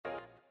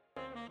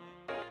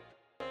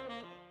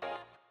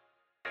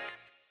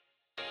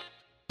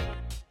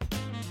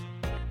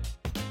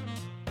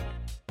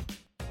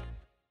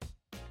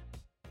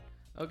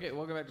Okay,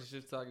 welcome back to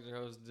Shift Talk. It's your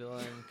host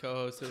Dylan,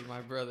 co-host is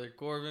my brother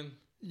Corbin,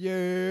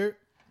 Yeah.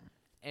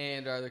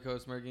 and our other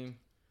co-host Mergim.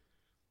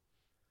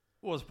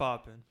 What's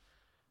poppin'?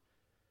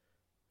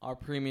 Our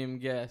premium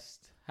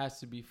guest has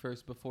to be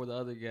first before the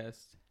other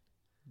guest,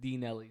 D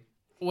Nelly,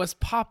 What's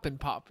poppin'?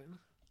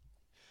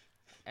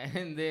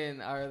 and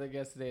then our other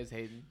guest today is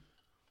Hayden.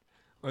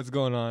 What's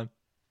going on?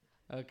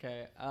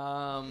 Okay.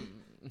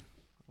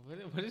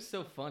 What is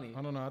so funny?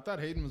 I don't know. I thought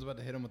Hayden was about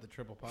to hit him with a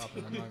triple pop,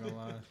 and I'm not gonna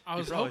lie. I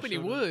was probably hoping he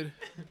should've. would.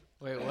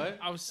 Wait, what?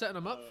 I was setting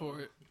him up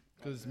for it.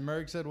 Because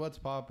Merg said what's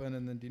poppin',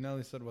 and then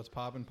Dinelli said what's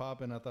poppin'.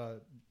 I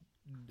thought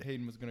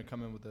Hayden was gonna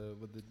come in with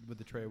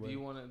the tray Do away. you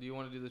want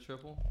to do the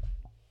triple?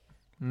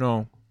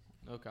 No.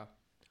 Okay.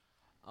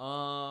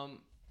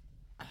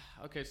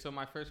 Okay. So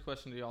my first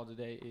question to y'all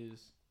today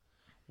is,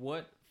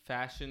 what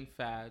fashion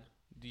fad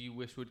do you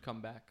wish would come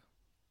back?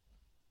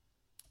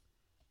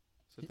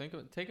 So take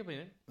a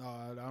minute.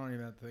 I don't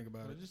even have to think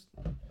about it. Just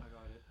I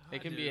got it.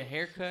 it can be a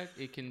haircut.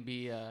 It can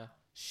be a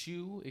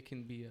shoe. It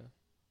can be a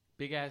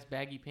big ass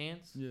baggy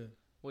pants. Yeah.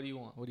 What do you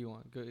want?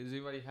 Good. Does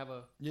anybody have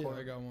a? Yeah, Corbin?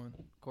 I got one.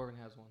 Corbin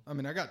has one. I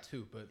mean, I got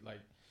two, but like,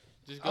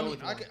 Just go I mean,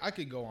 with one. I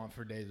could go on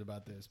for days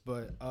about this,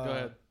 but Go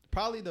ahead.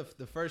 Probably the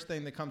first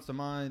thing that comes to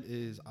mind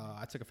is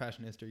I took a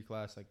fashion history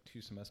class like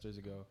 2 semesters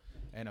ago,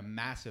 and a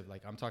massive,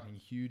 like I'm talking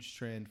huge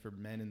trend for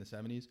men in the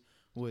 70s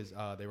was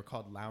they were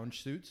called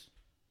lounge suits.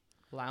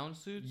 Lounge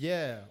suits.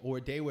 Yeah, or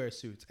daywear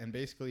suits. And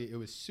basically it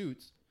was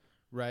suits,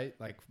 right?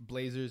 Like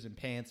blazers and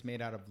pants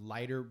made out of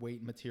lighter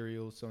weight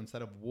materials. So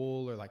instead of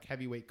wool or like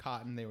heavyweight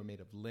cotton, they were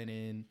made of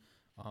linen,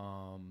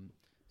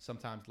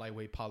 sometimes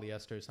lightweight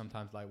polyester,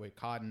 sometimes lightweight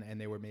cotton, and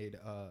they were made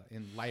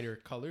in lighter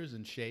colors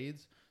and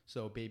shades.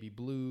 So baby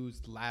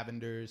blues,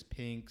 lavenders,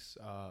 pinks,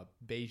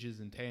 beiges,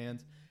 and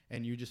tans.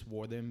 And you just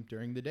wore them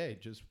during the day,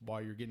 just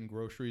while you're getting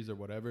groceries or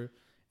whatever.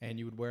 And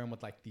you would wear them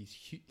with like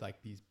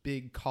these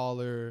big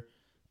collar,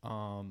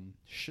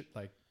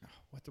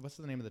 what's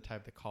the name of the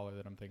type of collar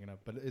that I'm thinking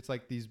of? But it's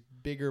like these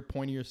bigger,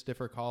 pointier,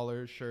 stiffer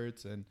collars,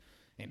 shirts, and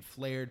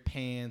flared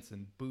pants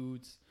and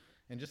boots,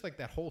 and just like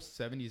that whole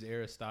 70s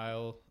era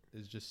style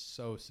is just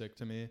so sick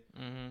to me.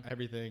 Mm-hmm.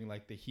 Everything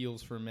like the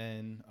heels for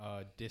men,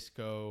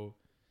 disco,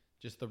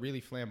 just the really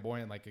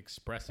flamboyant, like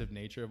expressive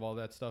nature of all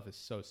that stuff is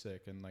so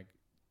sick. And like,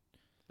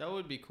 That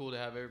would be cool to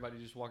have everybody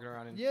just walking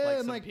around in yeah, like, and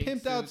some like pink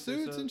pimped out or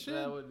suits so. and shit.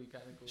 That would be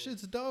kind of cool.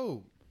 Shit's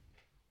dope.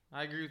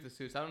 I agree with the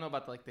suits. I don't know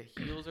about like the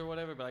heels or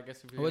whatever, but I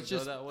guess if you're Well, gonna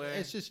go that way,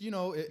 it's just, you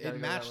know, gotta it go that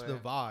matched the way.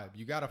 vibe.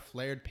 You got a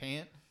flared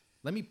pant.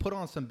 Let me put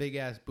on some big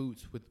ass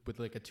boots with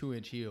like a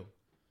 2-inch heel.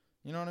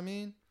 You know what I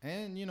mean?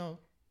 And, you know,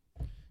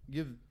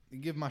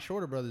 give my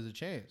shorter brothers a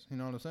chance. You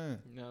know what I'm saying?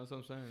 yeah, that's what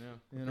I'm saying.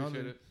 Yeah, You know,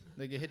 appreciate it.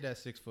 they can hit that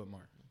 6 foot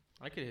mark.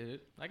 I could hit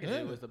it. I could Yeah.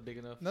 hit it with a big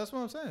enough. That's what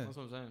I'm saying. That's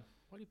what I'm saying.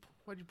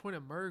 Why'd you point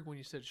at Merg when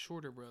you said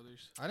shorter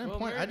brothers? I didn't Well,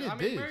 point. Murray- I did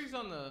this. Murray's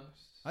on the.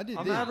 I did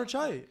I'm this. average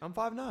height. I'm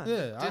 5'9".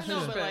 Yeah. I Just no,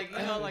 but should- like you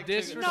know, like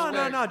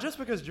Disrespect. No. Just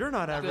because you're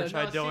not average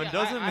height, Dylan,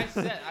 doesn't mean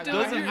Dylan,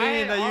 doesn't you're-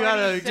 mean that you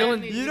gotta.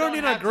 Dylan, You don't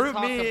need to group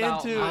me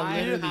into. I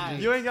literally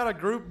just- You ain't gotta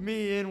group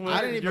me in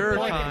I didn't with even your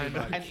point at kind.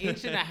 anybody. An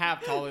inch and a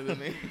half taller than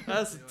me.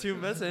 That's an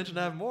inch and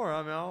a half more.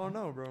 I mean, I don't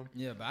know, bro.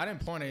 Yeah, but I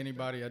didn't point at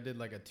anybody. I did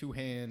like a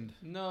 2-hand.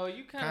 No,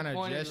 you kind Kinda of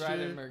pointed right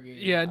gesture. at Mergy.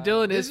 Yeah,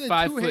 Dylan This is is a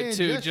 5'2",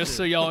 two-hand just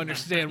so gesture. y'all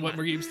understand what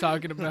Mergim's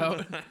talking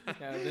about.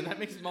 Yeah, then that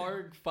makes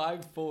Mark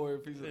 5'4"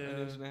 if he's an Yeah.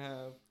 inch and a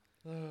half.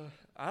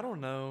 I don't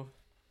know.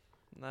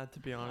 Not to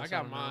be honest. I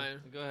got don't know.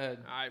 mine. Go ahead.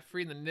 All right,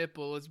 free the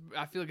nipple.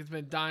 I feel like it's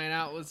been dying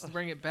out. Let's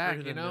bring it back.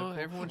 Free the You know,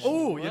 nipple. everyone. Should,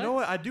 Oh, What? you know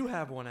what? I do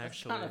have one That's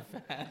actually. not a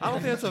fad. I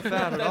don't think it's a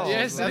fad at all.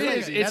 Yes, That's it like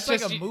is. a- It's that's like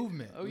just a you-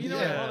 movement. Oh, you know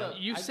Yeah. what? Hold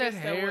up. You I said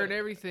guess that hair would- and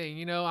everything.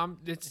 You know,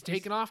 it's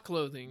taking off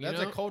clothing. You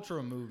That's know, a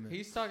cultural movement.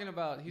 He's talking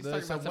about So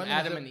some when is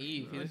Adam it- and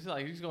Eve. He's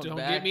like he's going don't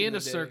back get me in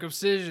into the day.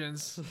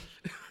 circumcisions.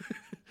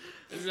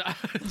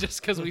 Just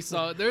because we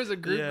saw it, there's a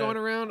group Yeah, going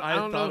around. I I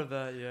don't thought know. of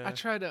that. Yeah. I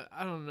tried to.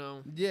 I don't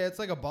know. Yeah, it's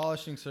like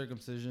abolishing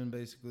circumcision,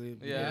 basically.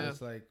 Yeah.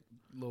 It's like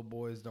little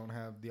boys don't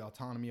have the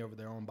autonomy over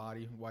their own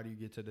body. Why do you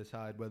get to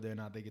decide whether or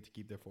not they get to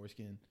keep their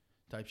foreskin?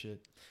 Type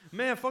shit.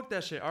 Man, fuck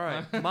that shit. All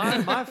right,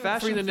 my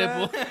fashion Free the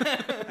nipple.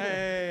 fad.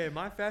 Hey,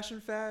 my fashion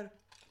fad,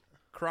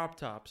 crop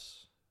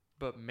tops,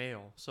 but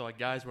male. So like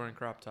guys wearing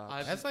crop tops.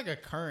 I've- That's like a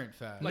current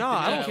fad. Like no, the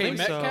I don't DK think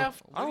Metcalf?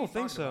 so. What I are you don't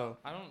think talking so. about?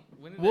 I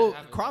don't. When did Well, that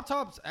happen? crop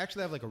tops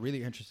actually have like a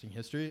really interesting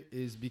history,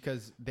 is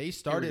because they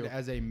started go.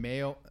 as a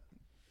male.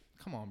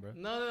 Come on, bro.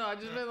 No. I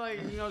just meant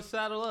like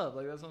saddle up.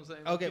 Like that's what I'm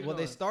saying. Okay, Keep well,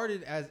 they going.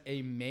 started as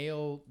a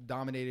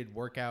male-dominated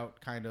workout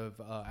kind of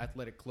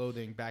athletic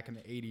clothing back in the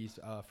 80s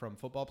from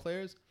football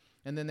players.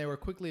 And then they were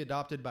quickly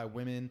adopted by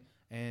women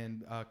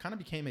and kind of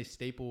became a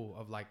staple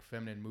of, like,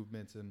 feminine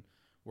movements and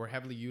were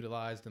heavily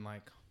utilized in,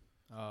 like,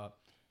 I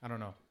don't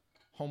know,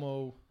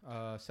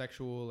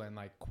 homosexual and,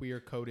 like,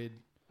 queer-coded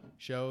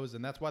shows.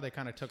 And that's why they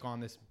kind of took on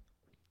this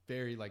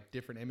very, like,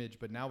 different image.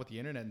 But now with the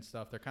internet and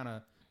stuff, they're kind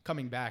of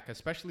coming back,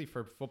 especially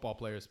for football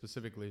players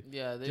specifically.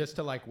 Yeah, they Just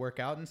to like work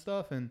out and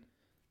stuff. And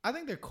I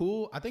think they're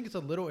cool. I think it's a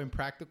little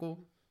impractical,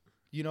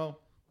 you know,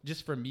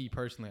 just for me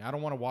personally. I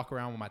don't want to walk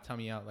around with my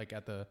tummy out like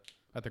at the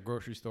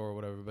grocery store or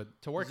whatever.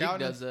 But to work Zeke out,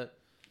 does that.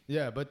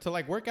 Yeah, but to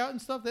like work out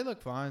and stuff, they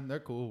look fine. They're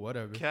cool.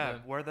 Whatever.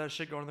 Cap, wear that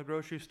shit going to the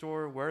grocery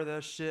store. Wear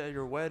that shit at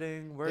your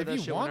wedding. Wear If that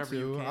you shit want whenever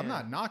you to, can. I'm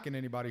not knocking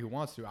anybody who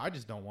wants to. I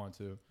just don't want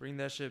to. Bring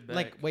that shit back.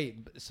 Like,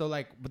 wait. So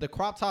like, the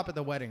crop top at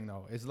the wedding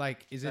though is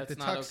like, is it That's the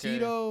not okay.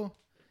 tuxedo?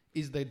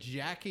 Is the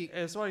jacket?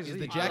 It's always Is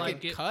the I like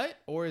jacket it. cut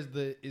or is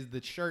the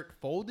shirt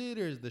folded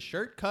or is the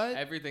shirt cut?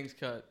 Everything's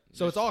cut.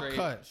 So it's Just all straight-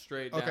 cut.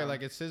 Straight Okay, down.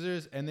 like it's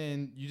scissors, and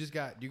then you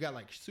got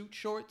like suit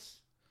shorts.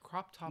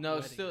 Crop top. No,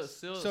 weddings. still,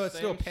 So it's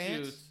still same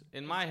pants? suits.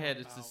 In my head,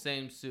 it's the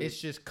same suit. It's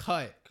just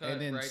cut, Cut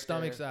and then right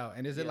stomach's there. out.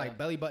 And is it Yeah. like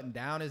belly button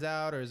down is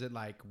out, or is it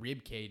like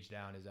rib cage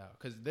down is out?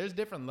 Because there's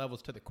different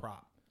levels to the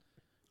crop.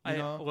 You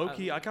know? Low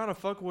key, I kind of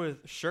fuck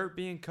with shirt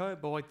being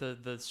cut, but like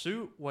the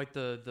suit, like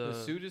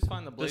the suit is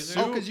fine. The the blazer. suit,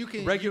 Oh, 'cause you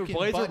can- regular you can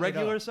blazer, button it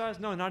regular up. size.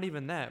 No, not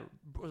even that.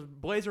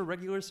 Blazer,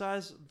 regular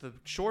size. The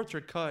shorts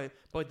are cut,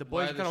 but like the Why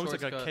blazer are the kind of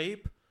looks like shorts a cut?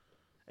 cape.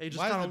 It just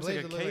Why kind does of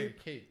the looks like blazer a look cape.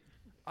 like a cape?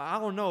 I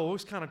don't know. It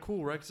looks kind of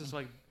cool, right? 'Cause it's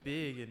like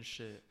big and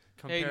shit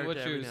compared what's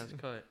to everything yours? that's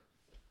cut.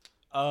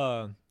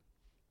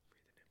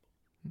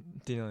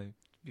 Daniel,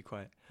 be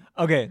quiet.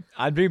 Okay,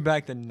 I'd bring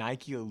back the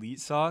Nike Elite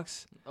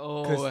socks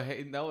Oh, 'Cause-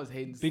 that was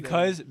Hayden's thing.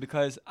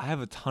 because I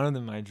have a ton of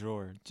them in my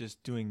drawer,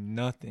 just doing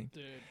nothing,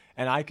 Dude.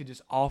 and I could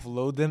just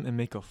offload them and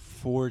make a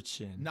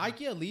fortune.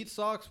 Nike Elite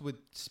socks with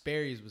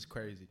Sperry's was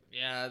crazy.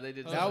 Yeah, they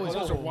did. That was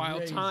those are wild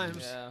crazy. times.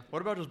 Yeah.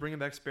 What about just bringing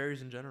back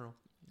Sperry's in general?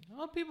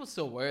 Well, people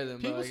still wear them.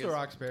 People but I still guess-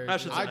 rock Sperry's.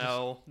 That shit's I an just-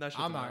 L. That shit's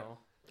I'm an not-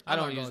 L. I I'm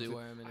don't not going usually to.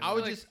 wear them. I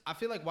would Like- just. I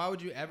feel like why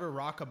would you ever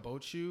rock a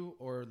boat shoe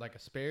or like a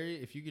Sperry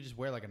if you could just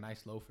wear like a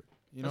nice loafer?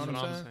 You know That's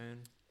what I'm saying?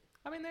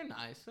 I mean, they're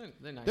nice.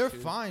 They're nice. They're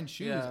shoes. fine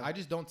shoes. Yeah. I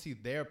just don't see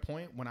their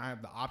point when I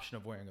have the option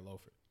of wearing a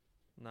loafer.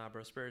 Nah,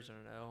 bro, Sperry's are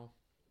an L.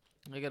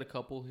 I got a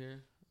couple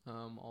here.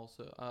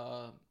 Also,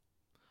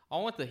 I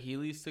want the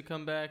Heelys to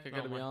come back. I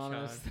gotta Oh be my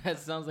honest. That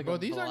sounds like Bro, a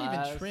these aren't even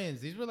blast.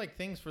 trends. These were like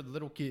things for the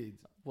little kids.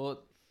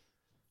 Well,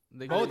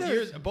 they Both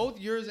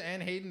got- yours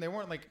and Hayden, they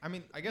weren't like. I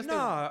mean, I guess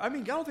Nah, I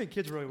mean, I don't think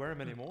kids really wear them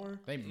anymore.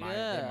 they might.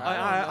 Yeah, They might.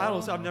 I don't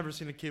don't. know. I've never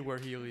seen a kid wear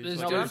Heelys. This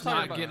No, Like, but I'm dude's talking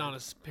not about- getting on a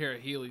pair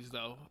of Heelys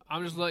though.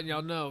 I'm just letting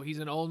y'all know he's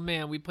an old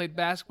man. We played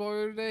basketball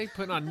the other day,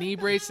 putting on knee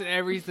brace and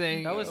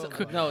everything. That was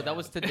no, that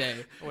was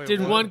today. Wait,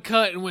 Did what? one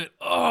cut and went,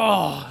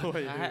 oh.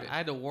 Wait, I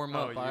had to warm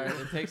up. Oh, all right?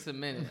 you- It takes a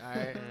minute. All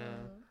right. Yeah.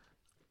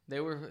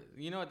 They were,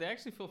 you know what? They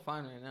actually feel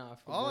fine right now.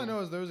 feel All I good. know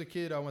is there was a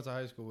kid I went to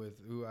high school with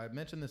who I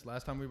mentioned this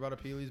last time we brought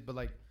up Heelys, but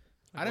like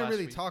I didn't last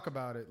really week. talk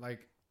about it.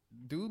 Like,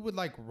 dude would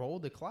like roll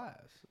the class.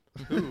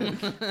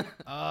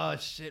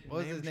 Shit, what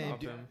was his name? drop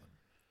Dude- him.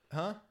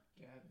 Huh?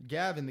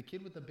 Gavin, the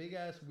kid with the big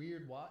ass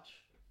weird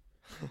watch.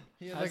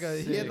 He had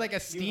That's like a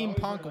sick.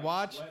 steampunk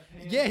watch.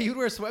 Yeah, he would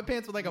wear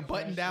sweatpants with like a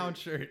button down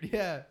shirt.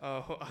 Yeah,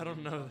 Oh, I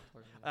don't know.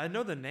 I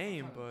know the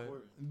name, but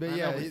but I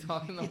yeah, know, he's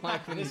talking to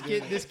Mike when this he's kid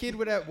doing this kid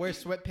would wear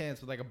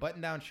sweatpants with like a button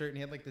down shirt, and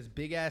he had like this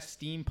big ass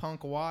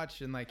steampunk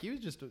watch, and like he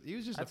was just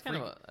That's a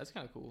freak. that's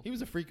kind of cool. He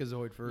was a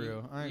freakazoid for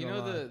real. I ain't You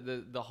gonna know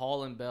lie. the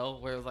Hall and Bell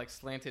where it was like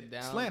slanted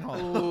down. Slant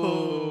Hall.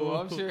 Ooh,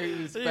 I'm sure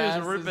he was he fast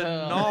was as ripping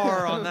hell.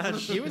 gnar on that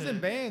shit. He was in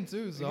band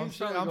too, so I'm He's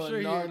sure. probably I'm going sure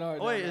he. gnar, gnar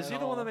Wait, down is he the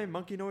hall. one that made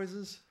monkey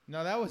noises?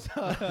 No, that was.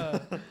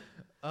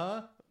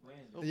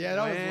 Yeah,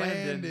 that was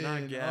Landon.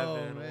 not Gavin.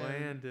 Oh, man.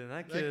 Landon.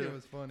 That That kid. kid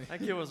was funny. That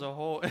kid was a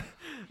whole.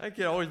 That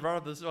kid always brought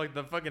up this like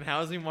the fucking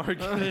housing market.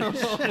 and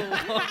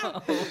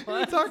shit.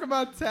 We talk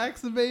about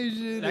tax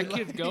evasion. That and,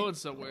 kid's like, going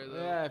somewhere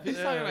though. Yeah, if he's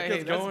Yeah, talking about that hey,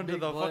 kid's that's going to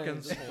big the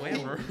plans. fucking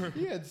slammer.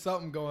 He had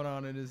something going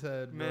on in his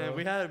head. Man, bro.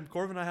 we had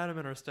Corbin. I had him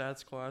in our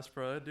stats class,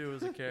 bro. That dude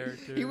was a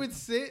character. He would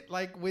sit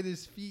like with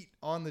his feet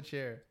on the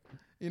chair.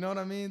 You know what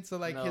I mean? So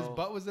like his No.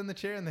 butt was in the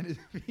chair, and then his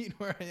feet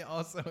were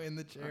also in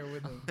the chair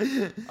with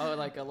him. Oh,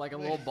 like a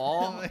little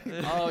ball. Like-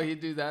 Oh, you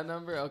do that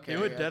number? Okay. He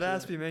I would got dead you.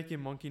 ass be making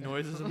monkey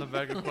noises in the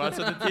back of class,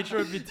 and the teacher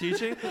would be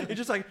teaching. He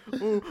just like,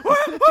 ooh,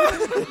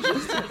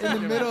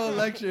 In the middle of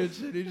lecture and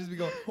shit, he'd just be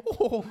going,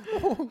 oh,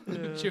 oh.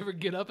 Did you ever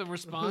get up and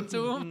respond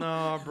to him?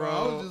 Nah, Bro,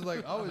 I was bro. just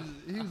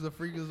like, he was a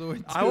freakazoid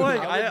too. I like,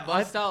 I would I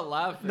bust out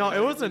laughing. no,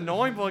 it was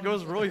annoying, but like it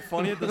was really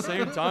funny at the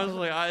same time. So,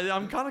 like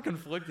I'm kind of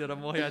conflicted.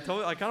 I'm like, I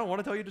kind of want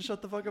to tell you to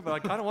shut the fuck up, but I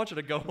kind of want you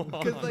to go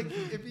on. Because like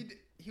if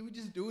he would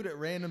just do it at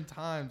random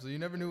times, so you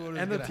never knew what was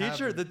And the gonna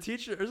teacher, happen.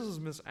 this is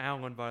Miss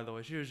Allen, by the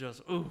way. She was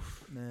just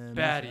oof, Man,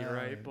 baddie, that's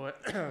right?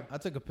 But I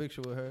took a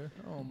picture with her.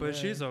 Oh, but man.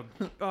 she's a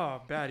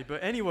baddie.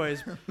 But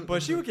anyways,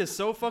 but she would get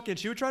so fucking.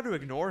 She would try to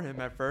ignore him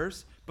at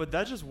first, but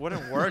that just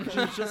wouldn't work. She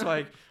was just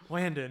like,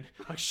 Landon,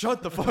 like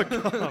shut the fuck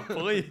up,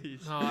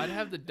 please. No, I'd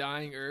have the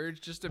dying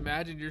urge. Just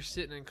imagine you're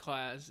sitting in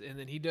class and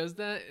then he does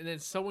that, and then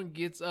someone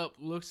gets up,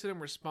 looks at him,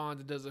 responds,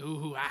 and does a hoo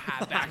hoo ha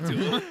ha back to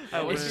him. I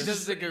And wish she he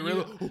does the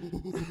gorilla.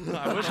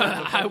 I wish I, had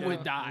the I fucking-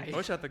 would die. I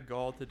wish I had the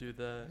gall to do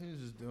that. He was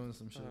just doing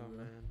some shit. Oh bro.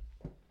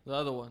 man. The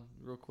other one,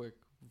 real quick,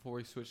 before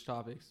we switch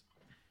topics.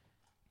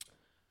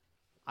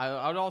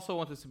 I would also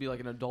want this to be like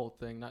an adult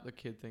thing, not the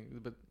kid thing.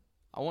 But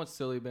I want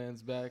silly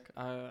bands back.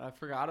 I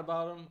forgot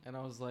about them, and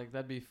I was like,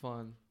 that'd be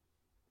fun.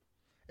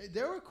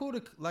 They were cool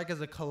to like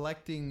as a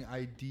collecting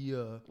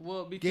idea,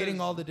 Well, because getting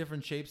all the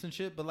different shapes and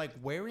shit. But like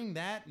wearing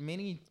that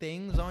many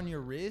things on your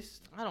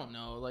wrist, I don't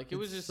know. Like it It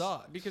was just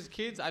sucks. because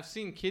kids. I've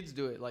seen kids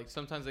do it. Like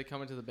sometimes they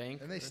come into the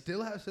bank. and they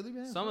still have silly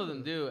bands. Some of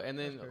them do, and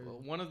then That's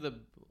crazy.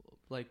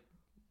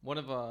 one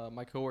of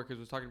my coworkers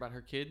was talking about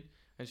her kid,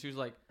 and she was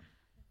like,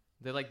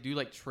 they like do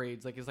like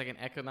trades, like it's like an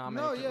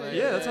economic. No, yeah, like-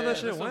 yeah, that's how that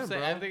shit what I'm went,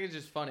 saying. bro. I think it's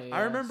just funny. I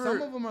yeah. remember- Some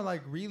of them are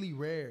like really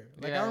rare.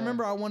 Like Yeah. I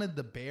remember I wanted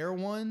the bear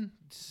one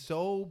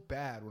so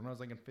bad when I was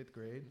like in 5th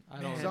grade.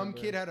 I don't Some remember.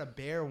 kid had a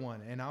bear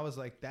one, and I was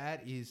like,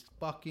 that is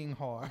fucking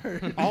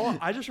hard.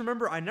 I just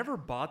remember I never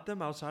bought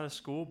them outside of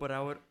school, but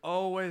I would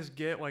always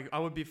get like I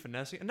would be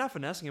finessing, not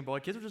finessing it, but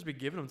like kids would just be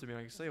giving them to me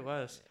like say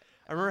less.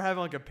 I remember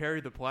having like a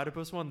Perry the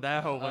Platypus one.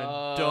 That hoe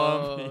went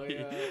dummy.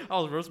 yeah. I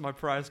was roasting my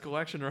prize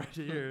collection right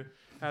here.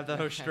 Have that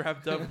hoe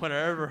strapped up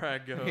wherever I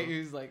go. He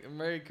was like,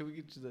 Mary, can we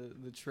get you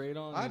the trade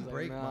on? He I'd was like,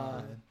 break nah.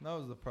 mine. That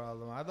was the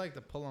problem. I'd like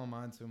to pull on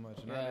mine too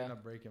much, and I'd Yeah. end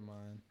up breaking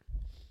mine.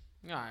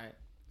 All right.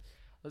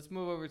 Let's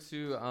move over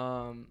to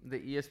the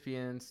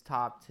ESPN's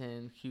top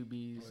 10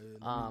 QBs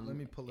Wait, let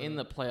me pull it in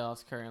the up.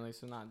 playoffs currently,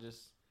 so not just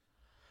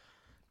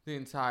the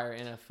entire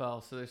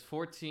NFL. So there's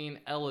 14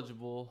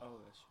 eligible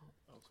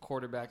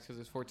quarterbacks because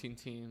there's 14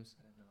 teams.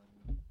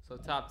 So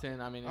top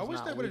 10, I mean, I it's wish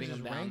not they would've leading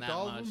just them down ranked that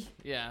all of much. them.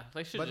 Yeah,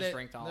 they should But just they,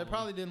 ranked all they of them.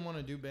 probably didn't want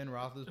to do Ben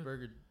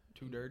Roethlisberger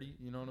too dirty.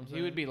 You know what I'm saying?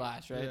 He would be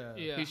last, right? Yeah.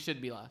 Yeah. He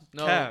should be last.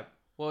 No, Cap.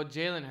 well,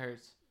 Jalen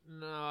Hurts.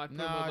 No, I put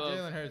No, him above.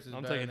 Jalen Hurts is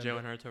I'm better taking than Jalen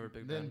Ben- Hurts over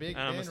Big Then Ben. Big And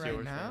I'm a Ben right Steelers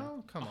fan.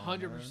 now? Come on.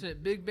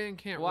 100%. Big Ben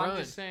can't Well, run. I'm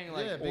just saying,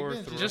 like, Yeah, Big or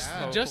Ben's throw. just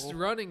out. just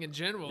running in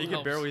general. He could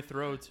helps. barely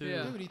throw too.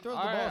 Yeah. Dude, he throws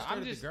all the ball right,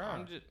 straight at the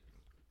ground.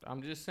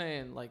 I'm just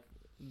saying, like,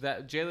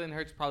 that Jalen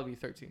Hurts probably be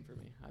 13 for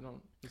me. I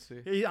don't. Let's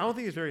see. I don't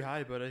think he's very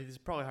high, but he's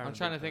probably higher. I'm than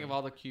trying to Big think Ben. of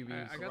all the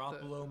QBs. I got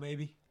the- Garoppolo,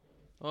 maybe.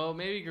 Well,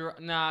 maybe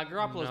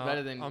Garoppolo's No,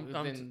 better than I'm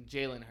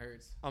Jalen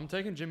Hurts. I'm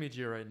taking Jimmy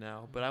G right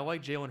now, but I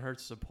like Jalen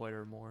Hurts as a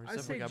player more. He's I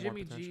definitely say got more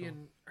Jimmy G potential.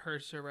 and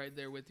Hurts are right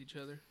there with each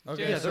other.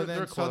 Okay, Yeah, so they're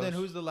then close.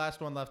 who's the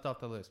last one left off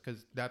the list?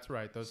 Because that's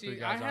right, those three See,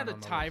 guys I had aren't a on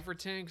the tie list. for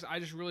 10 because I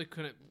just really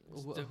couldn't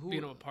Who-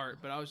 beat them apart.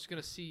 But I was just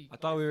gonna see. I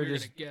thought we were if you're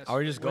just. gonna guess. Are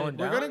we just Wait, going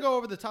we're down? gonna go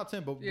over the top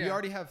 10, but we Yeah.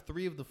 already have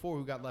 3 of the 4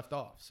 who got left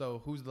off.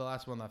 So who's the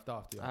last one left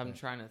off? Do y'all I'm think?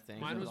 trying to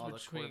think. Mine of was all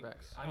between- the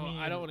quarterbacks. I Oh, mean,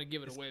 I don't want to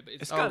give it away, but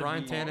it's Oh, gotta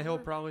Ryan be-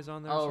 Tannehill probably's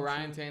on there. or Oh, some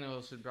Ryan shit.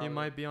 Tannehill should He probably.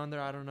 might be on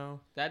there. I don't know.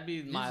 That'd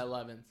be my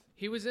 11th.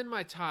 he was in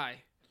my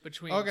tie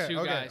between Okay,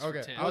 two guys for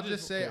okay. 10. I'll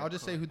just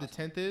say who the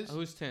 10th is.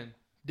 Who's 10?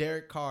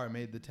 Derek Carr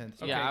made the 10th.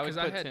 Okay, yeah, I would 'cause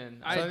I put had-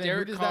 10. I So had then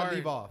Derek who does Carr. that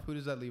leave off? Who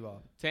does that leave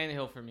off?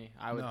 Tannehill for me.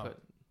 I would No.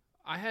 put.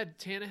 I had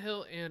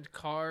Tannehill and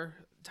Carr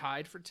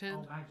tied for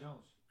 10. Mac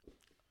Jones.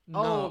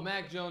 Oh, No.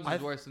 Mac Jones is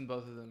I've- worse than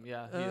both of them.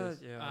 Yeah, he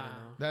is. Yeah, I Ah.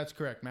 don't know. That's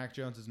correct. Mac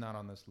Jones is not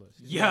on this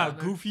list. Yeah, on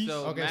there? goofies.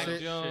 So Okay, Mac so-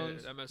 Jones,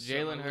 Shit, that messed up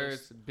Jalen my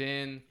Hurts, list.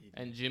 Ben,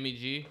 and Jimmy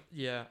G.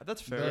 Yeah,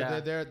 that's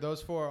fair. They're, Yeah.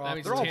 those 4 are That off.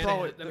 means, They're all Tannehill,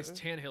 probably- that means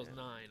Tannehill's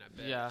 9, I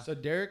bet. Yeah. So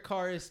Derek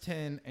Carr is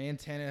 10 and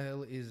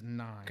Tannehill is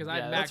 9. Because I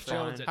Yeah, had Mac that's fine.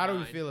 Jones at How do we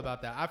 9. feel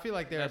about that? I feel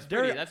like they're That's they're,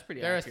 pretty. That's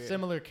pretty they're a accurate.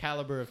 similar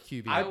caliber of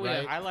QB. I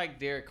right? like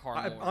Derek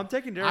Carr more. I'm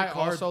taking Derek I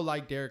Carr. also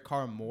like Derek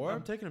Carr more,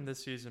 I'm taking him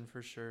this season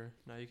for sure.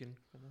 Now you can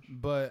finish.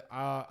 but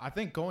I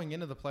think going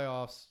into the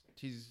playoffs,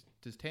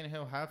 does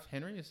Tannehill have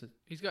Henry? Is it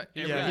He's got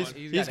Yeah, everyone.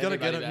 he's he's got gonna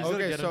get everybody him. back. He's gonna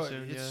okay? get So him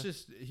soon. it's Yeah.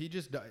 just he just he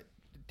just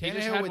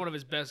Tannehill had with, one of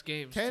his best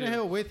games. Tannehill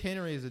too. with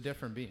Henry is a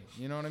different being.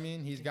 You know what I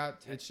mean? He's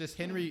got it's just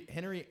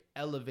Henry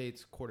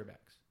elevates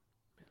quarterbacks.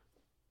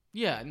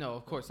 Yeah, no,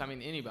 of course. I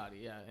mean, anybody.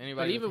 Yeah,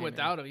 anybody. But even with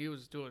without him, he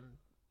was doing.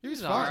 He's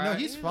He's fine. No, alright.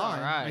 he's He's fine.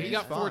 alright. He He's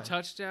got 4 fine.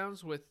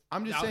 touchdowns with.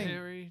 I'm just without saying,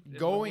 Henry in one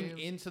going game.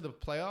 into the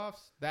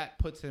playoffs, that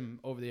puts him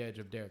over the edge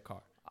of Derek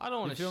Carr. I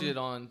don't want You to feel shit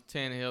me? on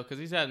Tannehill because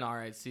he's had an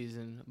alright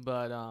season.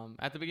 But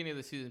at the beginning of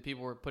the season,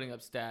 people were putting up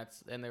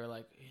stats and they were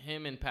like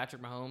him and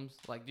Patrick Mahomes.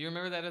 Like, do you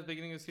remember that at the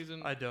beginning of the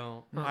season? I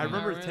don't. Mhm. I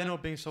remember Remember that?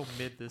 Tannehill being so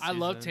mid this I season.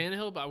 love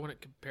Tannehill, but I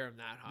wouldn't compare him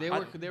that high.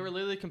 They were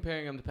literally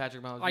comparing him to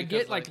Patrick Mahomes. I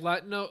because,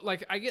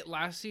 get I get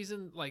last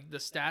season like the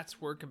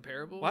stats were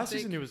comparable. I Last think.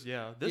 season he was This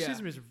Yeah. season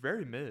he was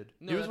very mid.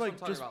 No, he was that's like what I'm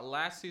talking just about.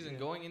 Last season, yeah.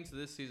 going into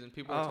this season,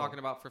 people were Oh. talking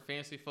about for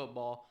fantasy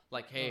football,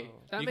 like, hey,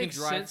 Oh. That you makes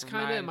can drive sense from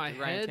kinda in Ryan, my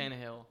Ryan head,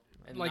 Tannehill,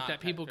 and like not that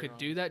people Patrick could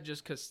do Mahomes. that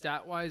just because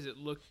stat wise it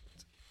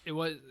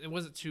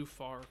wasn't too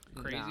far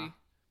crazy. Nah.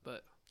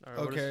 But All right,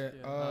 what Okay. is-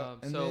 yeah.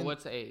 And So then-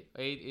 what's 8?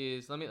 8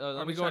 is let me. are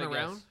Let we me try going to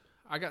around? guess.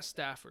 I got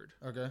Stafford.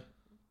 Okay. Oh,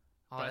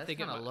 But I that's think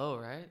it kind of might- low,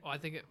 right? Oh, I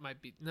think it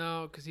might be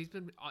no, because he's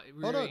been. Hold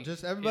really on,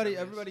 just hit or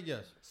everybody miss.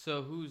 guess.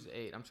 So who's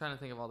 8? I'm trying to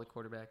think of all the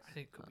quarterbacks. I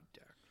think it could be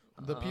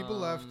Derek. The people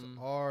left Um,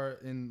 are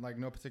in like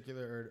no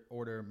particular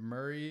order: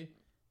 Murray,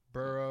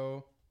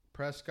 Burrow,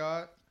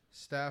 Prescott,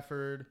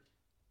 Stafford,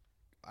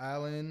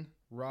 Allen,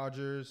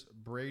 Rodgers,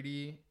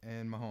 Brady,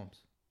 and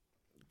Mahomes.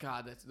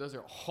 God, those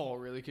are all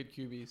really good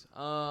QBs.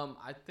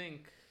 I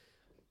think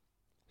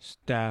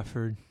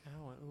Stafford.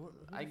 Allen. Who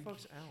I- the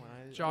fuck's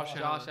Allen? Josh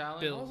Josh Allen. Allen?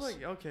 I Bills. was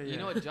like, okay, yeah. you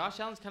know what? Josh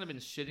Allen's kind of been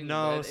shitting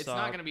No, the bed. It's stop.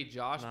 not gonna be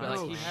Josh, Nah, but like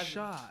it's he fine. has.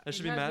 shot. That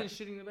should he be has Matt.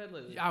 been shitting the bed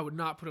lately. I would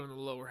not put him in the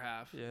lower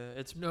half. Yeah,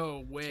 it's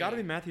No way. It's got to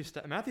be Matthew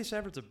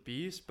Stafford's a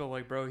beast, but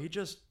like, bro, he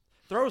just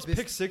throws This-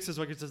 pick sixes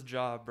like it's his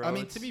job, bro. I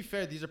mean, It's- to be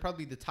fair, these are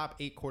probably the top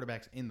 8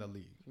 quarterbacks in the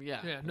league.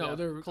 Yeah, no,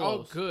 they're all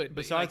close. good. but,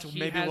 besides like, he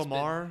maybe has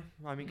Lamar.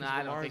 I mean, 'cause Nah, I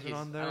don't Lamar's think been he's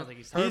on I there. don't think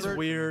he's. He's Herbert-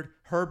 weird.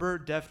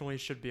 Herbert definitely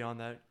should be on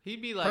that.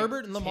 He'd be like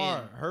Herbert and 10.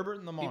 Lamar. Herbert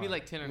and Lamar. He'd be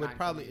like 10 or would 9 for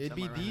probably. me, It'd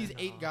be somewhere around these there.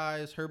 8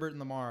 guys. Herbert and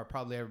Lamar are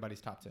probably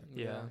everybody's top 10.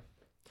 Yeah.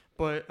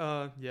 But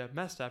yeah,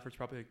 Matt Stafford's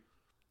probably.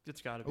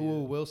 It's got to be.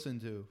 Ooh, Wilson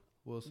too.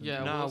 Wilson. Yeah,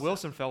 too. Nah, Wilson-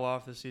 Wilson fell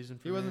off this season.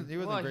 For He wasn't. Me. He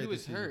wasn't Well, great he was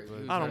this season, hurt. but-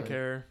 He was I don't hurt.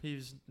 care.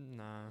 He's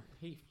nah.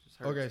 He just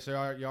hurts. Okay,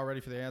 so y'all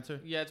ready for the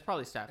answer? Yeah, it's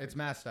probably Stafford. It's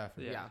Matt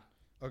Stafford. yeah.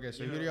 Okay,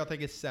 so You who do know- y'all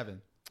think is 7?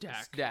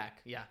 Dak.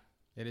 Dak. Yeah.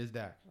 It is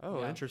Dak.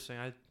 Oh, Yeah. interesting.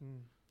 I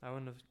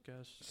wouldn't have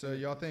guessed. So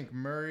y'all think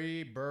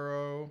Murray,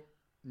 Burrow,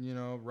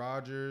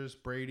 Rodgers,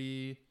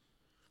 Brady,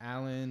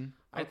 Allen,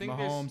 I think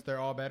there's- Mahomes, they're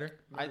all better?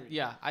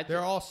 I They're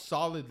all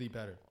solidly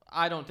better.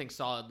 I don't think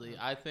solidly.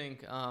 I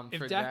think for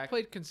If Dak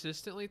played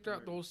consistently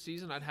throughout the whole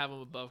season, I'd have him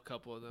above a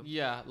couple of them.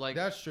 yeah, like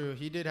That's true.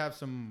 He did have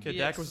some. Okay, he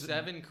Dak had was-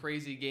 7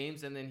 crazy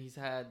games, and then he's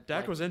had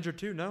Dak like, was injured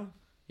too. No,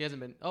 he hasn't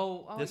been.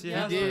 Oh, Yes, he He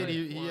has did.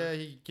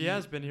 been. He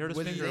has been. He hurt his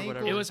with finger or whatever.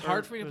 ankle. It was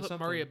hard for me Or to put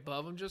something. Murray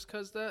above him just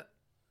because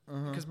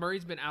Uh-huh.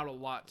 Murray's been out a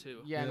lot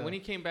too. Yeah, and Yeah. when he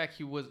came back,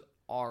 he was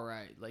all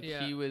right. Like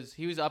Yeah. he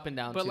was up and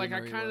down. But too, like I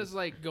Murray kind of was.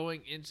 like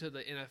going into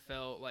the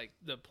NFL, like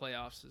the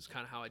playoffs is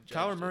kind of how I judged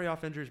Kyler it. Murray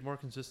off injury is more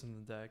consistent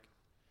than Dak.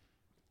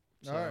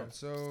 All right.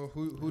 So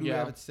who do we Yeah.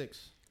 have at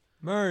 6?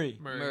 Murray.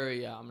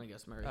 Murray. Yeah, I'm gonna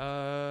guess Murray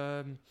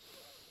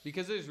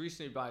because there's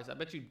recently bias. I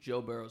bet you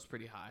Joe Burrow's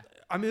pretty high.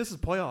 I mean, this is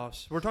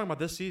playoffs. We're talking about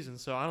this season,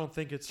 so I don't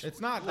think it's. It's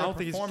not. I Their don't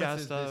think he's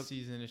performances gassed this up.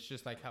 season. It's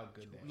just like how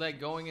good they are. Like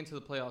going into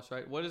the playoffs,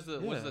 right? What is the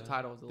Yeah.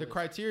 title of the The list?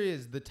 criteria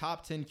is the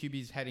top 10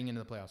 QBs heading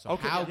into the playoffs. So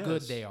Okay, how yes.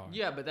 good they are.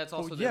 Yeah, but that's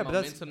also Well, the yeah, but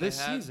that's momentum this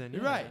they had. season.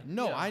 You're yeah. right.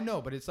 No, Yeah. I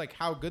know, but it's like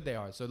how good they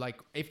are. So like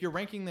if you're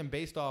ranking them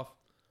based off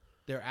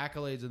their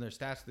accolades and their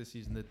stats this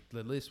season,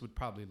 the list would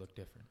probably look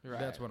different. Right.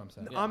 That's what I'm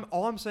saying. Yeah.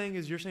 All I'm saying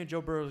is you're saying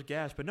Joe Burrow's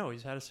gas, but no,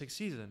 he's had a 6th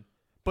season.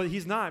 But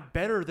he's not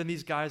better than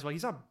these guys. Like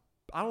he's not.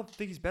 I don't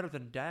think he's better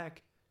than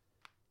Dak.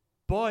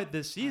 But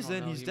this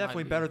season, know, he's he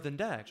definitely might be. better than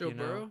Dak. Joe you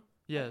know? Burrow, I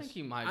Yes. think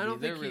he might. I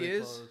don't be. They're think he really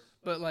is. close.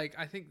 but like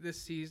I think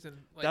this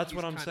season, like, That's he's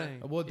what I'm kinda-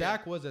 saying. Well, Yeah.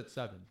 Dak was at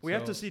 7. We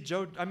have to see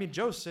Joe. I mean,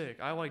 Joe's sick.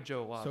 I like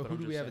Joe a lot. So but who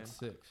I'm do we just have at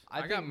saying. 6? I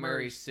I got think Murray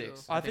Murray's still.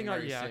 6. I think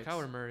Murray's yeah, 6.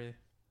 Kyler Murray,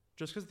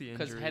 just because the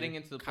injury. Because heading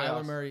into the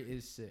Kyler playoffs, Murray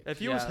is 6. if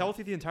he was Yeah.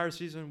 healthy the entire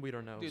season, we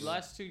don't know. dude, but-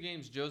 last 2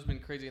 games Joe's been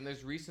crazy, and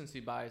there's recency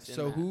bias. In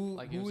So that, who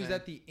like you who were is saying.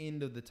 at the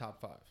end of the top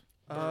 5?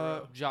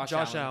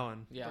 Josh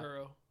Allen. Yeah,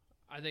 Burrow.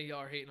 I think y'all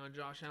are hating on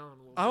Josh Allen a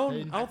little I don't.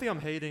 Hayden? I don't think I'm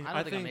hating. I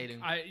don't think I'm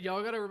hating.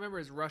 Y'all gotta remember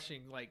his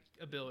rushing like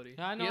ability.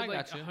 Yeah, I know, He I had like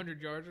got you.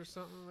 100 yards or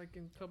something like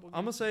in a couple. I'm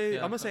gonna games. say.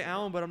 Yeah, I'm gonna say probably.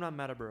 Allen, but I'm not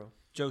mad at Burrow.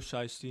 Joe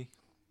Shiesty.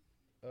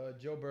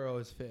 Joe Burrow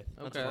is 5th. Okay,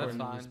 that's according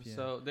to fine. ESPN.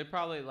 So they're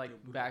probably like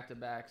back to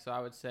back. So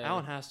I would say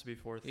Allen has to be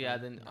 4th. Yeah,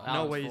 then. then no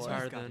Allen's way he's 4th.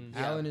 higher He's got than.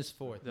 Yeah. Allen is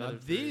 4th. The Now other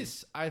 3.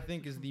 this I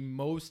think is the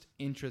most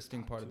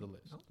interesting part of the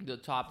list. the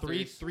top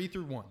 3 3.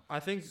 through 1. I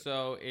think.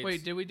 So it's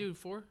Wait, did we do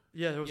 4?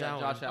 Yeah, it was yeah,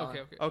 Allen. Josh Allen. Okay,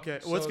 okay.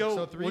 Okay, let's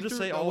go. We'll just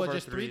say all well, of our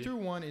just 3 3. through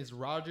 1 is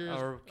Rodgers.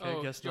 Or okay,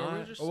 Oh, guess do you want me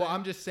not. to just Well, say-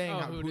 I'm just saying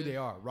Oh, who did? they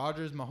are: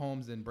 Rodgers,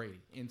 Mahomes, and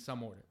Brady in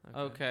some order.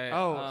 Okay.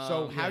 Oh,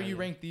 So um, how yeah, you yeah.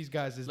 rank these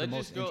guys is the Let's most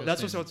just go. interesting.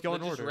 That's what's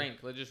going Let's just order. rank.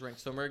 Let's just rank.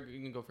 So Merg, you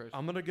can go first.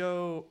 I'm gonna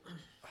go.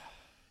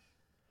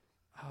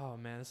 Oh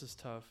man, this is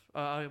tough.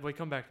 Wait,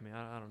 come back to me.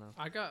 I don't know.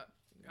 I got.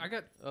 Okay.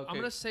 I'm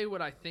gonna say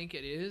what I think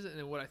it is and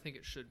then what I think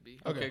it should be.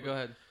 Okay, Okay. go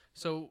ahead.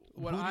 So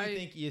what who do I you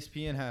think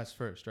ESPN has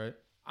first? Right?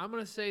 I'm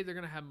gonna say they're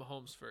gonna have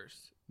Mahomes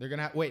first. They're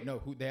gonna have, wait. No,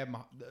 who they have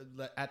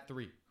at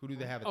 3? Who do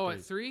they have at 3?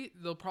 At 3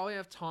 they'll probably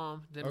have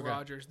Tom, then Okay.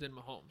 Rodgers, then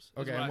Mahomes. is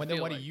Okay, what I and then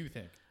feel what do like. you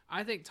think?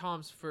 I think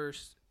Tom's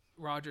first,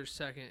 Rodgers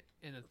second,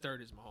 and then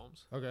third is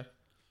Mahomes. Okay.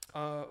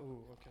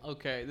 Ooh, okay.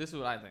 Okay, this is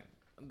what I think.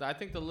 I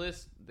think the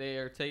list they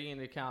are taking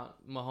into account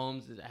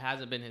Mahomes it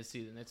hasn't been his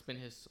season. It's been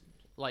his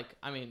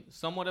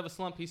somewhat of a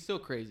slump. He's still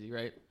crazy,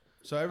 right?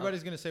 So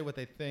everybody's gonna say what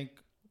they think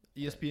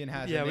ESPN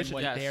has. Yeah, and we then should-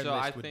 what Yeah. their So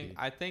list would be.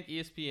 I think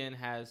ESPN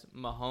has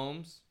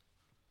Mahomes,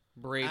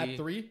 Brady, At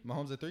 3,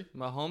 Mahomes at 3.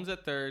 Mahomes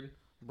at 3rd,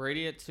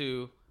 Brady at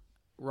 2,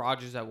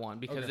 Rodgers at 1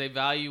 because Okay. they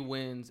value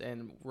wins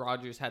and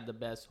Rodgers had the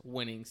best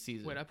winning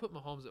season. Wait, I put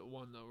Mahomes at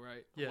 1 though,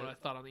 right? Yeah. What I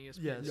thought on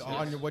ESPN. Yes.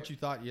 On what you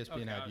thought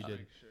ESPN Okay, I had, you was did.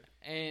 making sure.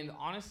 And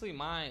honestly,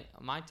 my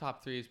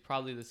top 3 is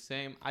probably the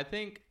same. I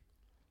think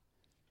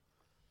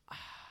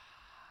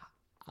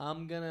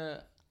I'm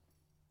gonna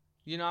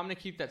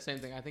keep that same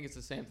thing. I think it's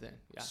the same thing.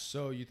 Yeah.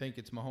 So you think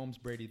it's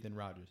Mahomes, Brady, then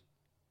Rodgers?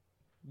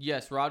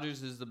 Yes,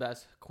 Rodgers is the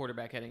best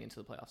quarterback heading into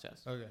the playoffs.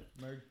 Yes. Okay.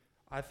 Merg?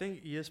 I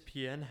think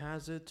ESPN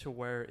has it to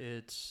where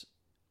it's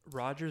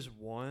Rodgers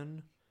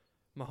 1,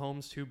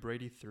 Mahomes 2,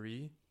 Brady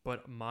 3.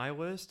 But my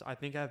list, I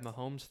think I have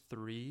Mahomes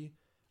 3.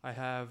 I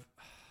have.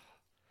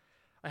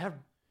 I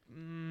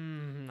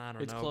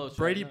don't It's know. close,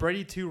 Brady, right?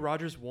 Brady 2,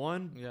 Rodgers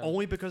 1. Yeah.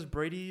 Only because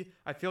Brady,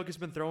 I feel like he's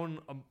been throwing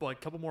a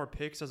couple more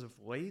picks as of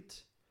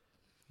late.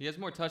 He has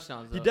more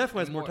touchdowns. He though,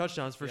 definitely has and more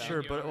touchdowns for yeah.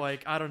 sure. But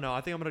Yards. I don't know.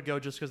 I think I'm gonna go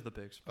just because of the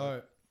picks. All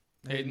right.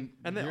 Hayden?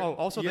 And then your-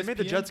 also they made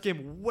the ESPN? Jets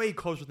game way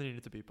closer than it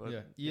needed to be. But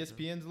Yeah,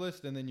 ESPN's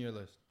list and then your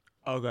list.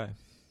 Okay.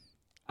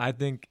 I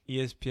think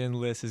ESPN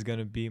list is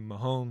gonna be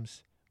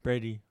Mahomes,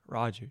 Brady,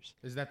 Rodgers,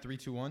 Is that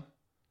 3-2-1?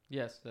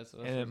 Yes, that's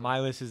and then my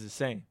list is the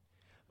same.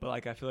 But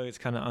like I feel like it's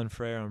kind of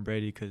unfair on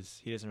Brady because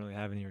he doesn't really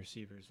have any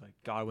receivers. Like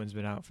Godwin's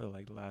been out for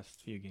like the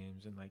last few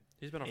games, and like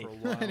He's been out for a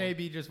and while.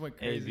 AB just went AB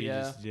crazy.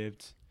 Yeah. just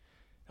dipped.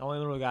 The only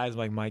little guys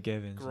like Mike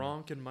Evans.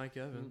 Gronk and Mike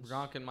Evans.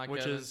 Gronk and Mike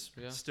which Evans, is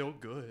yeah. still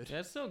good. Yeah,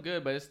 it's still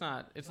good, but it's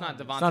not It's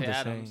Devontae not the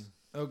Adams.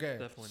 same. Okay,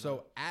 Definitely so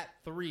not. at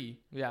 3,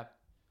 Yeah.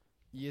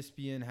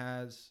 ESPN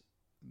has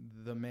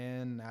the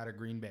man out of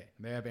Green Bay.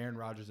 They have Aaron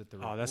Rodgers at 3.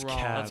 Oh, that's wrong.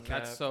 cap.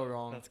 That's so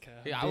wrong. That's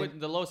cap. Yeah, I would.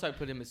 The lowest I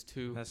put him is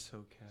 2. That's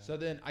so cap. So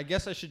then I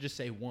guess I should just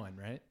say 1,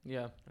 right?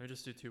 Yeah. I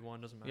just do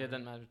 2-1. Doesn't matter. Yeah, it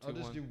doesn't matter. 2-1. I'll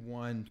just do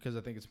 1 because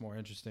I think it's more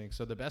interesting.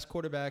 So the best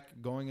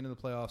quarterback going into the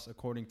playoffs,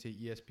 according to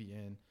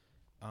ESPN,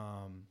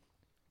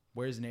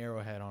 wears an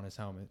arrowhead on his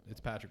helmet. It's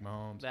Patrick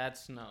Mahomes.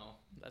 That's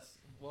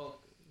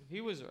well,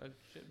 he was.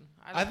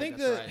 I think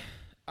that's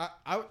that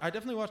I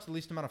definitely watched the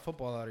least amount of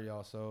football out of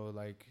y'all. So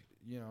like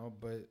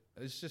but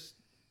it's just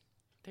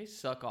they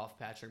suck off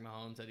Patrick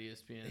Mahomes at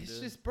ESPN. it's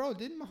dude. just bro.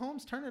 Didn't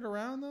Mahomes turn it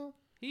around though?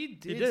 He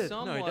did. did No, he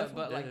somewhat, definitely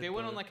but like did, they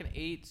went on but- like an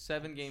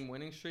 8-7 game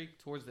winning streak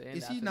towards the end.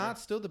 Is he after not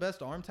still the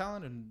best arm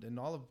talent in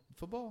all of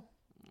football?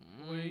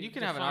 that. You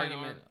can have an Define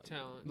argument. our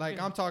talent. Like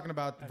I'm talking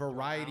about After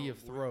variety how- of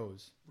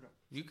throws.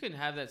 You can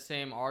have that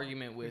same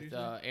argument with Who'd you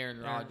say?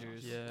 Aaron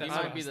Rodgers. Yeah. He That's might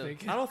what I be was the.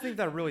 thinking. I don't think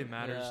that really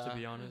matters, Yeah. to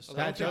be honest.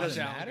 That I don't think doesn't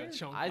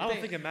that's- matter? I I don't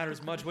think- think it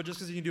matters much, but just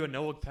because you can do a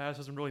no-look pass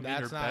doesn't really mean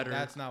you're That's not. better.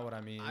 That's not what I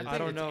mean. I It's-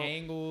 don't it's know.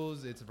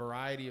 angles. It's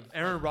variety of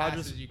Aaron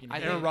Rodgers- passes you can I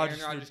hit. think Aaron Aaron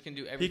Rodgers Rodgers can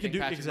do everything. do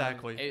Patrick Mahomes-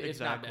 exactly, It's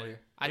not exactly.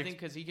 better. I Ex- think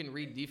because he can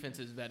read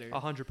defenses better.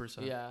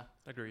 100%. Yeah.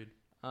 Agreed.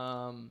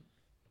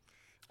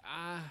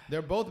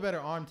 They're both better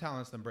arm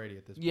talents than Brady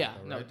at this point. Yeah.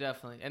 though, No, right?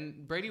 definitely.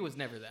 And Brady was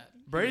never that. He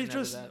Brady's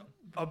was never just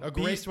that. a A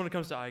great- beast when it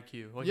comes to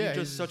IQ. Like Yeah,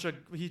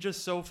 he's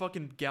just so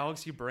fucking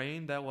galaxy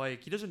brain that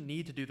like he doesn't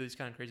need to do these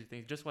kind of crazy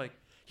things. Just like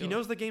he He'll-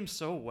 knows the game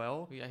so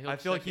well. Yeah, he'll I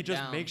feel like check he it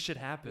just down. makes shit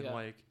happen. Yeah.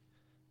 Like,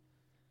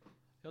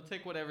 He'll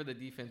take whatever the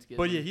defense gives.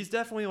 but him. yeah, he's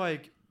definitely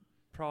like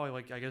probably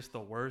like I guess the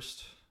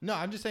worst. No,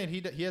 I'm just saying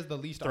he has the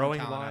least arm Throwing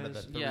talent out of the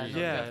wise, 3. Yeah, no,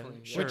 Yeah, definitely.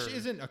 sure. Which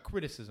isn't a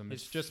criticism.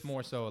 It's He's- just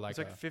more so like It's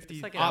like a, 50.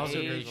 It's like Opposite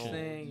an years age old.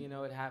 thing. You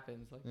know, it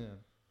happens. Like,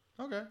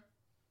 yeah. Okay.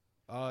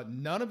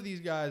 None of these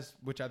guys,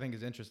 which I think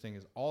is interesting,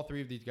 is all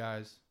 3 of these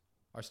guys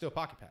are still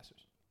pocket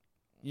passers.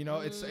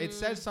 It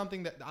says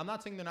something that I'm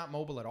not saying they're not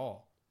mobile at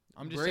all.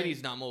 I'm just Brady's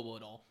saying, not mobile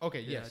at all.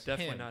 okay, Yeah, yes,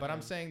 definitely him, not but I'm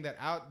him. saying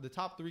that the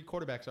top 3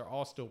 quarterbacks are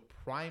all still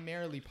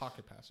primarily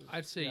pocket passers.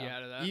 I'd say Yeah. yeah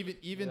to that.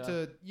 Even Yeah.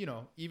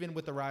 to even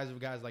with the rise of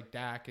guys like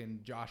Dak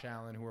and Josh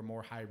Allen who are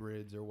more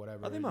hybrids or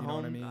whatever. I think you know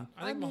what I Mahomes- mean?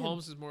 I think mean,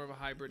 Mahomes is more of a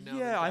hybrid now.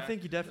 Yeah, than I Dak.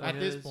 think he definitely At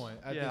is. this point,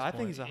 at yeah, this I think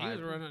point. he's a He was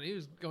hybrid. running. He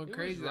was going He was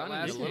crazy that running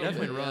last a He year. can little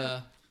definitely bit, run.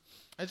 yeah.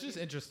 It's just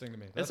interesting to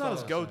me. It's That's not all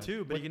his I'm go-to,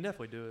 saying. but he can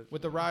definitely do it.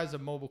 With the rise of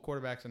mobile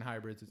quarterbacks and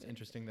hybrids, it's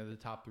interesting that the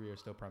top 3 are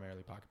still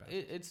primarily pocket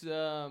passers.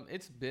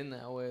 It's been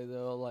that way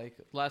though. Like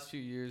last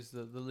few years,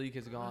 the league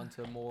has gone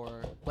to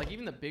more like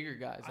even the bigger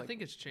guys. I Like,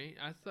 think it's changed.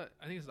 I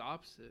think it's the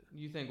opposite.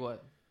 you think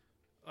what?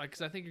 Like,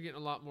 cause I think you're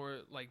getting a lot more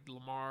like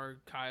Lamar,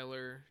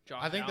 Kyler, Josh.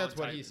 I think that's Allen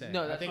what type. he's saying.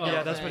 No, I that's think what Yeah,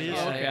 I'm that's what saying. he's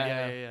Oh, saying. okay, Yeah,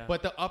 yeah. yeah, yeah.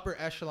 But the upper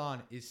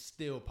echelon is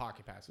still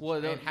pocket passers.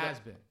 Well, and has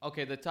been.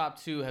 Okay, the top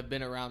 2 have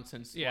been around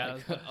since Yeah,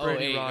 like that's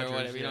Brady, 08 Rodgers, or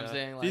whatever. You know what I'm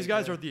yeah. saying? Like, These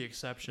guys are the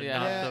exception. Yeah.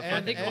 not Yeah, the and-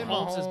 I think and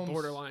Mahomes is Mahomes-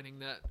 borderlining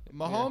that.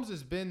 Mahomes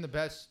has been the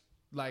best.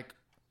 Like,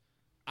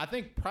 I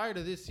think prior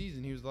to this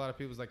season, he was a lot of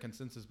people's like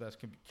consensus best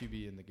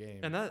QB in the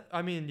game. And that,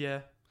 I mean, yeah.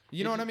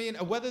 You know what I mean?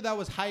 Whether that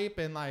was hype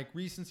and like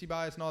recency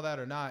bias and all that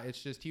or not,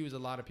 it's just he was a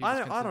lot of people's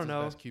consensus I don't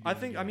know. best QB. I in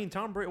the think, I game. mean,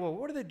 Tom Brady. Well,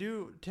 what did they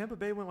do? Tampa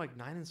Bay went like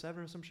 9-7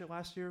 or some shit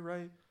last year,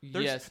 right?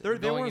 yes, they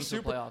going weren't into the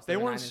super. playoffs, They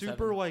were weren't 9-7.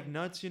 super like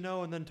nuts,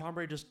 and then Tom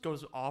Brady just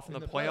goes off in In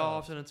the the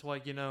playoffs, playoffs. and it's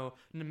like and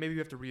then maybe you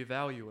have to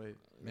reevaluate.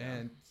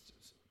 man,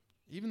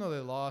 even though they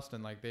lost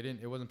and like they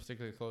didn't, it wasn't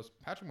particularly close.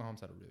 Patrick Mahomes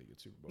had a really good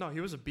Super Bowl. No,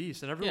 he was a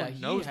beast, and Yeah, everyone he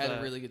knows had that.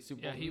 a really good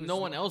Super Bowl. Yeah, he was no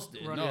one else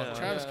did. running- No, Yeah.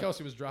 Travis Yeah.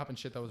 Kelsey was dropping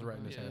shit that was right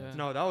in his Yeah. hands.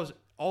 No, that was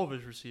all of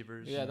his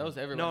receivers. Yeah, that was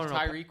everyone. No, no, no.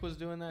 Tyreek was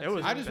doing that. It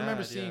was too. I just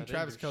remember bad, yeah, seeing they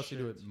Travis do Kelsey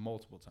do shit. it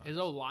multiple times. His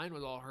O line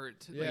was all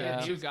hurt. Yeah. Like, Yeah.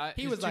 his He two was- guys,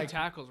 he his was two like-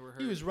 tackles were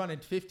hurt. He was running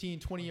 15,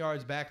 20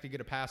 yards back to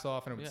get a pass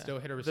off, and it would Yeah. still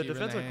hit a The receiver.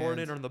 defensive in the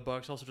coordinator hands. on the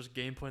Bucks also just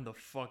game planned the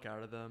fuck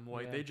out of them.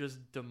 Like Yeah. they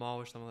just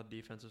demolished them on the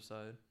defensive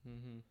side.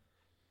 Mm-hmm.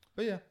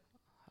 But yeah,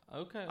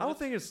 Okay. I don't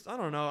think it's. I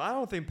don't know. I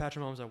don't think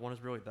Patrick Mahomes at 1 is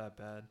really that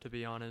bad, to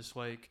be honest.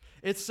 Like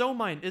it's so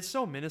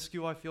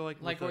minuscule. I feel like.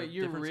 Like with where the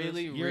you're differences.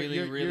 really, You're- really,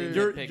 you're- really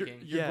you're- nitpicking.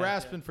 you're Yeah.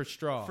 grasping for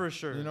straw For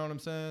sure. You know what I'm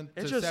saying?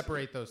 It's to just-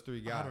 separate those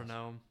 3 guys. I don't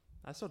know.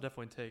 I still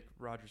definitely take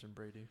Rodgers and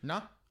Brady.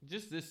 Nah.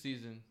 Just this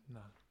season.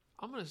 No.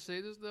 I'm gonna say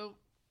this though.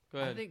 Go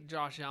ahead. I think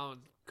Josh Allen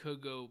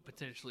could go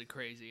potentially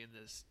crazy in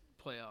this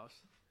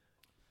playoffs.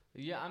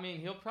 Yeah, I mean,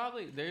 he'll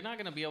probably. They're not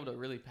gonna be able to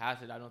really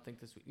pass it. I don't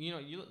think this week.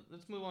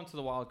 Let's move on to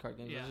the wild card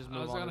games. Yeah, Let's just I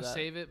move was on gonna to that.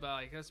 save it, but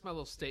like that's my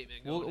little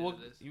statement going We'll,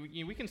 into this.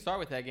 we can start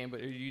with that game,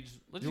 but you just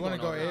let's You just wanna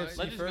in go order. AFC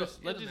Let's just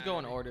first? go. Let's Doesn't just go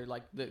in matter. order,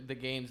 like the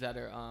games that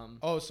are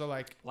Oh, so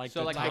like Like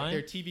So, the like, time?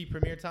 their TV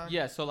premiere time?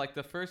 yeah. So like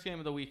the first game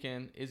of the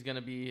weekend is gonna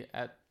be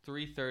at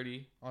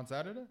 3:30 On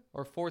Saturday?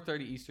 or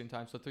 4:30 Eastern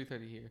time, so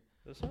 3:30 here.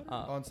 This Saturday?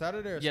 On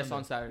Saturday or Yes, Sunday?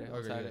 on Saturday. On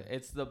Okay, Saturday.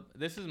 yeah.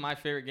 This is my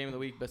favorite game of the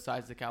week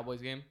besides the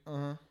Cowboys game.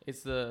 Uh-huh.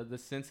 It's the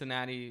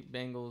Cincinnati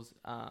Bengals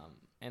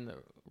and the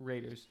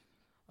Raiders,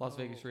 Las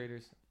Vegas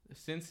Raiders.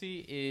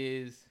 Cincy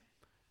is.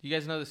 Do you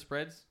guys know the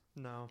spreads?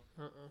 No.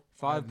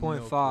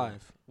 5.5.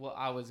 Well,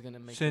 I was gonna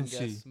make Cincy.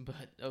 a guess, but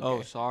okay.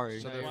 Oh,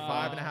 sorry. So they're Wow.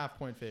 5.5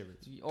 point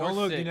favorites. Or Don't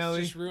look, 6. Dinelli.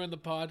 Just ruined the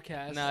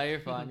podcast. No, you're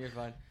fine. You're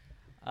fine.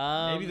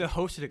 Maybe the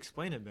host should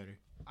explain it better.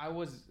 I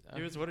was.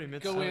 He was what he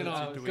meant Go to in say,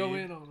 on dweeb. him. Go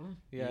in on him.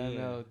 Yeah, Yeah.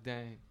 no,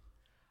 dang.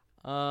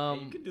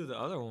 You could do the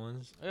other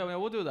ones. Yeah, I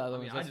mean, we'll do the other I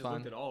mean, ones. I That's just fine.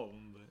 looked at all of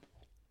them, but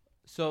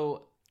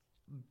So,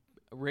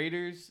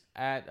 Raiders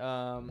at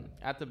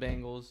the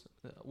Bengals.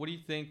 What do you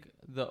think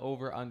the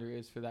over under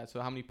is for that?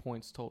 So, how many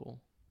points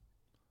total?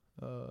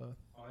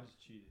 I just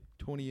cheated.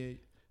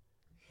 28.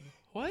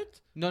 What?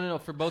 No.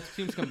 For both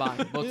teams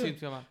combined. Both teams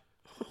combined.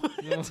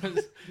 They're So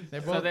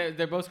both.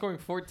 they're both scoring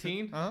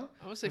 14. Huh?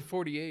 I would say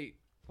 48.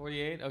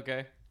 48.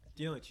 Okay.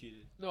 Dinelli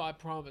cheated. No, I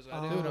promise.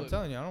 I didn't Dude, I'm look.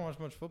 telling you, I don't watch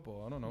much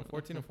football. I don't know.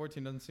 14 and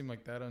 14 doesn't seem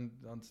like that on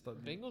stuff.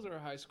 Bengals are a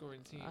high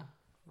scoring team.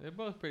 They're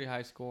both pretty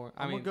high score.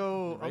 I I'm mean,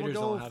 gonna Raiders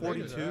go don't have that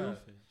good 42.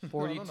 offense.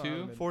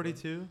 42.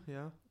 42,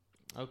 yeah.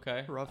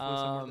 Okay. Roughly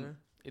somewhere there.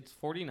 It's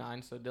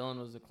 49. So Dylan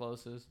was the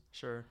closest.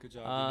 Sure. Good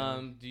job.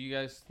 Dinelli. Do you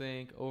guys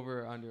think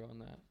over or under on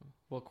that?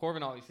 Well,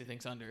 Corbin obviously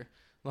thinks under.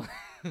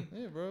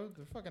 Yeah, bro,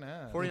 they're fucking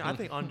ass. 40, I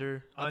think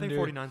under. I think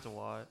Under. 49's a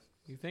lot.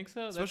 You think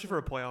so? Especially for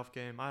a playoff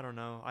game. I don't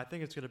know. I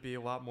think it's going to be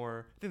a lot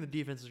more. I think the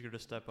defense is going to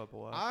step up a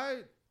lot.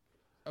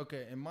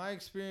 Okay, in my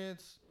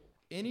experience,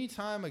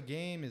 anytime a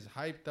game is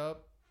hyped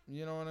up,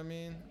 you know what I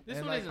mean? This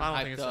And one like, isn't I don't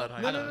hyped think it's up. that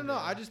hyped No.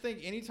 up. Yeah. I just think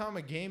anytime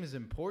a game is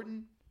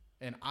important,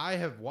 and I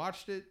have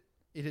watched it,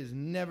 it has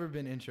never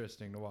been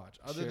interesting to watch,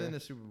 other Sure. than the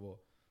Super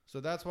Bowl. So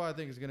that's why I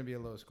think it's going to be a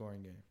low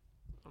scoring game.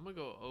 I'm going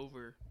to go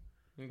over.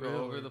 You can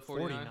go over the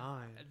 49.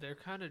 They're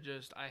kind of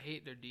just, I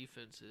hate their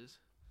defenses.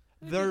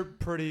 They're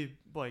pretty,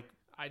 like,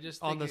 I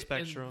just On think the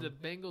and spectrum. the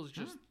Bengals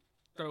just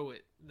throw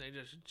it. They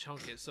just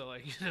chunk it. So,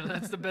 like,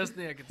 that's the best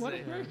thing I can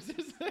say.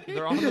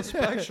 they're on the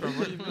spectrum.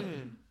 What do you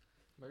mean?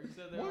 Barry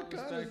said they're on What the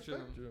kind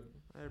spectrum. of spectrum?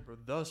 Hey, bro,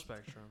 the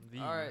spectrum.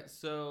 All right,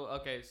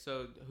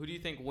 so who do you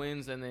think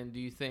wins, and then do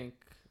you think?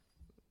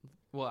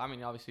 Well, I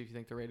mean, obviously, if you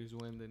think the Raiders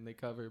win, then they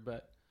cover.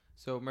 But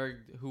so, Merg,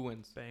 who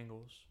wins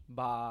Bengals.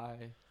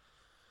 by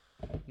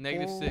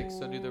 -6?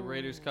 So do the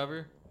Raiders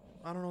cover?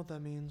 I don't know what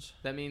that means.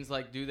 That means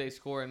like, do they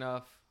score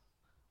enough,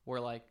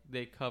 where like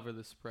they cover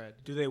the spread?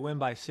 Do they win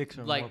by 6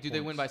 or more Like, do they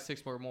win by points?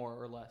 6 or more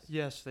or less?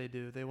 Yes, they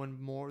do. They win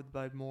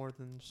by more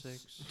than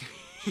 6.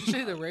 Did you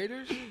say the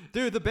Raiders?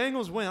 Dude, the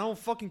Bengals win. I don't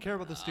fucking care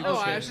about the stupid No,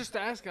 shit. I was just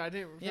asking. I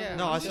didn't. Yeah,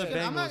 No, I I'm said just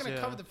gonna- I'm not Bengals, going to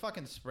yeah. cover the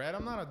fucking spread.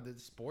 I'm not a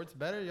sports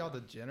better. Y'all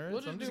degenerates.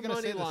 We'll I'm just just do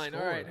going to say money the line.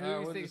 score. All right, who do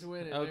we'll you think's just-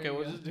 winning? Okay, There you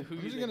we'll go. just do who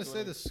I'm you just going to think's say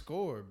the winning.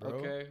 score, bro.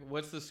 Okay,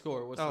 what's the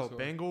score? What's the Oh, score?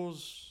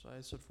 Bengals.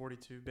 I said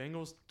 42.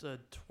 Bengals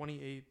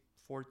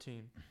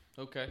 28-14.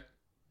 Okay,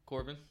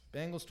 Corbin.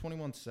 Bengals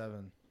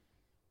 21-7.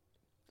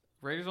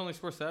 Raiders only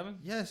score 7.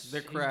 Yes.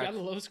 They're He's correct. got a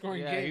low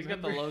scoring Yeah, game. he's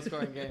got the remember? low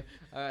scoring game.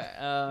 All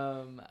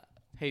right,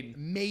 Hayden.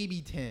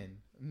 Maybe 10.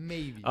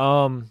 Maybe.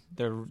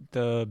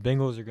 The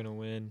Bengals are gonna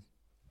win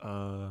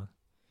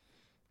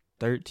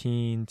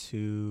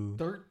 13-35.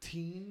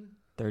 13.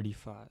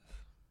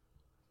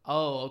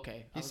 Oh,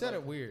 okay. He said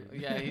it weird.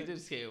 Yeah, he did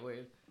say it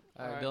weird.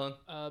 All right, Dylan.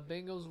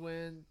 Bengals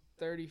win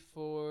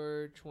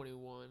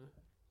 34-21.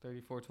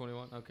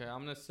 34-21. Okay, I'm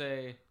gonna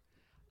say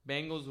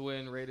Bengals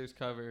win. Raiders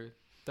cover.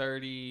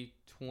 30-28.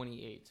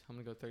 I'm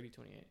gonna go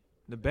 30-28.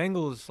 The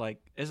Bengals, like,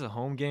 it's a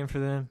home game for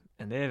them,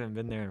 and they haven't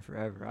been there in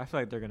forever. I feel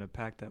like they're gonna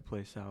pack that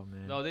place out,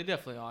 man. No, they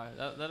definitely are.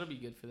 That'll be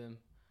good for them.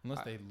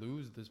 Unless they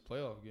lose this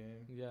playoff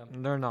game. Yeah.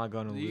 They're not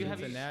gonna Do you lose. have-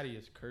 Cincinnati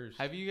is cursed.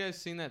 Have you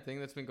guys seen that thing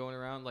that's been going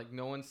around? Like,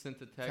 no one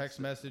sent a text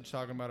message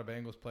talking about a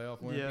Bengals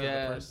playoff win? Yeah.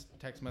 Yeah. The first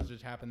text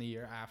message happened the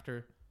year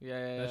after.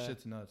 Yeah. That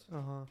shit's nuts.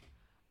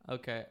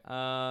 Okay.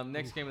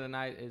 Next game of the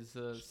night is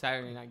a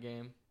Saturday night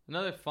game.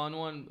 Another fun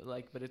one,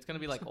 but it's gonna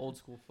be like old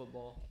school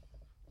football.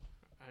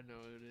 I know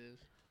it is.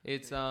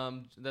 It's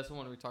that's the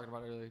one we talked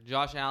about earlier.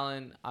 Josh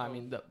Allen. I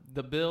mean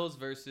the Bills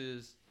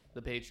versus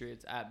the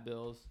Patriots at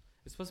Bills.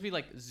 It's supposed to be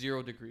like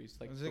 0 degrees.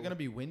 Like, Is it gonna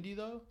be windy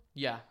though?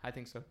 Yeah, I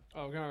think so.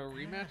 Oh, we're gonna have a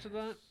rematch of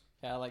that?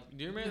 Yeah, like,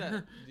 do you remember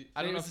that?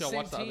 I don't know It's if the y'all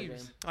watched same the other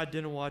teams. game. I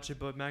didn't watch it,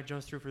 but Mac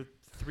Jones threw for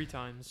 3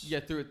 times.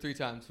 Yeah, threw it 3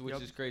 times, which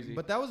Yep. is crazy.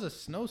 But that was a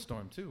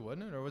snowstorm too,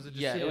 wasn't it? Or was it just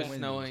Yeah, it super was windy?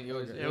 snowing. It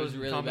was- Okay. It was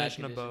really a bad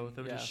combination of condition. both.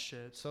 It was Yeah. just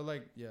shit. So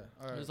like, yeah.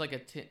 All right. It was like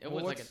a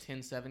Well, like a what's-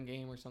 10-7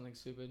 game or something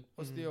stupid.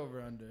 What's the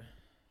over under?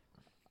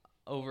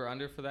 Over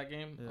under for that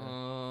game?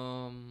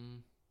 Yeah.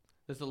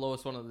 That's the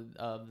lowest one of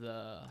the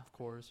Of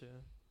course, yeah.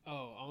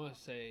 Oh, I'm gonna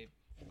say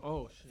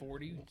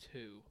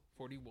 42.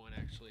 41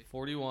 actually.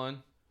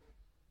 41.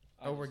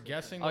 Oh, we're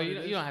guessing. Oh, what you it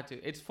don't, is? you don't have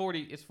to. It's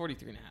 40. It's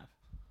 43 and a half.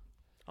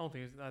 I don't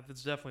think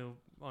it's definitely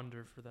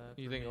under for that.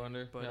 You for think me,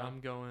 under? But Yeah. I'm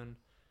going.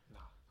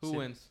 Who See,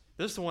 wins?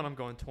 This is the one I'm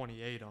going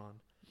 28 on.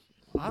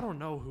 I don't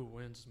know who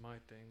wins is my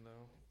thing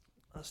though.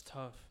 That's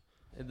tough.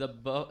 The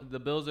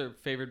Bills are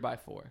favored by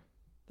 4.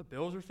 The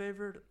Bills are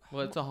favored.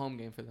 Well, it's a home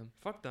game for them.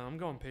 Fuck them. I'm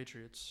going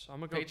Patriots. I'm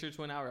gonna go Patriots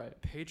win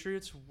outright.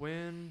 Patriots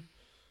win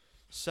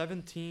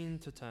 17-10.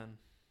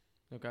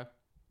 Okay.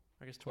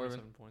 I guess Corbin.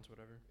 27 points,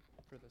 whatever,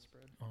 for the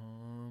spread.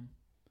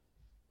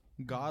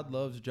 God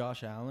loves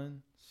Josh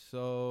Allen,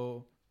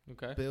 so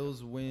Okay.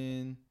 Bills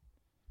win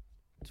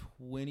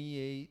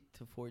 28-14.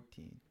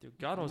 Dude,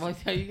 God knows. What,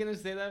 are you gonna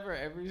say that for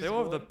every? They will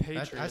have the score?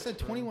 Patriots. I said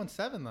bro.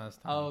 21-7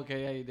 last time. Oh,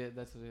 okay. Yeah, you did.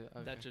 That's what it,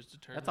 okay. That just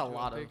determines. That's a who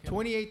lot I'm of- picking.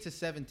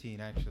 28-17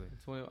 actually.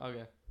 20.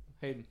 Okay.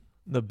 Hayden.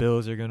 The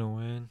Bills are gonna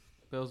win.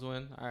 Bills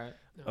win. All right.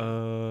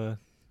 No.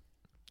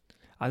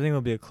 I think it'll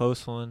be a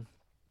close one.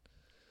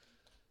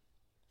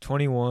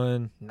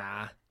 21.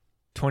 Nah.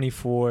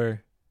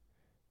 24.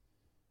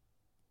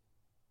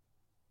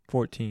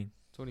 14.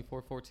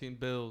 24-14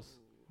 Bills.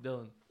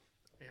 Dylan.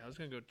 Yeah, I was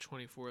gonna go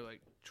 24,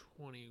 like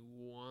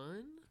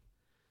 21.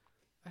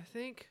 I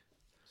think,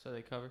 So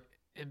they cover.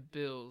 and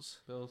Bills.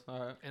 Bills. All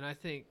right. And I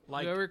think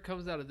Like- whoever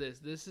comes out of this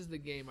is the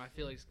game I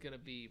feel like is gonna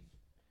be,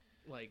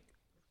 like,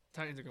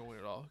 Titans are gonna win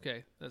it all.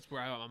 Okay, that's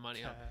where I got my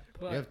money on. You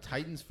But, have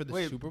Titans for the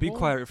Wait, Super Bowl? be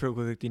quiet real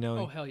quick, Dinelli.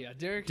 oh hell yeah,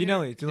 Derrick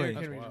Dinelli,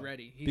 Henry's Wow.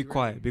 ready. He's be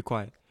quiet. ready. Be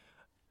quiet.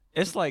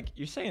 It's like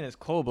you're saying it's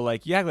cold, but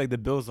like you act like the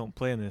Bills don't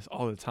play in this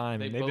all the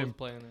time, They and both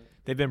playing it.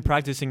 they've been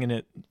practicing in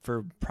it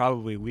for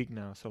probably a week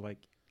now. So like,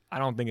 I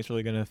don't think it's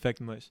really gonna affect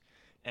much,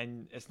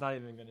 and it's not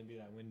even gonna be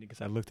that windy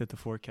because I looked at the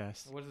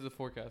forecast. What is the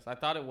forecast? I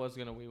thought it was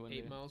gonna be windy.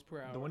 8 miles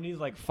per hour. The wind's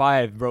like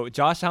 5, bro.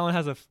 Josh Allen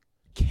has a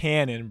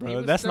cannon, He bro.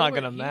 was That's not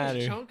throwing- gonna He matter.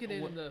 was chunking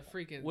it What- in the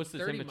freaking what's the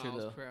 30 temperature,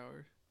 miles though? per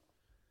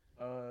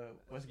hour.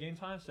 What's game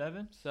time?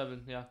 7?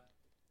 7. Yeah.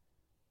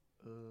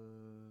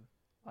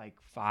 Like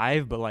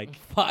 5, but like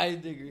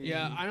 5 degrees.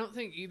 Yeah, I don't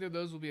think either of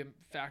those will be a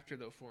factor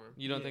though for him.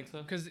 You don't think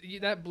so? Because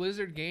that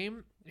Blizzard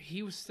game,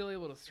 he was still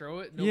able to throw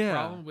it, no Yeah.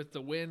 problem, with the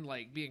wind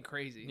like being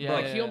crazy. Yeah,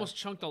 like yeah, he yeah. almost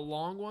chunked a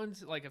long one,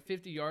 like a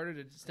 50-yarder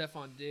to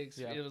Stephon Diggs.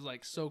 Yeah. It was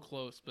like so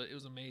close, but it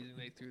was amazing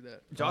they threw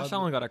that. Josh God-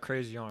 Allen got a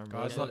crazy arm,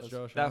 bro. God It's loves not-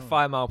 Josh that Allen.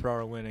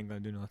 5-mile-per-hour wind ain't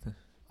gonna do nothing.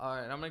 All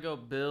right. I'm gonna go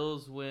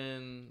Bills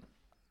win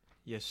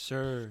Yes,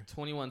 sir.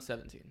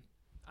 21-17.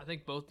 I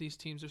think both these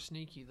teams are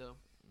sneaky though.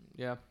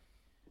 Yeah.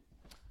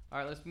 All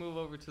right, let's move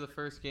over to the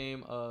first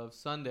game of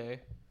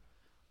Sunday,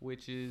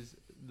 which is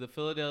the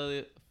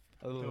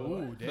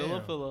Ooh,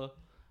 damn.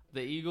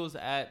 the Eagles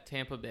at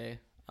Tampa Bay.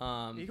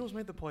 Eagles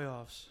made the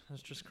playoffs.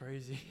 That's just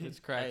crazy. It's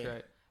cracked, Hey.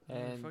 right? Yeah,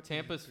 And fuck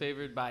Tampa's Eagles.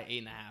 favored by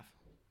 8.5.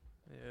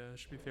 Yeah, it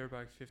should be favored by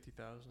like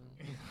 50,000.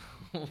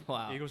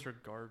 Wow. Eagles are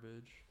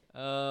garbage.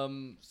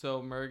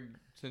 So Merg,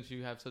 since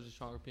you have such a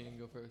strong opinion,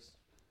 go first.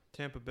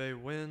 Tampa Bay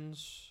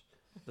wins.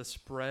 The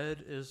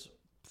spread is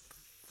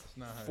It's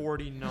not how-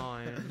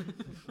 49.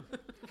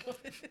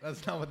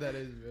 That's not what that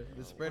is, bro.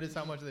 The spread is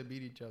how much they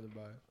beat each other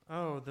by.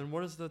 Oh, then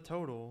what is the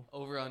total?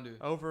 Over under.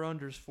 Over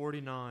unders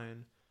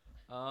 49.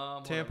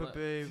 Hold Tampa on,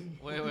 Bay.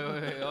 Wait.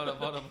 Hold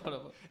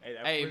up.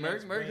 Hey,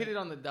 Merg hit it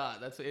on the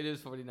dot. It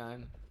is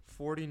 49.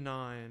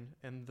 49,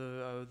 and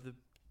the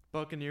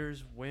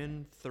Buccaneers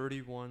win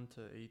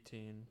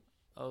 31-18.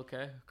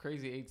 Okay,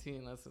 crazy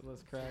 18.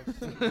 Let's crash.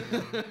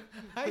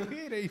 How you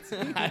hit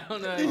 18? I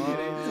don't know. How you hit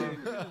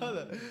 18.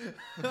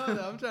 Hold on,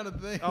 I'm trying to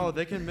think. Oh,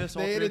 they can miss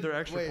all They three of hit their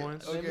it- extra wait,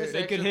 points. They Okay. missed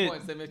They could extra hit-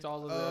 points. They missed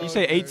all of Oh, the. You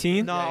say okay.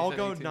 18? No, Yeah, he I'll said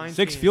go 18. 19.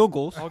 6 field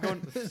goals. I'll go.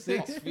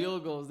 6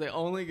 field goals. They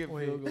only get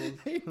Wait. field goals.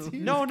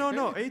 18. No,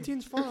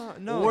 18's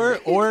fine. No.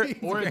 Or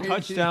Crazy.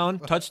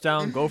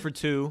 touchdown, go for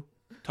 2,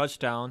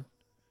 touchdown,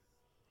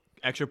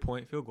 extra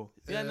point, field goal.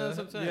 Yeah, no, that's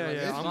what I'm saying. Yeah, Like,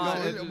 yeah, it's I'm fine.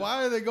 going- It's-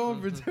 Why are they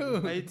going for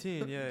 2?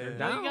 18. Yeah, yeah.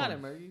 No, you got down.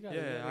 it, Merg. You got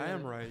it. Yeah, I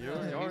am right. You're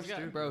He's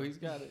got it, bro. He's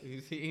got it.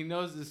 He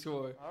knows the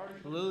score.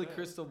 Lily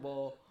crystal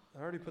ball.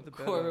 I already put the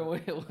bet. Corbin,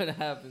 on. what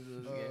happens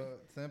in this game?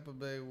 Tampa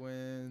Bay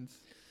wins.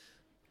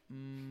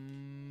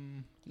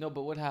 No,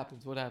 but what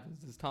happens? What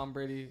happens? Does Tom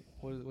Brady?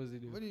 What does he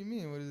do? What do you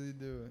mean? What does he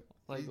do?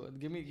 Like, he-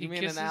 give me He an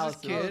kisses his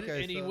analysis. kid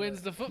Okay, and he so-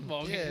 wins the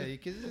football Yeah, game. he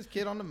kisses his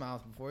kid on the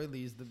mouth before he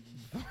leaves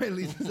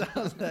his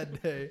house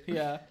that day.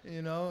 Yeah.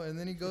 You know, and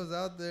then he goes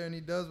out there and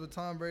he does what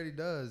Tom Brady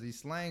does. He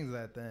slangs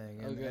that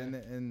thing, and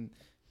Okay.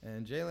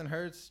 and Jalen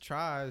Hurts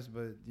tries,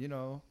 but you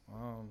know,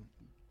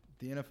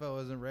 the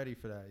NFL isn't ready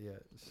for that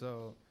yet.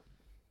 So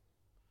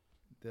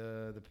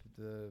the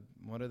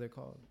what are they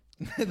called?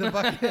 the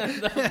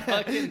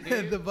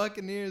Buccaneers. the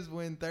Buccaneers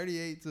win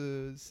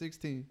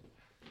 38-16.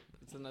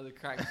 It's another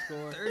crack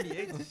score.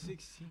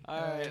 38-16.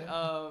 All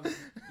right.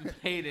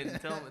 Hayden,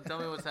 tell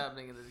me what's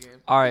happening in this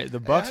game. All right, the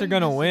Bucks How are do you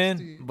gonna get win,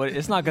 16? but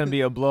it's not gonna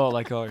be a blowout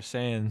like y'all are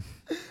saying.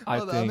 I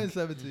Hold on, I'm in think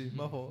 17.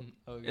 My fault.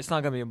 Okay. it's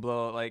not gonna be a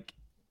blowout. Like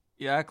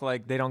you act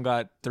like they don't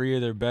got 3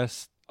 of their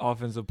best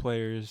offensive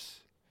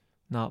players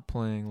not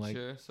playing. Like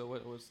sure. So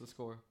what's the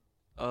score?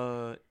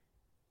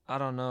 I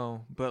don't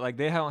know, but like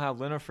they don't have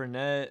Leonard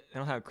Fournette, they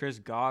don't have Chris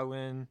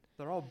Godwin.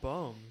 They're all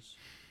bums.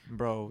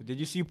 Bro, did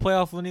you see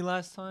playoff Lenny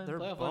last time? They're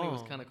Playoff Lenny was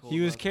bums. kind of cool.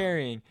 He was last time.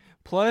 carrying.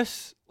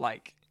 Plus,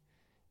 like,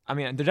 I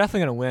mean, they're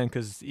definitely gonna win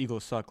because the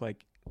Eagles suck.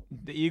 Like,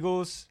 the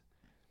Eagles.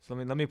 So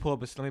let me pull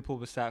up a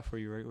stat for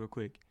you real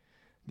quick.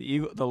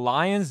 The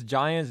Lions,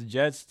 Giants,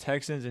 Jets,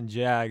 Texans, and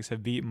Jags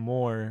have beat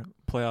more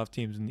playoff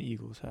teams than the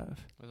Eagles have.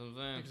 That's what I'm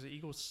saying. Because the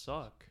Eagles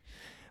suck.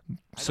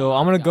 So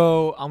I'm gonna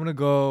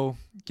go.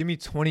 Give me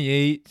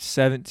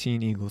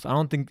 28-17 Eagles. I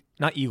don't think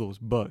not Eagles,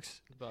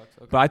 Bucks. Bucks.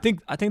 Okay. But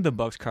I think the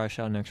Bucks crash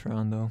out next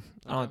round though.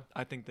 Okay.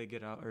 I think they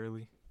get out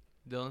early.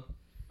 Dylan.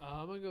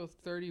 I'm gonna go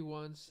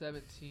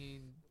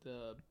 31-17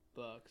 the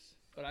Bucks,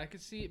 but I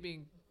could see it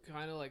being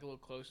kind of like a little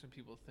closer than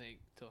people think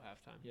till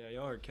halftime. Yeah,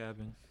 y'all are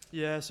capping.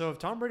 Yeah, so if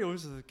Tom Brady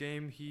loses the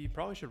game, he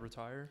probably should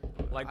retire.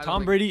 Like I don't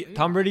Tom think- Brady, yeah.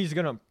 Tom Brady's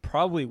gonna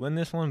probably win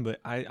this one, but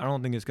I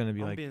don't think it's gonna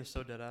be I'm like being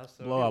so dead ass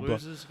though. blowout, If blow-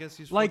 he loses against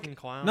these like fucking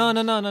clowns. no. He's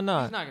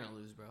not gonna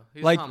lose, bro.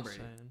 He's Like- Tom Just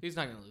Brady. saying. He's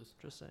not gonna lose.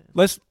 Just saying.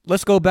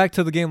 Let's go back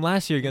to the game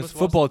last year You against must watch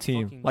football the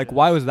team. fucking Like Jets.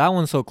 why was that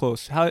one so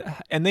close?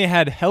 And they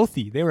were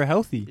healthy.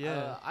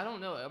 Yeah. I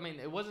don't know. I mean,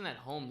 it wasn't at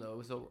home though. It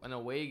was an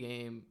away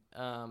game.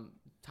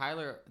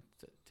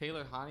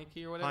 Taylor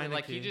Heineke or whatever.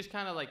 Like he Heineke. just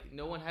kind of like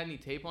no one had any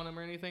tape on him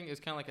or anything. It's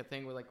kind of like a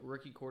thing with like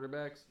rookie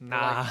quarterbacks. But,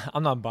 Nah, like,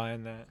 I'm not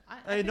buying that. I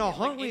Hey, think no, like,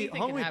 Huntley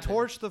anything can happen.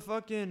 torched the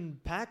fucking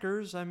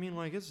Packers. I mean,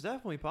 like, it's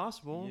definitely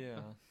possible. Yeah.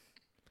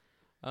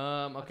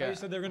 Okay. You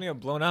said they're gonna get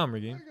blown out,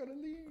 Ricky.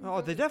 Oh,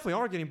 they definitely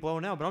are getting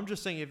blown out, but I'm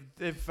just saying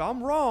if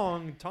I'm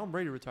wrong, Tom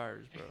Brady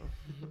retires, bro.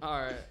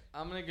 All right.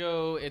 I'm gonna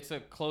go. It's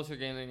a closer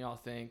game than y'all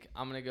think.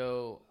 I'm gonna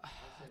go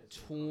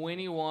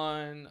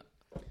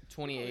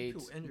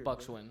 21-28.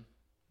 Bucks win,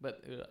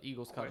 but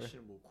Eagles cover.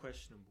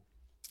 Questionable.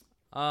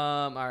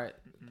 All right.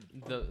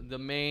 The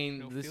main.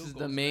 No This field is the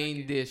goals in that main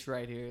game. dish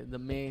right here.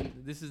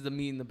 This is the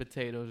meat and the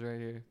potatoes right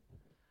here.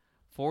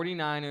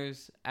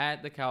 49ers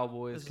at the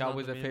Cowboys. This is not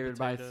Cowboys the are meat and favored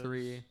by potatoes.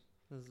 3.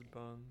 This is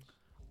buns.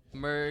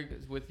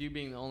 Merg, with you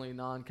being the only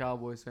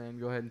non-Cowboys fan,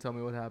 go ahead and tell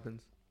me what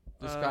happens.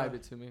 Describe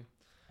it to me.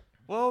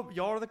 Well,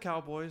 y'all are the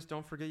Cowboys.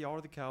 Don't forget y'all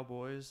are the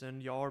Cowboys,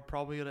 and y'all are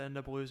probably gonna end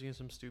up losing in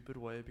some stupid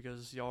way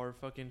because y'all are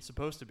fucking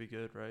supposed to be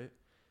good, right?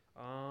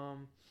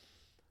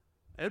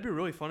 It'd be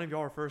really fun if y'all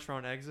are first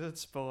round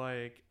exits, but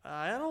like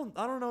I don't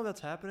know if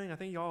that's happening. I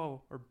think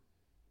y'all are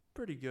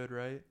pretty good,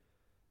 right?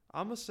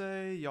 I'm gonna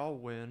say y'all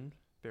win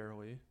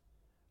barely.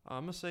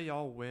 I'm gonna say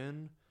y'all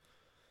win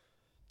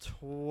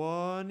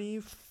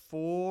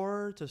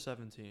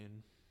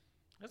 24-17.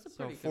 That's a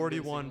So pretty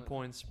 41 convincing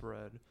point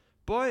spread.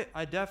 But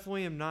I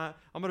definitely am not.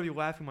 I'm gonna be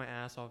laughing my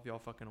ass off if y'all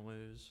fucking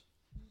lose.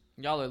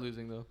 one. Y'all are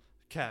losing though.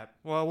 Cap.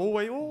 Well, we'll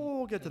wait.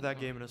 We'll get to that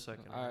game in a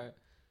second. All right.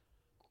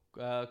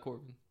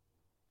 Corbin.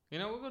 You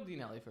know, we'll go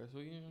Dean Alley first.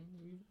 We'll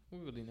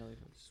go Dean Alley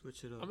first.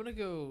 Switch it up. I'm gonna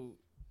go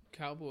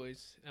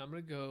Cowboys. And I'm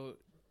gonna go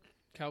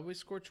Cowboys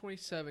score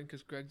 27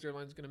 because Greg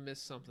Zerline's gonna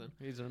miss something.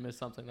 He's gonna miss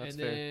something. That's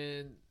and fair.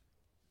 then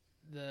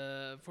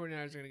the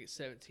 49ers are gonna get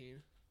 17.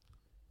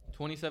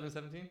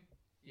 27-17.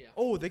 Yeah.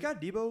 Oh, they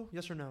got Debo?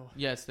 Yes or no?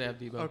 Yes, they have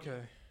Debo. Okay.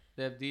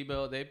 They have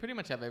Debo. They pretty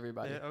much have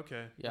everybody. Yeah.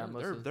 Okay. Yeah,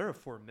 most they're of- they're a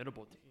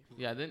formidable team.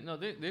 Yeah,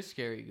 they're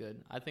scary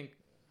good. I think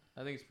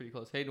it's pretty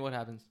close. Hayden, what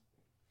happens?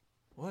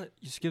 What?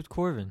 You skipped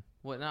Corbin.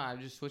 What? Nah, I'm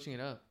just switching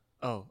it up.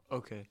 Oh,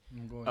 okay.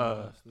 I'm going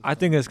I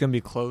think it's gonna be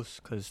close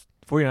because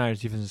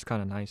 49ers defense is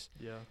kind of nice,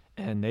 Yeah.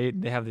 and they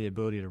have the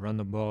ability to run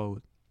the ball.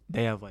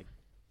 They have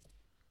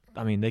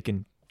they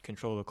can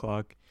control the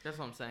clock. That's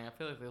what I'm saying. I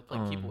feel like they'll play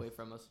keep away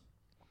from us.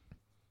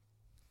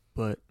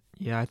 But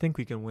yeah, I think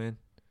we can win.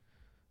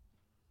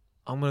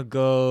 I'm gonna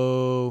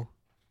go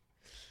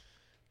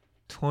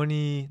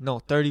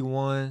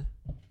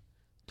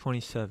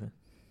 31-27.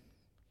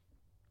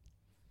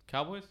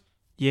 Cowboys?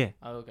 Yeah.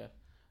 Oh, okay.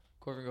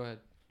 Corbin, go ahead.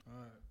 All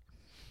right.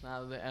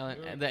 Now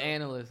the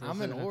analyst. I'm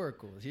Listen an to-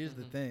 oracle. Here's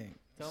the thing.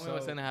 Tell me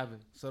what's gonna happen.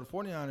 So the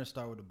 49ers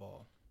start with the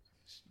ball.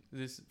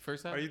 This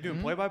first half. Are you doing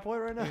Mhm. play-by-play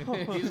right now?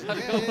 He's about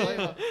to go play.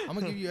 I'm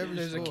gonna give you every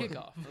There's a score.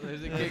 kickoff.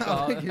 There's a I'm gonna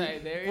kickoff. give you- Hey,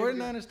 there you go.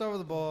 49ers start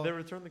with the ball. They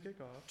returned the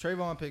kickoff.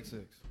 Trayvon pick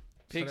 6.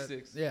 Pick that-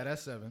 6. Yeah,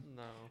 that's 7.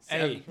 No.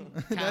 Hey.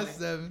 That's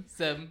 7.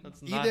 7.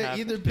 That's not Either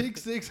happening. pick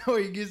 6 or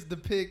he gets the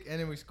pick and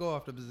then we score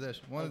off the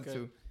possession. One of the Okay.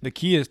 two. The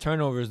key is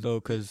turnovers though,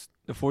 because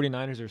the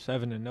 49ers are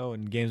 7-0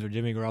 in games where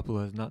Jimmy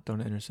Garoppolo has not thrown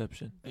an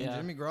interception. And Yeah.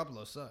 Jimmy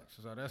Garoppolo sucks,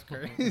 so that's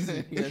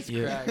crazy. That's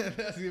Yeah.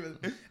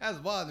 correct. that's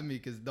wild to me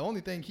because the only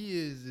thing he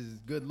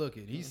is good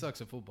looking. He sucks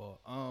at football.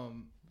 He's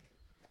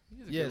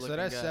a Yeah, so good-looking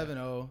that's guy.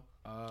 7-0.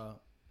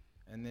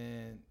 And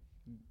then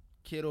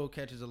Kittle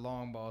catches a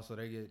long ball,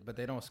 but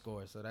they don't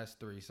score, so that's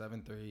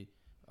 7-3.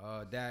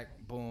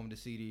 Dak, boom, to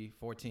CD,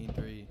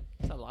 14-3.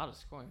 That's a lot of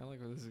scoring. I like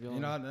where this is going. You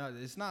know, no,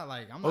 it's not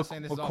like I'm What- not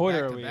saying this what is all quarter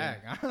back are to we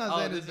back. I'm not Oh,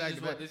 saying this this is back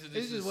just to what- back. this is It's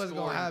just just the what's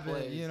gonna scoring happen.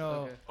 plays. You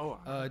know, Okay.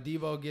 Oh,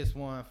 Debo gets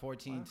one,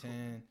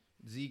 14-10.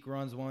 Zeke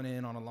runs one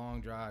in on a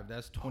long drive.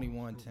 That's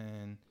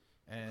 21-10.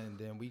 And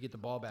then we get the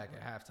ball back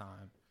at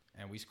halftime,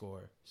 and we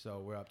score. So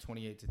we're up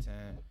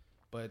 28-10.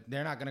 But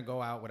they're not gonna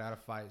go out without a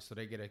fight. So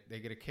they get a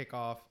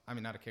kickoff. I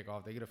mean, not a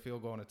kickoff. They get a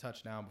field goal and a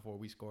touchdown before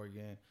we score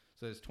again.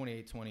 So it's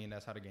 28-20, and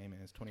that's how the game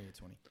ends.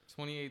 28-20.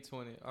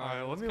 28-20. All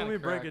right, let me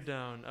break it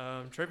down.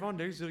 Trayvon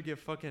Diggs is gonna get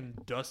fucking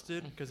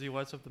dusted because he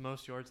lets up the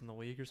most yards in the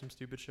league or some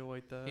stupid shit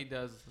like that. He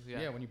does.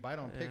 Yeah, Yeah. when you bite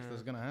on picks, Yeah.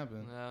 that's gonna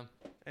happen. Yeah.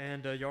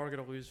 And y'all are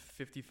gonna lose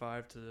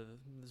 55-0.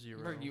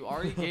 Bro, you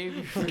already gave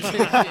your prediction.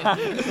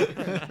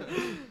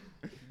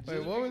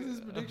 Wait, what was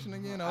his prediction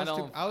again? I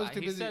I was too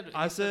he busy. said-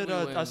 I he said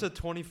we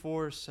said win. 24-17 or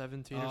I some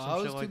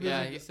was shit too like busy.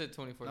 Yeah, that. he said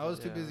 24. I was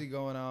too Yeah. busy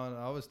going on.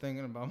 I was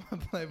thinking about my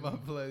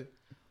play-by-play.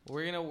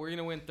 We're gonna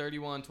win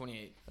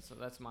 31-28. So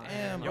that's my.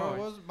 Damn, Yo,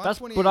 bro. My That's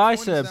 28, what I 20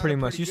 said sounded pretty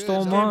much. pretty You good.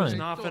 stole This So- game is mine.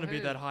 not Go going to be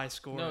ahead. that high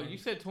scoring. No, you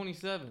said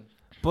 27.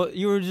 But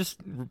you were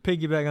just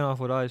piggybacking off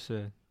what I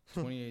said.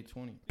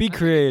 28-20. Be I think it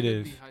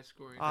creative. could be high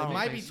scoring. I It don't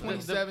might think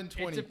be so.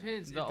 27-20. It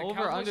depends. The If the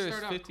over-under Cowboys is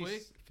start out 50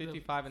 quick,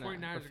 55 and a half, 49ers or are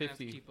gonna have to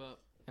 50 keep up.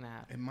 and a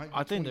half. It might be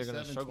I think they're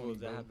gonna struggle 27-20, with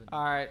that bro. happening.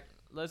 All right,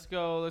 let's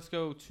go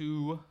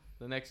to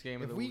the next game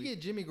of If the we week.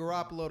 get Jimmy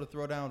Garoppolo to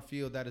throw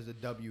downfield, that is a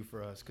W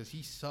for us because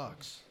he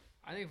sucks.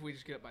 I think if we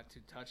just get up by 2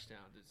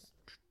 touchdowns, it's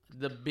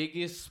The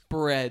biggest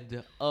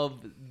spread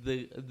of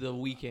the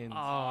weekend.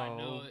 I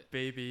know Oh, it.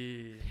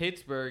 baby.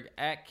 Pittsburgh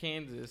at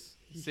Kansas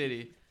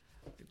City.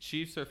 The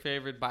Chiefs are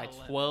favored by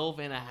 11. 12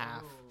 and a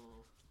half.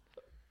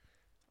 Oh.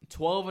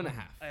 12 and a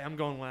half. Hey, I'm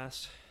going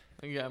last.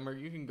 Yeah, Merc,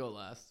 you can go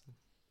last.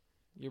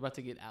 You're about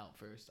to get out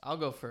first. I'll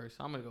go first.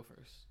 I'm gonna go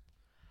first.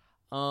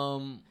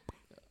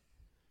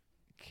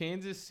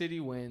 Kansas City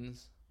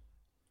wins.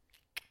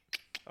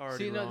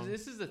 Already See, no, wrong.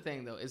 this is the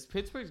thing though. Is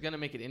Pittsburgh's gonna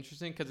make it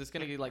interesting because it's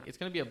gonna be like it's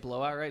gonna be a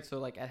blowout, right? So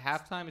like at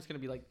halftime, it's gonna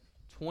be like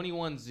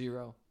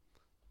 21-0,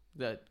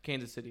 the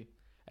Kansas City,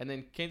 and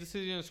then Kansas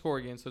City's gonna score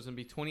again, so it's gonna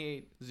be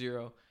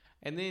 28-0.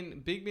 And then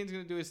Big Ben's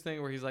gonna do his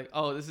thing where he's like,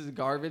 "Oh, this is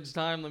garbage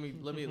time. Let me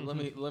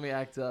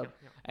act up,"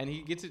 and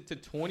he gets it to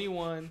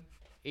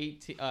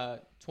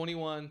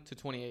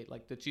 21-28.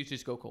 Like the Chiefs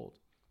just go cold.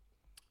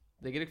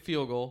 They get a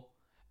field goal,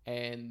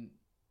 and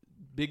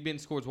Big Ben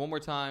scores one more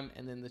time,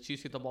 and then the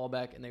Chiefs get the ball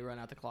back, and they run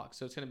out the clock.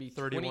 So it's gonna be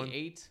 31.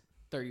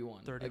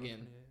 28-31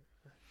 again.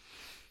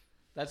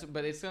 Yeah.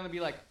 But it's gonna be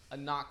like a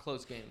not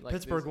close game. Like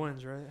Pittsburgh this-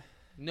 wins, right?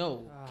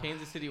 No, Ah.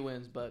 Kansas City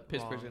wins, but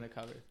Pittsburgh's Wrong. gonna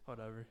cover.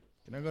 Whatever.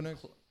 Can I go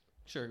next?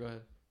 Sure, go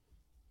ahead.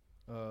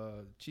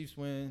 Chiefs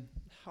win.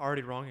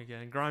 Already wrong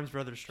again. Grimes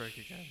brothers strike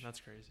again. That's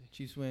crazy.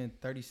 Chiefs win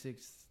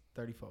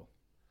 36-34.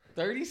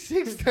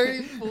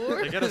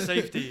 36-34. They get a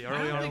safety I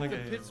early don't on in the think the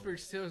game. Pittsburgh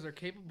Steelers are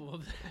capable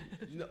of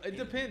that. No, it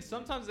depends.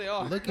 Sometimes they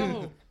are. Look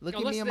No. at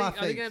Unless me in they- my Are they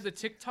face. gonna have the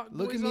TikTok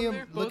Look boys at me on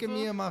there? look Both at of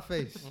me them? in my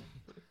face.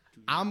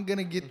 I'm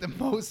gonna get the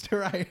most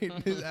right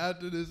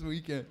after this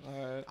weekend.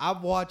 All right.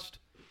 I've watched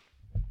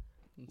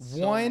So-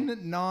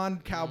 one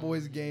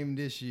non-Cowboys game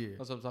this year.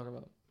 That's what I'm talking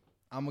about.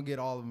 I'm gonna get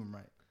all of them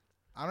right.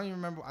 I don't even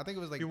remember. I think it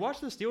was like You watched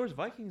the Steelers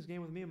Vikings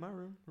game with me in my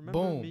room. Remember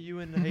Boom. me, you,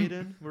 and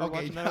Hayden? We were okay.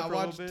 watching that I for a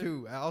watched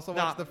little bit. 2. I also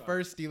Nah. watched the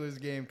first Steelers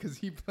game because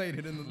he played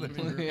it in the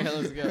living room. Yeah,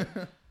 let's go.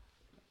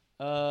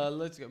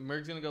 Let's go.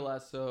 Merck's gonna go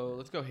last, so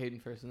let's go Hayden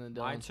first, and then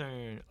My Dylan.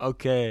 turn.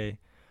 Okay.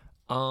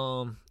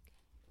 I'm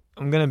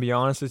gonna be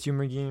honest with you,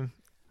 McGee.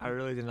 I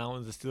really did not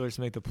want the Steelers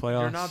to make the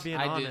playoffs. You're not being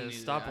I didn't honest.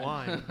 either. Stop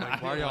lying. I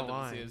Like, why are didn't y'all want them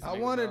to see lying? us. I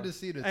wanted to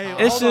see the Hey,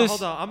 tie. It's hold on, just-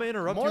 hold on. I'm gonna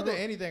interrupt More you. than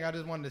anything, I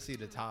just wanted to see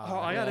the tie. Oh,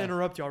 I gotta Yeah.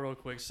 interrupt y'all real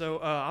quick. So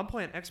I'm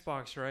playing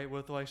Xbox, right,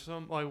 with like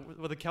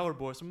with the Keller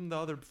boys, some of the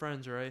other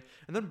friends, right,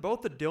 and then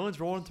both the Dylans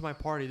roll into my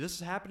party. This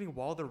is happening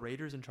while the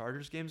Raiders and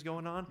Chargers game's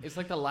going on. It's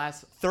like the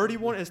last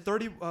 31 is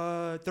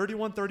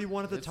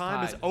 31 at the It's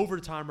time. It's tied.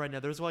 overtime right now.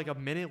 There's like a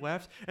minute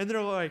left, and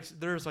they're like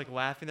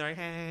laughing. They're like,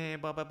 hey,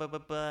 blah blah blah blah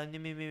blah. Meh,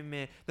 meh,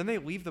 meh. Then they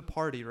leave the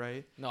party,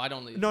 right? No, I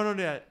don't leave. No,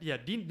 yeah.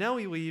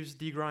 Nelly leaves.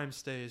 D Grimes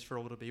stays for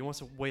a little bit. He wants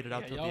to wait it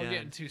out Yeah, till y'all the getting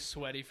end. too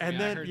sweaty for And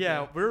me. I then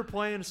heard we were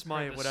playing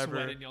Smite, the whatever.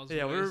 sweat in y'all's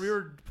Yeah, we voice.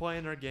 were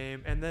playing our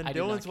game, and then I did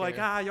not Dylan's like,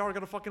 care. y'all are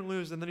gonna fucking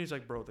lose. And then he's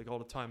like, bro, they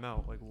called a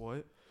timeout. Like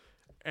what?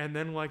 And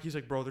then like he's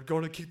like, bro, they're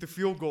going to kick the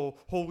field goal.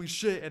 Holy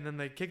shit! And then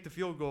they kick the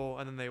field goal,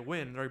 and then they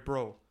win. And they're like,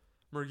 bro,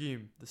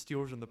 Mergeem, the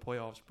Steelers in the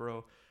playoffs,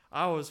 bro.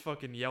 I was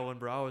fucking yelling,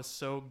 bro. I was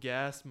so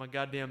gassed. My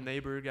goddamn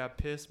neighbor got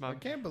pissed. My I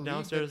can't believe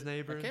downstairs that-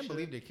 neighbor. I and can't shit.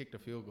 believe they kicked a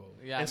field goal.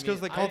 Yeah, It's I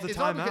because mean, they called the It's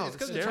all because- timeout. it's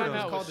 'cause the Steroids.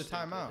 timeout was called the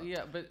stupid. timeout.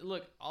 Yeah, but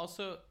look,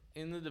 also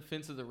in the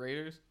defense of the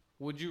Raiders,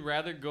 would you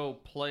rather go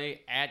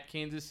play at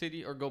Kansas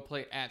City or go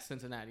play at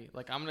Cincinnati?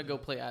 Like I'm gonna go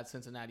play at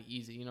Cincinnati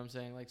easy. You know what I'm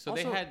saying? Like so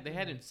Also- they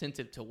had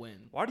incentive to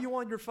win. Why do you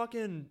want your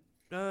fucking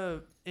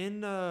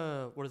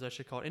what is that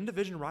shit called? In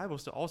division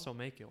rivals to also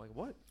make it? Like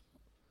what?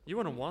 You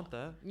wouldn't want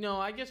that. No,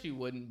 I guess you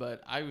wouldn't,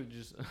 but I would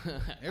just.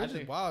 It was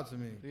just wild to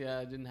me.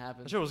 Yeah, it didn't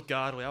happen. That shit was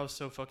godly. I was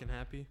so fucking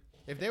happy.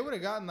 If they would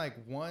have gotten like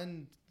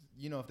one,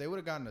 if they would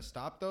have gotten a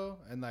stop though,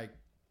 and like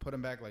put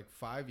him back like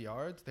 5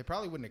 yards, they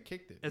probably wouldn't have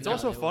kicked it. It's No,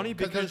 also they funny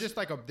because because there's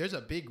just there's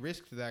a big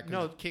risk to that.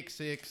 No, Kick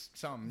six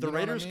something. the you know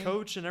what I Raiders mean?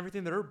 coach and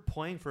everything, they're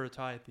playing for a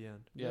tie at the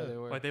end. Yeah, they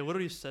were. Like they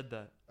literally said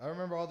that. I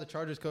remember all the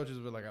Chargers coaches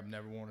were like, "I've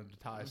never wanted to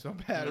tie so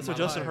bad." That's in what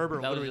my Justin life."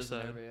 Herbert that was literally just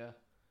said. nerve, yeah.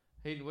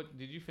 Hey, what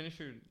did you finish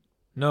your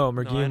No, I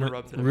McGee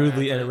interrupted him.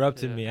 rudely Yeah.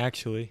 interrupted me.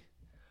 Actually,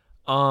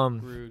 Um,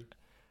 Rude.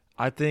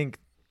 I think.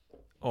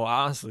 Well,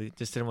 I honestly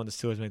just didn't want the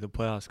Steelers to make the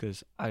playoffs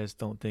because I just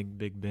don't think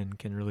Big Ben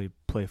can really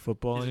play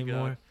football He's a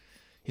anymore. god.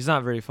 He's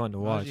not very fun to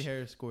Najee watch.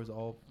 Harris scores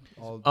all.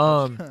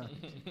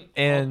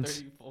 And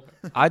All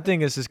 34. I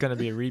think it's just going to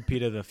be a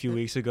repeat of a few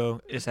weeks ago.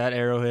 It's at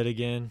Arrowhead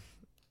again.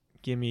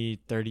 Give me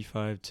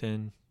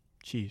 35-10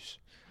 Chiefs.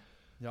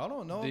 Y'all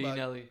don't know D. about.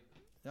 Nelly.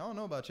 Y'all don't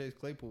know about Chase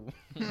Claypool.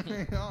 Y'all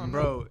don't know.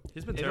 Bro,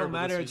 He's been it terrible. don't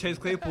matter this if Chase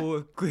season.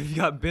 Claypool if you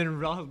got Ben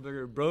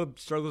Roethlisberger. Bro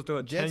struggles to throw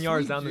it Jet 10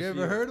 yards sweep. down the You field.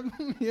 ever heard of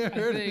him? You ever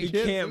heard of think- He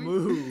jet can't sweep?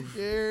 move.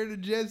 You ever heard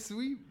of jet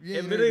sweep? You It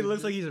ain't literally heard looks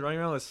of like jet- he's running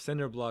around with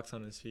cinder blocks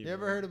on his feet. You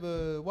ever bro. heard of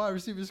a wide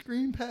receiver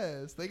screen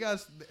pass? They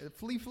got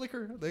flea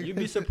flicker. You'd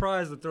be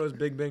surprised the throws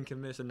Big Ben can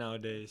miss it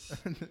nowadays.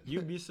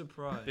 You'd be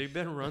surprised. Big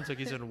Ben runs like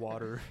he's in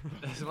water.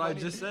 That's what I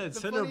just said. The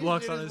Cinder funniest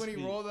blocks shit on is his when feet.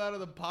 he rolled out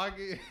of the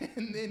pocket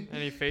and then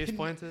And he face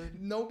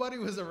planted. Nobody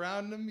was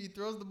around him. He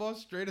throws the ball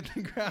straight at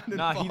the ground. And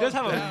Nah, he does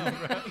have a- down,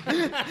 bro.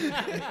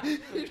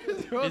 He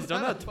just throws He's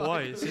done out that of the pocket.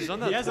 twice. He's done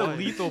that He has a twice.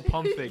 lethal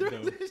pump He fake throws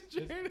though. it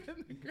straight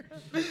at the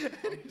ground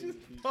and he just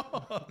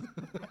falls.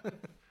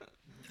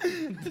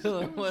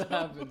 Dylan, what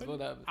happens? What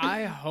happens?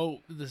 I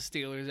hope the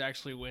Steelers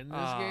actually win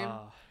this game.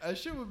 That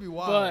shit would be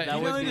wild. But- That He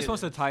would really be just it.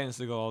 wants the Titans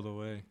to go all the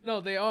way. No,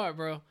 they are,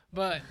 bro.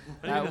 But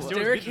That The was- Steelers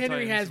Derrick beat the Henry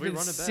Titans. has We been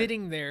run it back.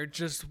 sitting there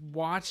just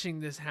watching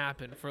this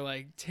happen for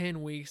like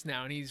 10 weeks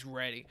now, and he's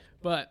ready.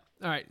 But,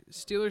 all right,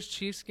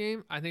 Steelers-Chiefs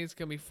game, I think it's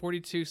going to be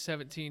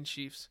 42-17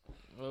 Chiefs.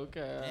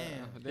 Okay.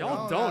 Damn.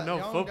 Y'all don't know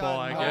y'all football,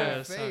 got I no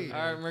guess. faith. All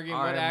right, Morgan, All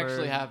what right,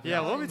 actually Merg. happened? Yeah,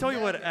 let me tell you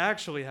what Exactly.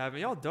 actually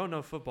happened. Y'all don't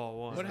know football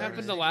one. What Right.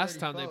 happened the last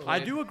time they I I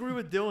played? do agree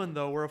with Dylan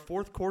though. We're a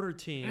fourth quarter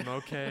team,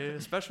 okay,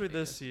 especially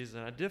this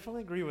season. I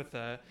definitely agree with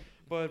that.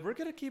 But we're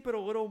gonna keep it a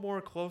little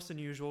more close than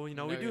usual. You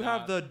know, we No, do you're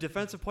have not. the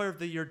Defensive Player of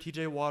the Year,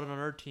 T.J. Watt, on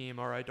our team.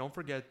 All right, don't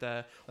forget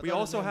that. I We thought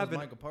his also name was have an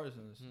Micah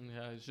Parsons.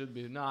 Yeah, it should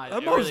be. Nah,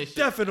 it most really should-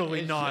 definitely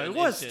it not. should,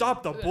 Let's it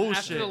stop the should. bullshit.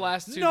 After the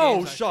last two no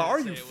games, I shot. Are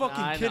couldn't you say it was.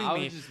 fucking Nah, I know, kidding I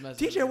me? was just messing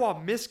T.J. with you.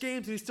 Watt missed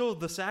games and he's still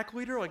the sack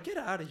leader. Like, get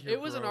out of here.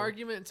 It was an bro.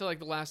 argument until like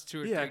the last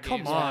two or Yeah, three come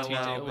games. on with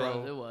Yeah, now, it TJ. bro.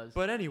 was, it was.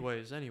 But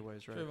anyways,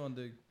 right? Trayvon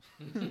Diggs.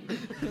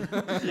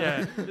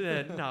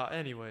 yeah. No.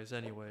 Anyways.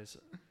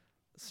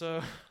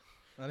 So.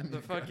 I didn't The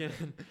mean to cry.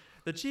 fucking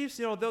the Chiefs,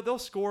 you know, they'll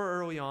score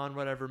early on,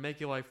 whatever,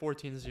 make it like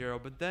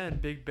 14-0, but then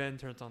Big Ben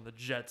turns on the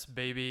Jets,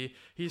 baby.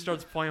 He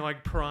starts playing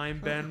like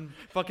prime Ben,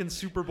 fucking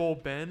Super Bowl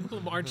Ben.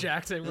 Lamar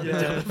Jackson. running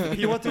Yeah, down the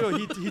he went to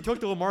he took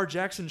the Lamar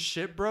Jackson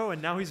shit, bro,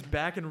 and now he's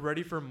back and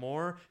ready for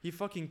more. He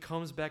fucking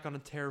comes back on a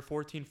tear,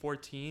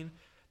 14-14.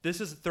 This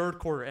is third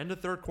quarter, end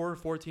of third quarter,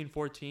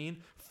 14-14.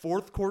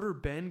 Fourth quarter,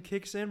 Ben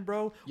kicks in,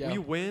 bro. Yeah. We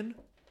win.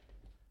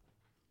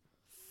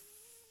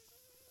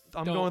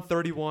 I'm Don't- going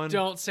 31.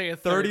 Don't say a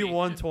 30.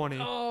 31-20.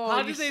 Oh, How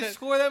you did they said-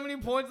 score that many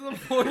points in the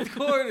fourth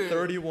quarter?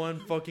 31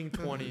 fucking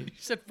 20. You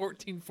said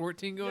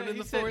 14-14 going Yeah, in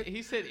he the said, fourth.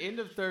 he said end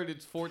of third,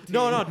 it's 14.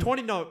 No,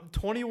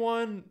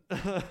 21.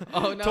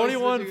 Oh, no,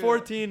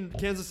 21-14.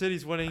 Kansas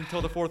City's winning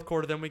until the fourth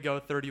quarter. Then we go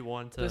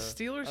 31 to. The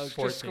Steelers Okay.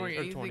 14 just scoring or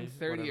anything 20,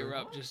 30 or whatever.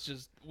 up,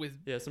 just with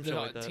Yeah, some the shit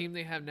like that. team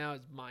they have now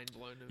is mind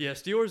blowing. To me. Yeah,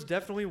 Steelers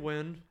definitely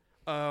win.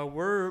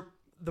 We're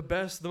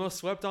the most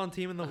slept on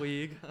team in the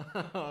league.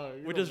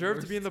 We deserve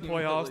to be in the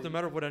playoffs, no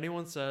matter what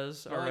anyone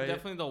says. All Y'all are right,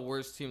 definitely the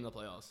worst team in the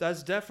playoffs.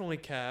 that's definitely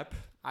cap.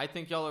 I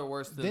think y'all are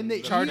worse than Then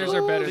the Chargers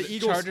are better. The than-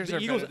 Eagles, Chargers the are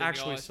Eagles better than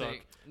actually y'all, I suck.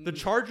 think. The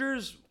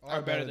Chargers,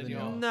 Are better than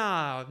y'all.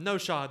 nah, no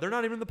shot. They're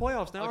not even in the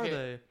playoffs now, Okay. are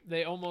they?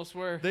 They almost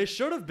were. They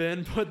should have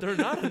been, but they're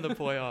not in the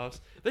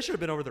playoffs. They should have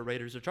been over the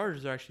Raiders. The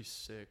Chargers are actually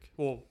sick.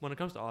 Well, when it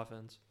comes to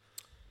offense.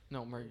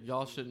 No, Merc,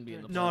 y'all shouldn't be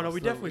in the playoffs. No, we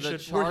The- definitely the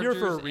should. We're here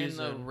for a Chargers and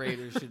the reason.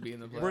 Raiders should be in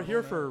the playoffs. We're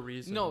here for a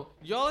reason. No,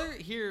 y'all are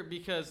here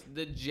because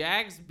the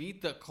Jags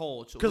beat the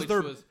Colts. 'Cause Which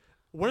they're- was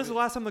When is the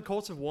last time the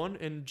Colts have won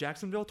in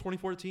Jacksonville?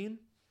 2014?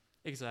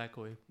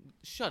 Exactly.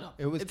 shut up.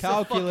 It was It's the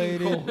fucking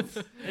calculated. Colts.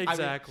 I mean,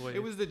 Exactly.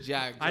 it was the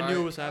Jags. I knew it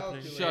alright? was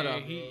happening. Shut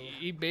up.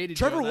 He baited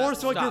Trevor you on that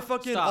Lawrence, one. like your Stop,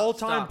 fucking stop,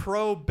 all-time stop.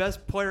 pro,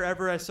 best player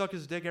ever. I suck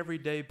his dick every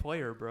day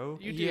player, bro.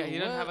 You Yeah, do he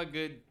doesn't what? have a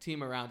good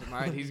team around him. All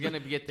right, he's gonna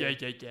get there.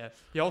 Yeah.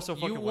 He also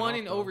fucking You went won off,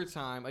 in though.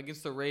 overtime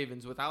against the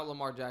Ravens without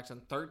Lamar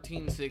Jackson,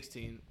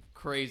 13-16.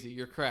 Crazy,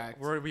 you're cracked.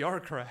 We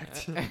are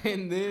correct.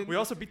 And then We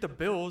also beat the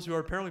Bills, who are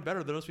apparently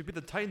better than us. We beat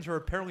the Titans, who are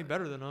apparently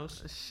better than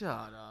us. shut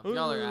up.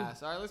 Y'all are Ooh.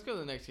 ass. All right, let's go to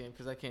the next game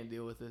because I can't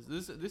deal with this.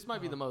 This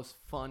might be the most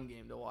fun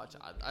game to watch.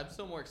 I'm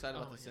still more excited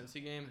about the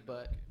Cincy game,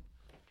 but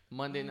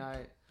Monday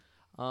night,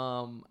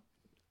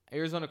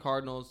 Arizona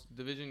Cardinals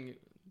division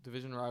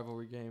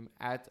rivalry game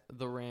at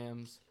the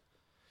Rams,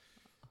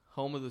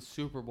 home of the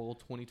Super Bowl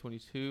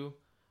 2022.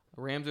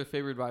 Rams are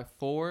favored by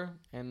 4,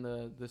 and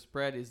the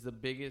spread is the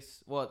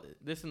biggest. Well,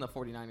 this in the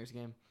 49ers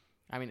game.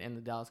 I mean, in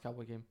the Dallas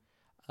Cowboy game,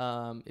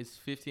 is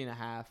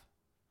 50.5.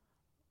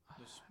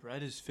 The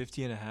spread is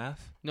 50.5.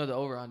 No, the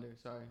over under.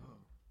 Sorry.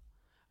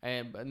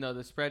 And but no,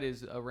 the spread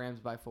is Rams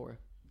by 4.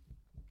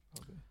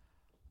 Okay. Who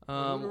the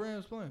Um,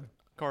 Rams playing?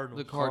 Cardinals.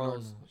 the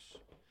Cardinals.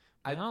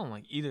 I don't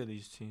like either of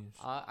these teams.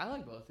 I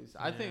like both these.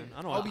 I Man, think.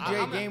 I don't. OBJ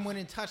I'm-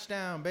 game-winning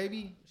touchdown,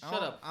 baby. Shut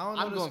up. I don't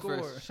know I'm the going score.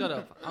 first. Shut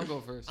up. I'm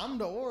going first. I'm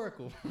the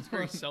Oracle. It's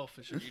very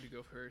selfish of you to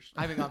go first.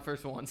 I haven't gone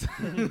first once.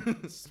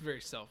 It's very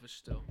selfish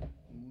still.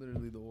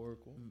 Literally the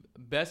Oracle.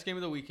 Best game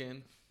of the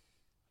weekend.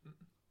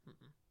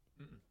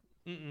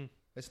 Mm-mm.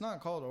 It's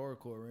not called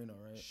Oracle Arena,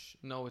 right?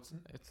 No, it's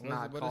What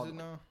not is it, called what is it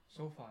now?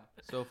 So far.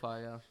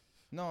 SoFi. Yeah.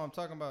 No, I'm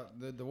talking about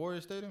the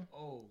Warrior Stadium.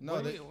 Oh. No,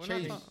 What do the you mean? We're not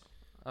Chase. talking-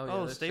 Oh, yeah,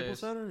 Oh, that's Staples Chase.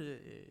 Center. Yeah.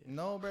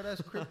 No, bro,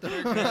 that's crypto.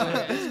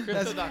 It's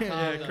crypto.com.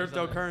 Yeah, or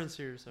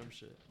cryptocurrency or some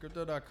shit.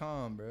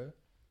 Crypto.com, bro.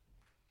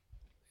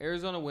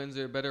 Arizona wins.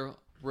 They're a better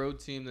road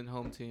team than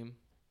home team.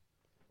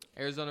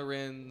 Arizona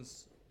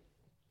wins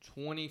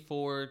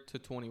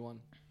 24-21.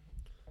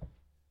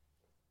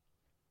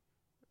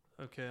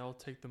 Okay, I'll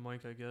take the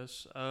mic, I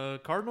guess.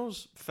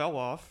 Cardinals fell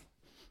off.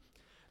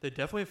 They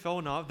definitely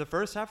fell off. The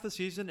first half of the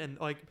season and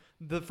like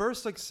the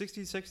first like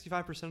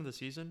 60-65% of the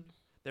season,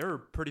 they were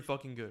pretty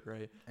fucking good,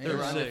 right? And They They were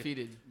were sick.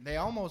 undefeated. They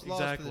almost lost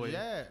to the Exactly.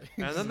 Jags.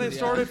 And then they Yeah.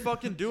 started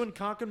fucking doing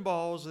cock and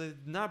balls. They're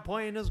not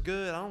playing as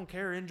good. I don't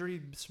care, injury,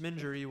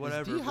 sminjury,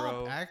 whatever, Is D-Hop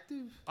bro.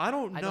 active? I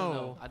don't I know. don't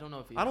know. I don't know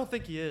if he. I don't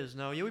think he is.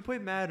 No, yeah, we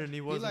played Madden and he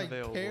He wasn't like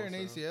available. tear an so.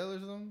 ACL or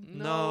something?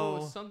 No,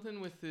 No. something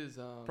with his.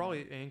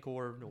 Probably ankle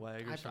or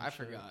leg or something. I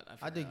forgot.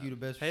 I think you the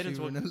best Hayden's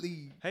receiver in the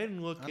league.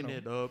 Hayden looking know.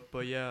 it up,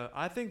 but yeah,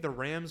 I think the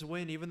Rams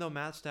win, even though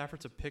Matt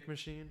Stafford's a pick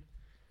machine.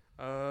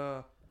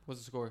 What's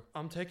the score?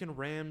 I'm taking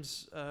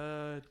Rams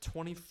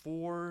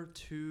 24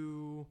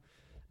 to.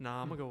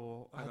 Nah, I'm gonna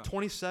go I got-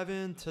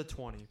 27 to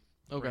 20.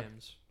 Okay.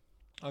 Rams.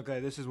 Okay,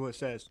 this is what it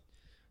says. It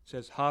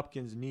says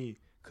Hopkins' knee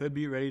could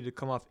be ready to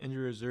come off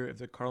injury reserve if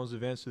the Cardinals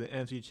advance to the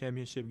NFC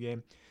Championship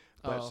game.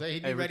 But Oh. Say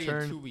he'd be a ready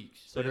return- in 2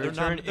 weeks. But a they're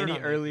not- return they're any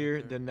not making earlier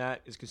it there. than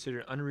that is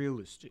considered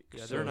unrealistic.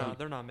 Yeah, So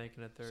they're not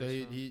making it there. So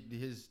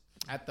his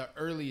at the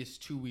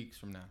earliest 2 weeks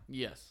from now.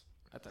 Yes.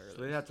 At the So they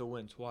earliest. have to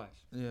win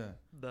twice. Yeah.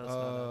 That's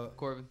not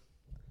Corbin.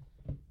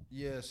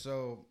 Yeah,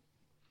 so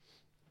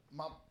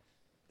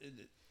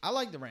I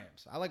like the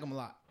Rams. I like them a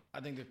lot. I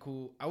think they're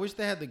cool. I wish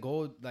they had the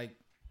gold like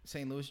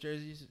St. Louis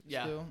jerseys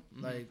Yeah. still.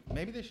 Mhm. Like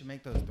maybe they should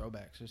make those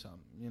throwbacks or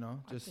something, you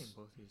know? I Just think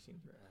both of these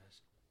teams are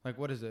ass. like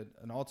what is it?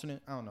 An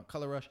alternate? I don't know.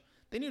 Color rush.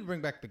 They need to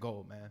bring back the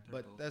gold, man.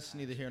 They're But both that's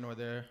neither here nor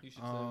there. You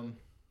should say that.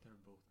 They're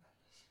both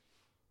ass.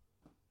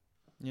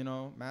 You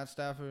know, Matt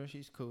Stafford,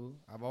 he's cool.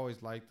 I've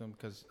always liked him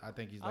because I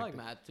think he's I like. like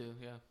Matt too.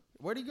 Yeah.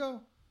 Where'd he go?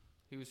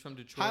 He was from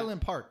Detroit.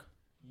 Highland Park.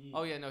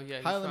 Oh yeah, no, yeah.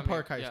 he's Highland from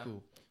Park here. High Yeah.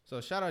 School. So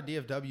shout out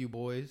DFW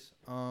boys.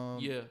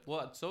 Yeah.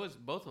 Well, so is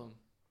both of them.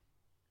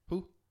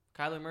 Who?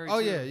 Kyler Murray. Oh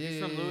too. yeah, yeah, He's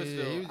yeah, from yeah,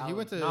 Louisville. yeah. He Allen.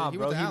 went to. Nah, he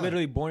bro, went to he Allen.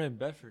 literally born in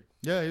Bedford.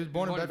 Yeah, he was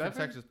born in born in Bedford,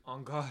 Bedford? Texas.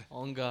 On God.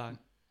 On God.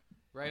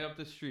 Right up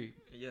the street.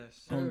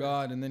 Yes. Oh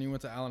God! And then he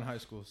went to Allen High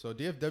School. So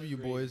DFW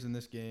Great. boys in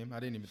this game. I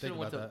didn't even Should think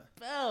have about went that.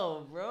 to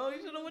Bell, bro. You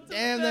should have went to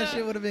Damn, that Bell.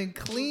 shit would have been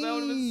That would've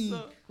been clean.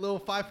 so- Little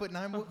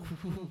 5'9" boy.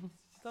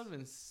 That would have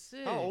been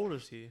sick. How old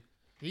is he?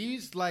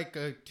 He's like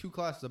 2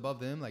 classes above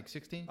them, like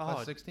 16, Oh,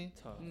 class 16,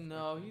 Tough.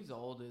 No, he's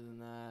older than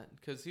that.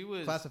 Cause he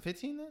was. class of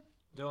 15. Then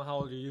Dylan, how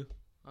old are you?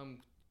 I'm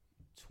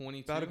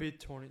 22. About to be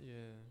 20. Yeah.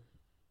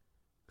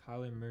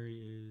 Kyler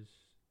Murray is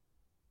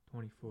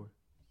 24.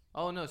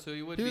 Oh no, so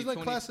he would. he be was like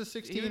 20 class of he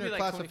 16 would be or like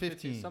class of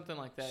 2015, 15. something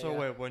like that. So yeah.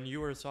 wait, when you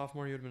were a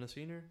sophomore, you would have been a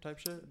senior type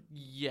shit?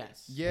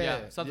 Yes.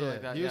 Yeah, something yeah.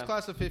 like that. He was yeah.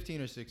 class of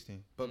 15 or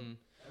 16. But Mm.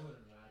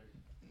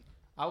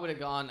 I would have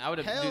gone. I would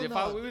have. hell Dude, if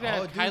no. we would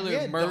have Oh, had dude, we Kyler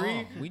had Murray.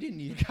 Dom. We didn't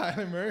need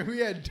Kyler Murray. We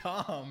had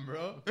Dom,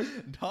 bro.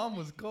 Dom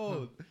was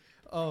cold.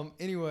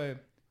 Anyway,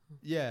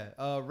 yeah.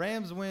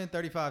 Rams win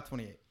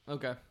 35-28.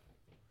 Okay.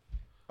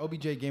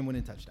 OBJ game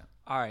winning touchdown.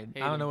 All right.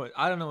 Hate I don't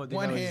him. know what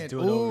One Dino is hand.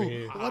 doing over Ooh,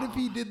 here. what if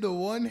he did the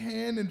one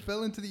hand and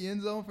fell into the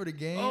end zone for the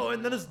game? Oh,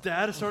 and then his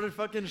dad started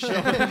fucking showing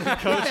the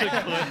coach a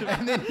clip.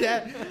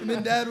 and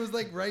then dad was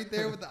like right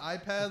there with the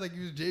iPad, like he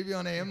was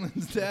Javion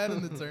Hamlin's dad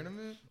in the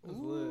tournament.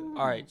 Ooh.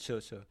 All right,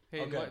 chill.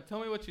 Hey, Okay. tell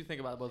me what you think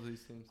about both of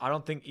these teams. I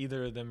don't think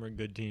either of them are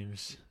good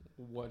teams.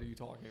 What are you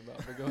talking about?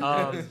 But go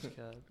ahead.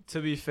 To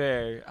be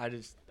fair, I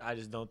just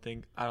don't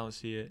think I don't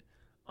see it.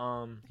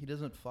 He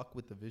doesn't fuck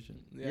with the vision.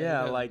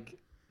 Yeah, like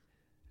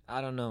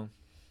I don't know.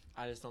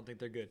 I just don't think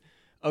they're good.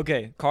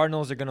 Okay,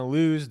 Cardinals are gonna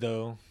lose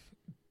though,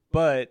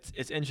 but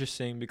it's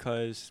interesting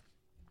because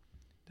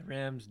the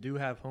Rams do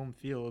have home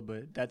field,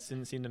 but that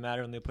didn't seem to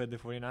matter when they played the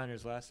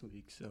 49ers last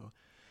week. So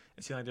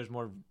it seems like there's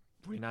more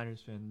 49ers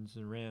fans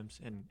than Rams,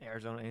 and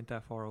Arizona ain't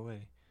that far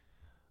away.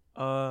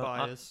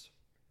 Biased.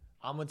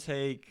 I'm gonna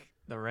take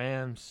the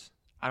Rams.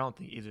 I don't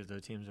think either of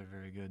those teams are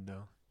very good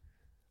though.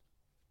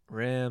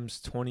 Rams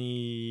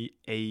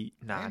 28.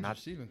 Nah, Rams not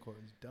receiving court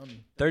is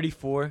dummy.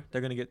 34.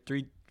 They're gonna get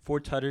 4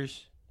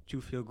 tutters,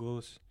 2 field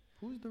goals.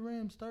 Who's the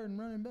Rams starting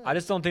running back? I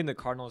just don't think the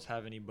Cardinals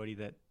have anybody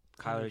that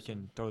Kyler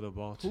can throw the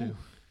ball to. Who?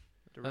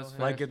 That's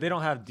Like fair. if they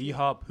don't have D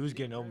Hop, who's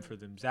getting open for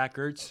them? Zach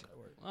Ertz.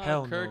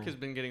 Hell Kirk no. has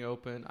been getting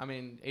open. I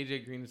mean,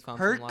 AJ Green has found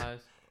Kirk? some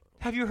lives.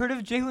 Have you heard of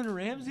Jalen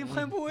Ramsey,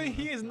 my boy?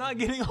 He is not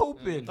getting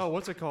open. Oh,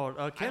 what's it called?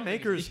 Cam don't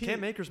Akers. think-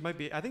 Cam Akers might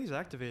be. I think he's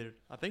activated.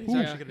 I think he's Who?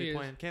 actually Yeah, going to he be is.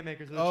 playing. Cam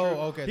Akers. is Oh, true.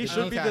 okay, He the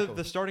should be tackle.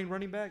 the starting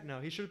running back. No,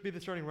 he should be the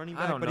starting running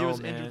I back. don't But he was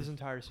know, injured man. this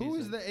entire season. Who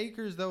is the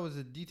Akers that was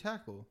a D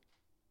tackle?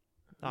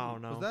 I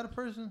don't know. Was that a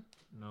person?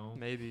 No.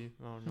 Maybe.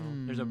 I don't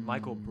know. There's a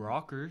Michael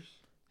Brockers.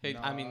 Hey,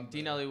 I Nah, mean, man.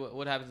 Dean Ellie,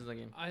 what happens in the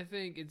game? I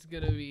think it's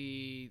gonna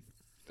be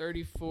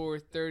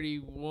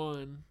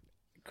 34-31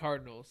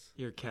 Cardinals.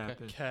 You're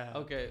capping. Cat.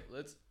 Okay,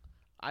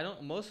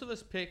 most of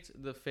us picked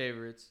the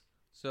favorites.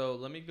 So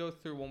let me go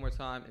through one more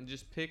time and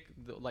just pick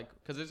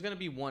because there's gonna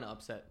be one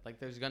upset. Like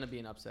there's gonna be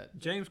an upset.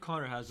 James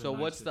Conner has. So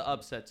what's the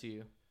upset to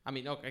you? I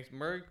mean, okay,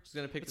 Merg's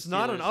gonna pick. It's the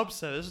not an Steelers.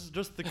 upset. This is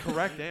just the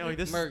correct answer. Like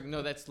this. Merg,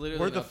 no, that's literally.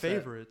 We're an the upset.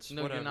 favorites.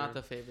 No, whatever. you're not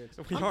the favorites.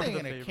 We I'm are the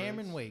thinking favorites. of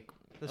Cameron Wake.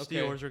 The Okay.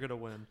 Steelers are gonna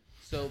win.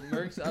 So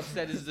Merg's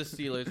upset is the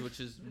Steelers, which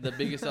is the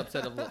biggest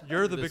upset of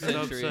You're the biggest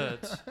century.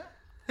 upset.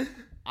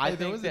 I Hey, there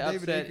think was the a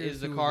David upset Akers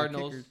is the who was a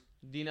Cardinals. kicker.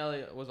 Dean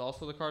Elliott was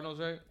also the Cardinals,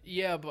 right?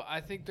 Yeah, but I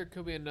think there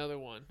could be another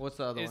one. What's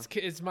the other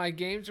It's my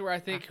games where I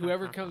think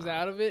whoever comes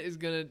out of it is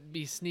gonna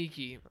be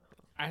sneaky.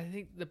 I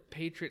think the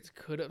Patriots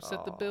could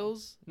upset the Aw.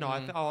 Bills. No, Mm.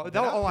 I Did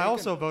I I pick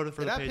also voted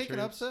for Did the I Patriots. pick an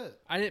upset?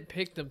 I didn't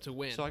pick them to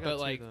win, So I got but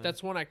two like then.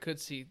 that's one I could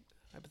see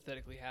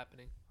hypothetically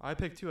happening. I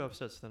picked 2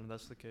 upsets then. If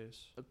that's the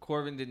case. one?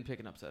 Corbin didn't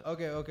pick an upset.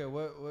 Okay.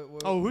 What?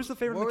 Oh, who's the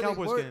favorite in the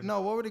Cowboys game? No,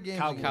 what were the games?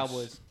 again?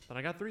 Cowboys. Then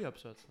I got 3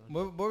 upsets. Then.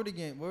 What were the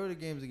game? What were the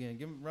games again?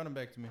 Run them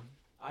back to me.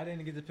 I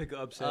didn't get to pick an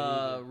upset.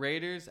 either.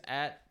 Raiders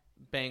at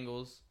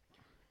Bengals.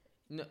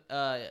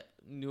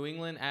 New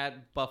England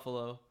at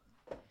Buffalo.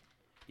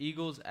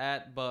 Eagles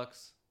at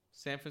Bucks.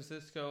 San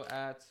Francisco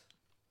at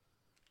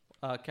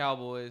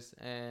Cowboys,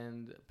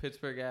 and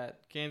Pittsburgh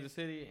at Kansas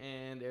City,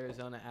 and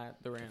Arizona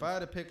at the Rams. If I had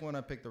to pick one,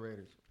 I'd pick the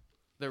Raiders.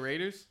 The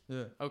Raiders?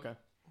 Yeah. Okay.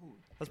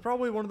 That's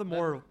probably one of the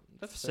more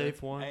That's safe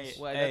fair. ones. Hey,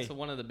 Well, hey. that's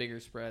one of the bigger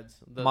spreads.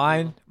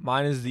 mine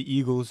is the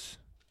Eagles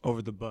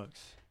over the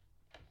Bucks.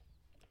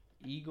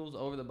 Eagles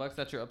over the Bucks.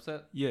 That's your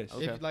upset. Yes.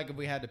 Okay. If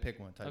we had to pick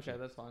one. Type Okay, shit.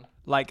 that's fine.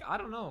 Like I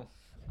don't know.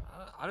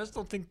 I just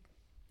don't think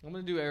I'm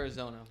gonna do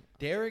Arizona.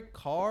 Derek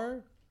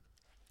Carr.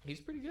 He's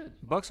pretty good.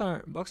 Bucks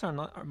aren't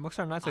not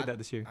like that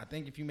this year. I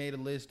think if you made a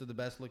list of the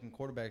best looking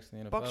quarterbacks in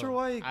the NFL. Bucks are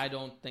like. I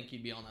don't think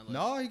he'd be on that list.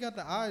 No, he got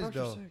the eyes Bucks are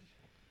though. sick.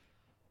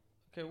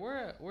 Okay,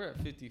 we're at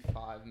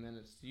 55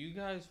 minutes. Do you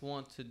guys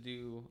want to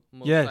do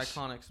most Yes.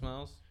 iconic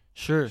smells?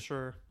 Sure.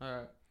 Sure. All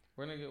right,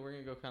 we're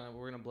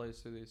gonna blaze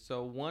through these.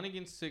 So 1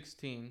 against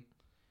 16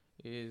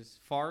 is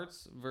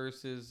farts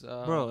versus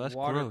Bro, that's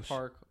water gross.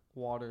 park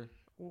water.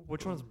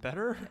 Which one's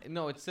better?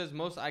 No, it says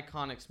most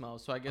iconic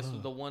smells. So I guess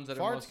the ones that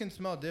are Farts most. can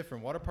smell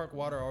different. Water park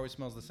water always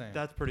smells the same.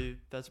 That's pretty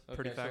Okay, so we're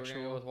gonna go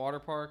factual. with water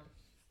park.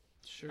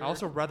 Sure. I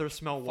also rather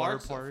smell water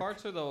Farts, park.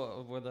 farts are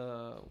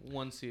the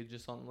 1 seed.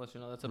 Just on unless you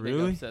know that's a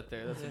Really? big upset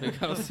there. That's a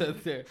big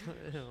upset there.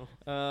 Ew.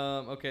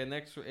 Okay,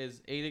 next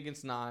is 8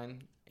 against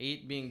 9.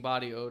 8 being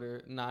body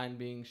odor, 9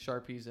 being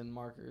Sharpies and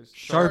markers.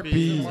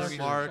 Sharpies. and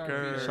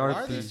markers. Sharp-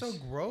 Why are they Sharpies. so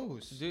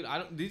gross? Dude, I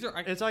don't. These are.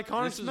 It's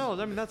iconic This is- smells.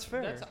 I mean, that's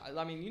fair. That's.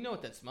 I mean, you know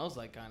what that smells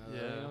like, kind of.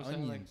 Yeah. You know what I'm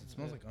saying? Onions. It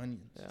smells like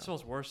onions. Yeah. It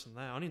smells worse than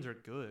that. Onions are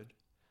good.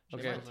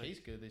 Okay. They might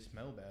taste good. They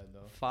smell bad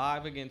though.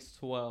 5 against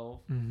 12.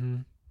 Mm-hmm.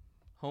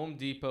 Home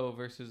Depot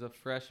versus a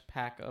fresh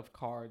pack of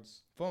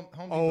cards. Home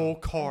Depot. Oh, Home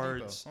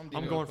cards. Depot. Home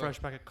I'm Depot. going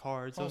fresh pack of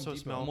cards. Home Those also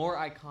Depot. smell. More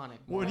iconic.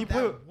 When you That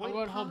put white I'm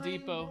going Home pine,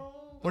 Depot. bro.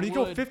 when you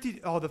go wood. 50,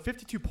 the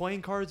 52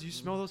 playing cards, you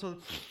smell those.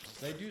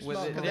 They do With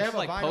smell. it, 'cause they they have have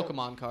like a vinyl.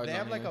 Pokemon cards. They on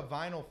have like here. a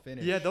vinyl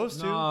finish. Yeah, those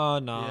two. Nah.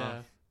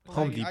 Yeah.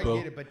 Home Like, Depot. I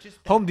get it, but just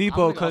Home I'm Depot,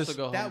 gonna because also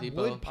go Home that Depot.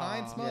 wood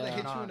pine smell that Yeah.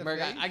 hits you in the Merg,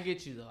 face. I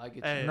get you though. I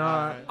get Hey, you. nah,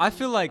 alright. I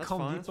feel like That's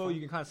Home fine, that's Depot fine.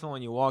 you can kind of smell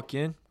when you walk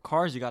in.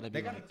 Cars you gotta They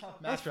be got a like, tough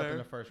That's matchup in fair.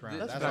 the first round.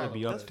 This That's gotta all.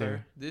 be That's up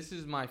there. This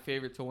is my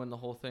favorite to win the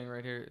whole thing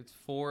right here. It's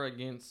 4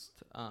 against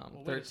Well,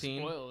 way to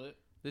 13. Spoil it.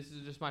 This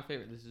is just my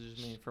favorite. This is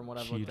just me from what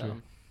I've looked at Cheater.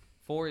 them.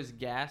 4 is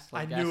gas.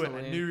 I Like knew it.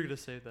 gasoline, I knew you were gonna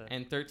say that.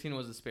 And 13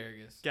 was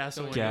asparagus.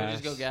 Gasoline. So we're gonna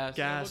just go Gas.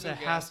 gas. Gas. we'll It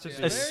go has gas, to yeah.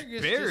 be.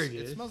 Asparagus.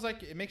 Asparagus? It smells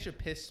like it makes your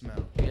piss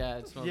smell. Yeah,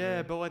 it smells Yeah,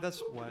 weird. but like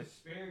that's wet.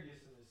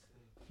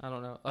 I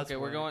don't know. That's Okay,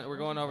 we're whack.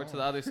 going over to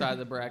the other side of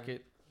the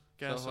bracket.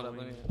 So hold up,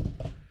 Gasoline.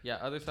 yeah,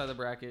 other side of the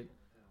bracket.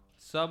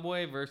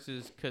 Subway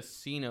versus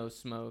Casino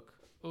Smoke.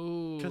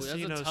 Ooh,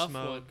 Casino that's a tough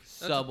smoke. one.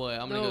 Subway.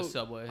 I'm gonna go no,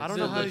 Subway. I don't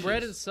So know how the you-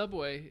 bread and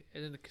Subway,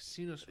 and then the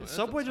casino smoke. That's a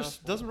Subway tough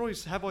just one. doesn't really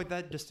have like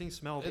that distinct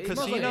smell. It smells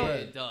like Casino. bread.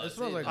 It does. It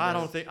smells like I bread.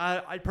 don't think.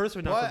 I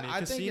personally not But for me. I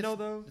think Casino it's-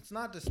 though. It's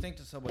not distinct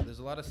to Subway. There's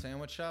a lot of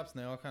sandwich shops,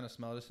 and they all kind of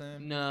smell the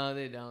same. No,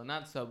 they don't.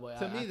 Not Subway.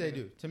 To me, they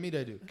do. To me,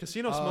 they do.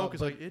 Casino smoke is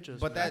but- like it just.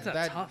 But That's a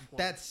that tough one.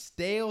 that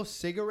stale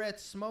cigarette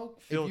smoke,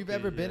 if Filthy, you've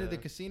ever been to the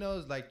yeah.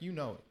 casinos, like you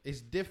know,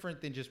 it's different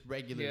than just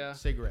regular Yeah.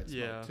 cigarette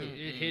smoke Yeah. too.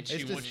 It hits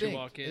It's you once you distinct.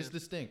 walk in. It's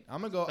distinct. I'm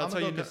gonna go. That's I'm gonna how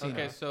go you know- casino.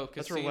 Okay, so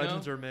That's where Casino.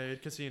 legends are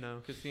made.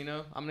 Casino.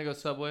 Casino. I'm gonna go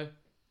Subway.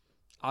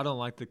 I don't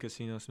like the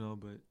casino smell,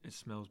 but it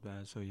smells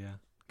bad. So yeah,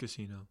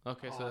 casino.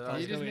 Okay, Oh, so I that thought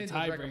was you just need made to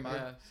a recommend- tiebreaker.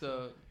 yeah.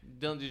 So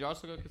Dylan, did you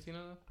also go Casino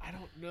though? I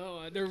don't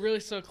know. They're really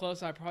so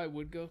close. I probably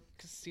would go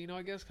casino.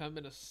 I guess 'cause I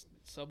haven't been to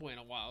Subway in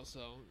a while,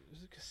 so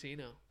it's a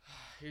casino.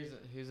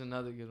 Here's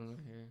another good one right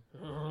here.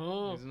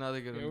 Oh, Here's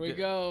another good here one. we Good-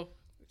 go.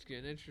 It's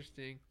getting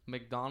interesting.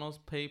 McDonald's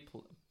play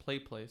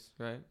place,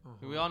 right?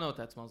 Uh-huh. We all know what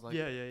that smells like.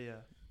 Yeah, yeah, yeah.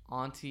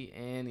 Auntie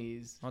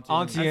Annie's. Auntie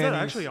Is that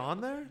Annie's. actually on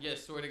there?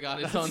 Yes, swear to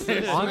God, it's That's on there.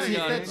 it. Swear to Auntie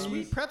God, that it's on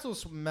sweet pretzel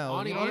smell.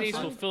 Auntie you know what I'm Annie's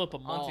saying? will fill up a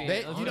mall. Auntie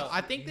They, Let's you know, go. I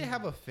think they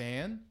have a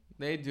fan.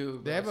 They do.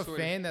 They bro, have I a swear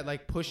to- fan that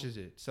like pushes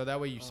it, so that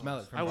way you smell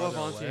it from I love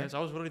farther Auntie away. Anne's. I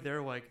was literally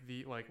there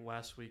like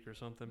last week or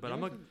something. But I'm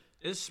like,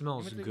 It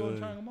smells You went to Golden good.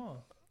 Triangle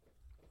Mall.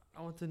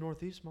 I went to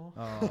Northeast Mall.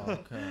 Oh,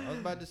 okay. I was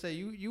about to say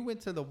you went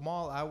to the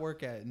mall I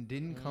work at and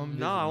didn't come. No,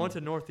 visit I me. went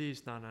to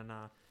Northeast. No.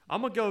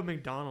 I'm gonna go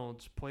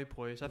McDonald's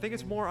place. I think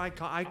it's more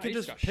iconic. I can he's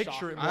just got picture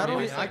shock. it. I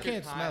more. don't. I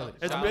can't smell it.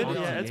 It's Shout been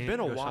out it's been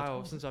a Yo, shout while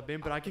out. since I've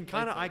been, but I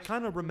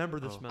kind of remember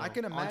the smell. I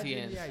can imagine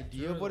Anne's. the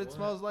idea of what it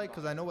smells like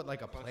because I know what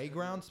like a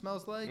playground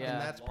smells like, Yeah.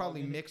 and that's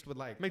probably mixed with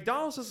like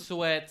McDonald's is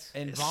Sweat.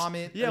 and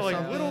vomit. yeah, or like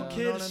something, little you know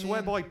kids what I sweat,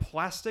 mean? but like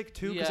plastic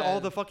too, because Yeah.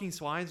 all the fucking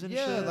slides and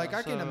Yeah, shit. like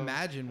I can so-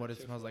 imagine what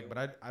it smells like,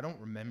 but I don't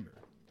remember.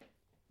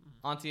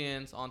 Auntie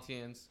Anne's.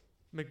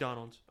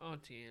 McDonald's.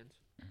 Auntie Anne's.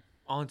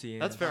 Auntie.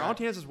 That's Anne's. fair. Alright.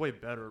 Auntie Anne's is way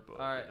better, but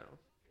Alright.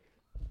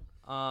 you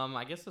know.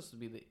 I guess this would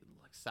be the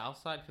like south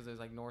side because there's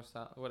like north,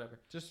 south, whatever.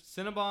 Just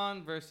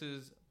Cinnabon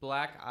versus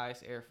Black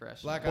Ice Air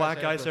Freshener.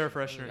 Black Ice air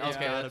freshener. Okay, It's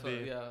gotta that's what-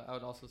 be. yeah, I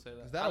would also say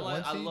that. Is that I a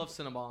one I seed? love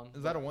Cinnabon.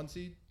 Is that a 1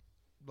 seed?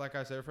 Black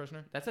Ice Air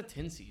Freshener? That's a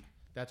 10 seed.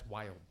 That's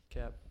wild.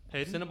 Cap.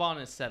 Hayden, Cinnabon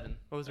is 7.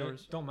 what was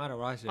yours? Don't matter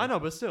what I say. I know,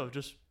 but still,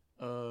 just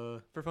Uh,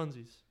 for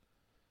funsies.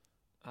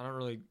 I don't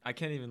really. I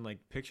can't even like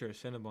picture a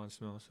Cinnabon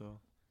smell. So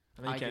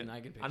I know you I can't. can I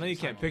picture know you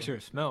can't Cinnabon. picture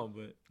a smell,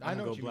 but I I'm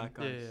know gonna what go you black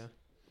Yeah, ice.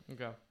 yeah.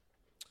 Okay.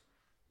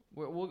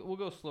 We'll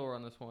go slower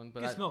on this one,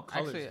 but can smell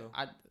colors, actually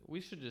though.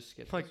 we should just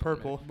skip Like this one,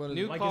 purple. man. What is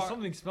New it? Like car, if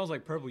something smells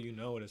like purple, you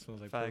know what it smells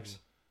like. Facts.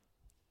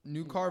 Purple.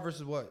 New car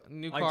versus what?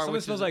 new Like car, something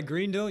which smells is like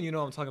green dough, you know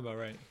what I'm talking about,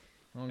 right?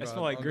 Oh, It God,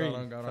 smell like oh, green.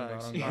 God, oh, God, oh, God,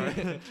 Facts. oh, God.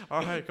 All right.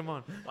 All right, come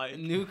on. Like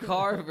new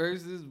car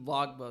versus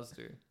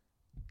Blockbuster.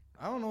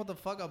 I don't know what the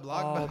fuck a Oh,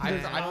 blockbuster man.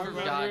 is. I've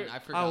forgotten. I I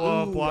forgot.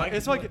 love Ooh, Block. I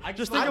It's can- like I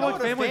just can- think I of know like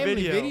what a family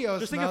video.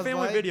 Just think of smells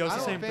family like. video. It's I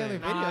the know same what family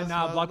thing. video nah,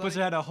 smells Blockbuster like.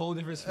 had a whole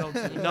different smell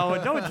too. No,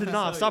 it did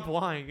not. Like- Stop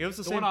lying. It was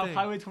the The same one off thing.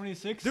 Highway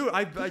 26. Dude,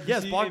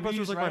 yes, see Blockbuster ABs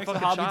was like right my next to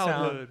fucking Hobby Town.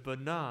 childhood,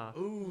 but nah.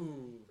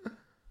 Ooh.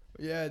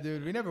 Yeah,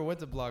 dude, we never went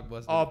to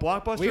Blockbuster. Oh,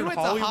 Blockbuster We in went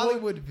to Hollywood.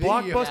 Hollywood Video.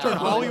 Blockbuster in Yeah, Hollywood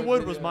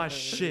Hollywood was Video. my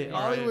shit.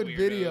 All Hollywood right.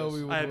 Video.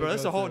 We All right, bro.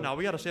 That's go a whole. to. Now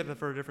we gotta save that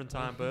for a different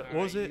time. But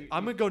what was Alright, it?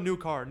 I'm gonna go new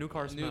car. New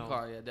car smell. New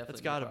car, yeah, definitely.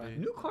 It's new gotta car. be.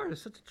 New car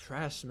is such a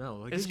trash smell.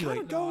 Like, It's gives you, kind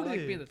like, of No, I like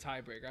goated. being the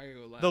tiebreaker. I gotta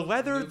go last. The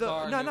leather, New car,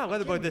 no, new not car.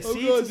 leather, but the Oh,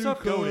 seats God, and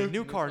stuff new car. goated.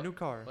 New car, new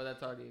car. Well,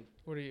 that's already.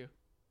 What are you?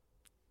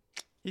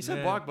 He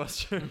said Man.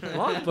 Blockbuster.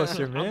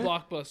 Blockbuster, I'm man.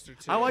 Blockbuster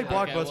too. I like Okay,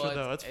 Blockbuster well,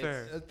 though. That's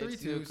it's- fair. A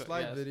It's 3-2 new car, slide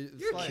yes. video.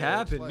 You're slide-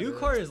 capping. slide New video.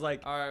 car is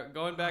like. All right,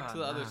 going back to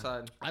the other nah.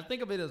 side. I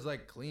think of it as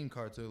like clean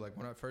car too. Like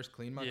when I first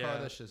cleaned my car, Yeah.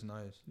 that's just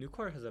nice. New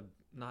car has a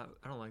not.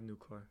 I don't like new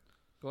car.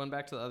 Going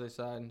back to the other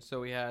side.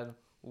 So we had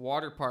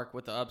Water Park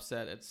with the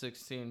upset at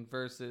 16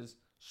 versus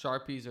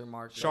Sharpies or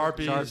markers.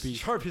 Sharpies, Sharpies.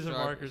 Sharpies and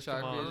markers.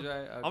 Come Sharpies, on.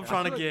 right? Okay. I'm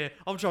trying to feel get.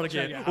 I'm trying to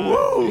get. Yeah.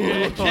 Woo!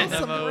 Get on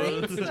some them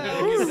brain O's.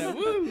 cells.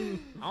 Woo!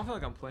 I don't feel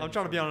like I'm playing. I'm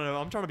trying to be with on.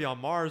 I'm trying to be on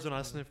Mars when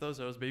I sniff those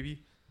O's,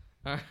 baby.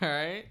 All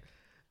right.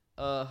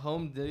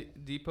 Home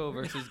Depot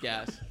versus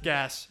Gas.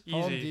 Gas,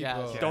 Home easy.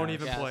 Depot. Don't Gas.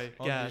 even Gas. play.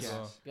 Home Gas.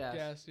 Depot. Gas.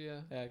 Gas, yeah.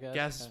 Yeah, gas.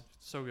 Gas, Okay.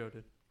 so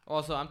goated.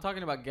 Also, I'm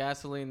talking about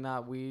gasoline,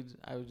 not weed.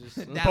 I was just.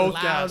 That Both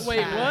loud gas. Wait,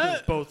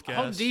 what? Both gas.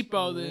 Home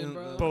Depot then,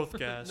 bro. Both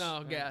gas.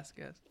 No, gas.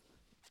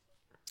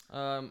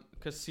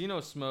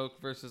 Casino Smoke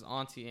versus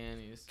Auntie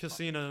Annie's.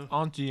 Casino.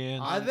 Auntie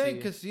Anne. I Auntie.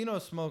 think casino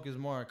smoke is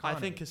more iconic. I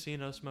think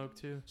casino smoke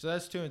too. so.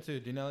 That's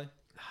 2-2. Dinelli.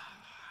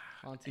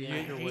 Auntie You I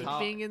ain't Annie's. with- hate Top-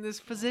 being in this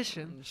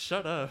position.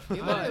 Shut up. He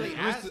literally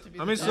has to be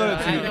Let me the sell it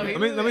judge. to you. I know,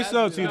 he Let me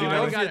sell it to you, No, I Dino.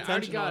 already got it. I already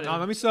Attention got on it. No,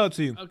 let me sell it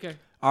to you. Okay.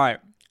 All right.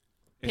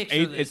 It's Picture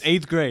eighth. this. It's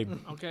eighth grade.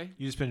 Okay.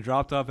 You just been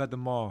dropped off at the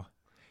mall.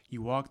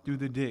 You walk through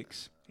the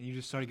dicks, and you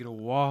just start to get a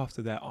waft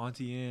of that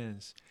Auntie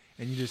Anne's,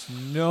 and you just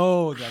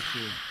know that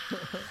you're.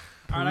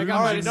 All right, I got All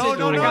my right, decision. no,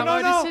 no, I no, got no,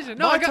 my no. decision.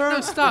 No, My I got turn.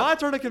 no. Stop. My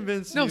turn to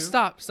convince you. No,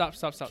 stop.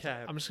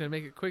 Cap. I'm just gonna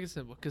make it quick and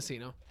simple.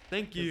 Casino.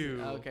 Thank you.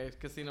 Okay,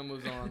 Casino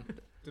moves on.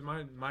 Did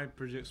my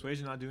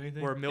persuasion not do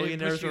anything? Where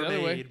millionaires pushed you are the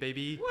other way. made,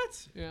 baby.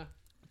 What? Yeah.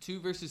 2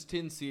 versus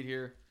 10 seed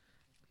here.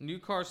 New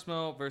car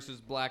smell versus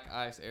Black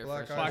Ice air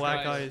Black freshener. Ice.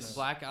 Black Ice. Ice.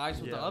 Black Ice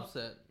with the Yeah.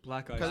 upset.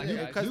 Black ice. Because New-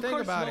 New think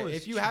car about smell it.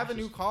 is If you have a trash.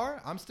 new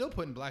car, I'm still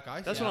putting black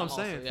ice. That's in. what I'm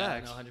also- saying, Yeah,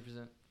 facts. no,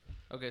 100%.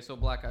 Okay, so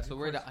Black Ice. So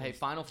we're at hey,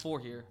 final 4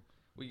 here.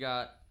 We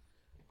got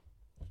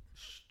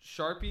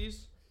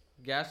Sharpies,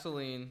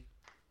 gasoline,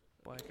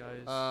 Black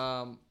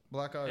eyes.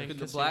 Black ice. And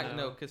the black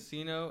Casino.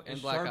 casino and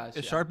Is Black Sharp- Ice.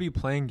 Is yeah. Sharpie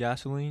playing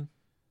gasoline?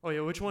 Oh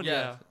yeah, which one?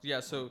 Yeah, yeah.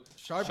 So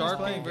Sharpie's Sharpie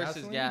playing versus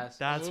gasoline? gas.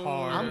 That's Ooh.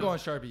 hard. I'm going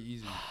Sharpie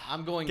easy.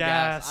 I'm going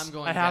Gas. gas. I'm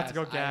going. I have gas. to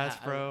go gas,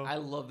 I bro. I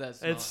love that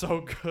smell. It's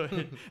so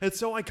good. It's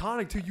so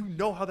iconic too. You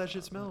know how that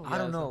shit smells. I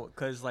don't Yeah, know,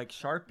 cause like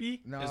Sharpie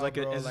Nah, is like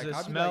bro, a, is like, a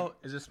I'd be smell like-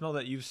 is a smell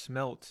that you've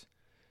smelt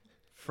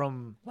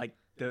from like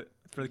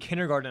for the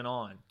kindergarten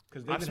on.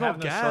 Cause they've I've been smelled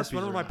having those gas. Sharpies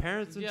Whenever my around.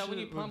 parents and Yeah, shit when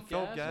you would pump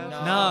felt gas,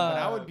 Nah, Nah.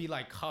 but I would be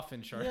like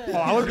huffing Sharpie. Oh,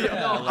 I would be. No,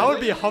 I would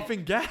be literally-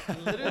 huffing gas.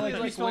 Literally, Like, you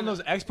like smelling when,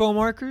 those Expo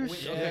markers? when-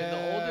 okay,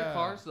 the older Yeah.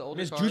 cars, the older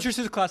Miss cars.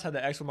 Jutrius's class had the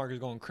Expo markers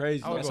going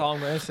crazy. I would That's go- all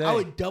I'm gonna say. I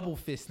would double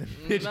fist them.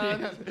 No,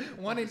 no.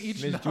 One in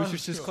each Miss nostril.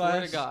 Jutrius's Swear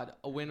class. to God,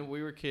 when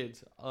we were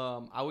kids,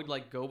 I would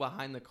like go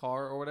behind the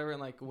car or whatever,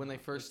 and like when they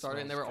first started,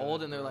 and they were smells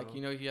old, good, and they're like, bro.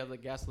 you know, you have the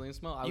gasoline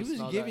smell. I You would was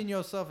smell giving that.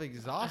 yourself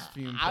exhaust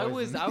fume. I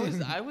was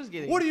poisoning.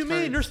 getting. What do you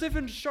mean? turned. You're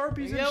sniffing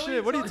Sharpies Yeah, and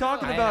shit. What are you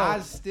talking I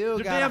about? still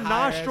Your got damn a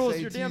higher nostrils.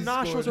 SAT Your damn score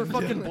nostrils are than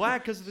fucking Dylan.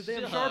 black because the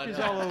damn Shut Sharpies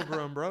up. all over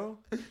them, bro.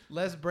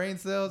 Less brain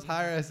cells,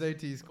 higher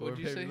SAT score. What'd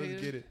you Baby, say, let's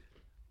Hayden? get it.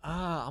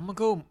 I'm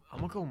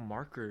gonna go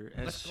marker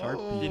as Let's Sharpie.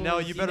 go. You know,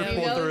 you better See,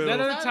 pull now- through. Is that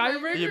a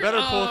tiebreaker? You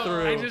better pull Oh,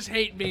 through. I just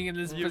hate being in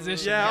this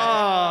position. Yeah.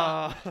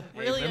 guys. ah.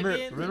 Really? remember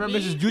Again? remember Me?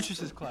 Mrs.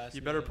 Duchess's class.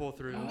 You better pull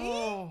through.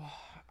 Oh,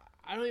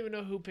 I don't even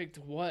know who picked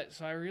what.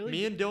 So I really.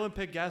 Me and Dylan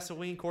pick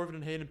gasoline. Corvin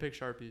and Hayden pick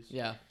Sharpies.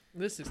 Yeah.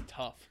 This is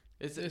tough.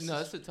 It's This no,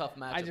 is- it's a tough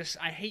match.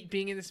 I hate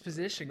being in this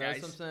position, That's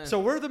guys. what I'm saying. So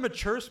we're the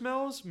mature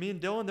smells. Me and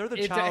Dylan, they're the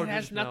It childish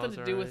has nothing smells,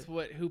 to do alright?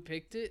 with who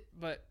picked it,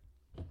 but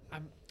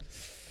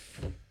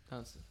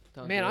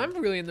Don't man, do it.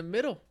 I'm really in the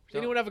middle. Does Don't-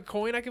 anyone have a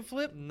coin I can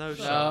flip? No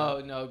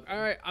shot. No. All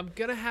right, I'm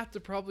gonna have to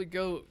probably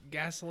go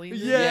gasoline.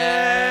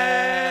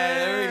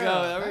 Yeah. There we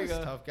go. There we That's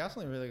go. tough.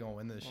 Gasoline really gonna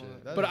win this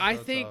shit. That But is I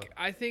so think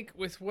tough.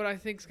 with what I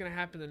think is gonna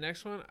happen the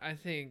next one, I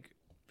think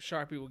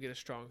Sharpie will get a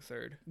strong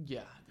third.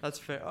 Yeah. That's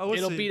fair. Oh, let's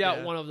It'll see, beat out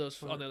yeah. one of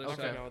those on the other Okay.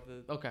 side.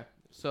 Okay.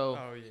 So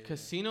Oh, yeah.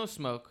 Casino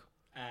Smoke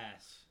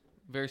Ass.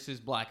 versus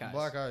Black Eyes.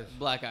 Black Eyes.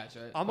 Black Eyes,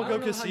 right? I'm I gonna don't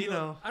go know how you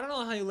casino. let- I don't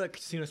know how you let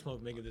Casino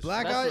Smoke make it this.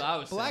 Black That's Eyes. what I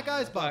was Black saying.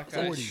 Eyes by Black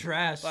Eyes. 40.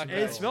 trash. Black bro.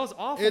 It smells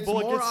awful, It's but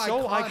like, more it's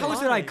so iconic. iconic. How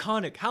is it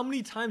iconic? How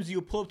many times do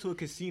you pull up to a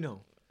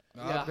casino?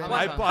 Yeah, I've been how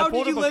I, about I How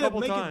pulled did you up a let it couple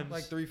make it, times.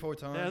 like 3-4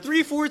 times. Yeah,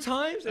 3-4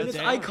 times, and A it's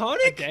day. A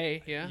iconic.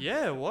 day, yeah.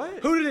 Yeah, what?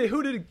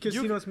 Who did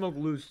Casino Smoke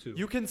lose to?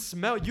 You can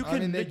smell. You I can.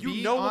 mean, they you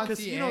beat know what Auntie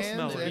casino Anne's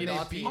smells and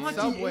like. they beat Auntie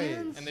Subway.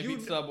 Anne's? And they You-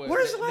 beat Subway.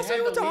 What is the last They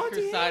time had you the went to weaker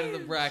Auntie side of the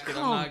Anne's? bracket.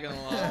 I'm not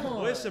gonna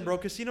lie. Listen, bro,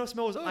 casino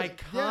smells Look,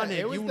 iconic. yeah,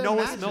 it was you the know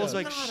it matchup. smells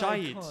like Not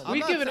shite. iconic. I'm We've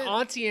not given saying-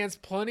 Auntie Anne's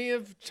plenty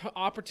of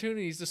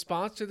opportunities to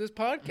sponsor this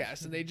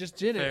podcast, and they just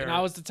didn't. Fair. And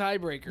I was the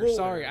tiebreaker. Well,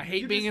 Sorry, I you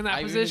hate being in that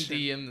I position.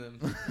 even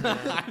DM'd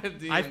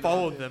them. I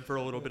followed them for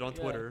a little bit on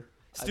Yeah. Twitter.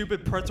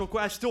 Stupid pretzel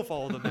queen. I still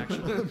follow them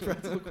actually.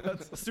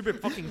 Stupid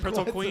fucking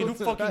pretzel queen. Who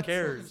fucking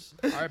cares?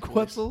 All right, boys.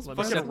 Quetzals, Let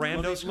me Fucking set-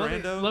 rando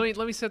scrando.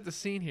 let me set the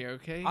scene here,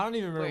 okay? I don't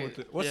even remember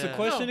Wait, what's the yeah.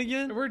 question No,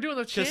 again. We're doing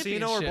the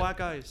Casino or championship.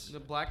 black ice? The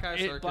Black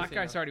Eyes or Black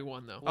Casino? Eyes already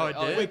won though. Oh, it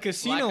did? Wait,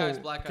 Casino.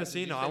 Black Eyes.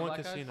 Casino, Did you I say went Black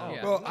Eyes? Casino.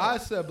 Yeah. Bro, I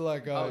said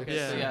Black Eyes. Okay, so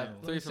Yeah. yeah, Let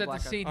me three for set the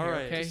Black scene Eyes. here, All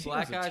right. okay? Casino-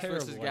 Black Casino's a Eyes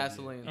versus terrible idea.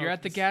 gasoline. You're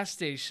at the gas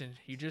station.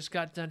 You just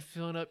got done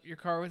filling up your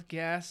car with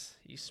gas.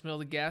 You smell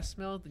the gas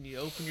smell, then you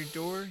open your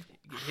door.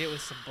 You get hit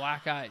with some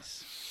black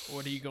ice.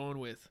 What are you going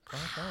with?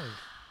 Black Eyes.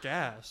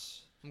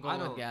 Gas. I'm I going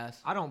with don't-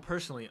 gas. I don't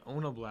personally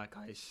own a Black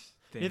Ice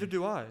thing. Neither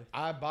do I.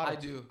 I I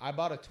do. I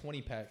bought a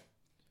 20 pack.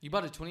 You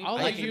bought a 20? I'll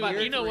I let think you-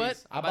 bought you know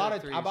threes. what? I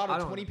bought threes. a I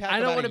don't- 20 pack. I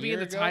don't want wanna to be in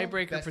the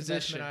tiebreaker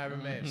position. I ever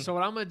made. So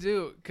what I'm gonna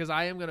do, because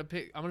I'm gonna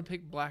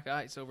pick black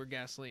ice over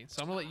gasoline.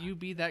 So I'm gonna let you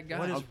be that guy.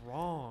 What is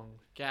wrong?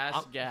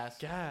 Gas, gas.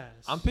 Gas.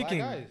 I'm Black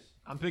picking. Eyes.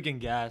 I'm picking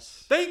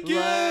gas. Thank you.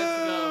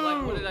 Let's go.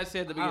 Like, what did I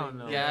say at the I don't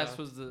beginning? know. Gas Yeah.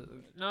 was the.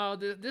 No,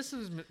 this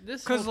whole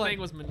 'Cause, thing like,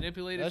 was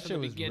manipulated that from shit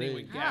the was beginning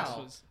rigged. when gas How?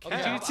 was. Okay,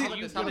 How how about about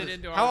You this? put How it about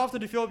into How our. often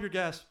do you fill up your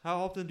gas?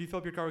 How often do you fill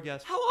up your car with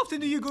gas? How often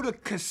do you go to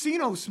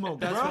Casino Smoke,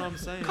 That's bro? what I'm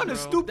saying. Kind of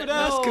bro. stupid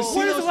ass No. casino.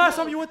 When is the last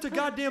Smoke. time you went to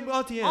goddamn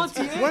Auntie Anne's?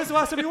 Auntie Anne's? When is the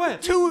last time you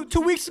went? Two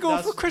weeks ago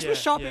That's- for Christmas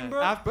yeah, shopping, yeah.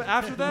 bro. But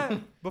after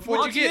that, before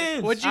What'd you Auntie get?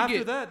 Anne's. What'd you after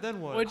get? that, then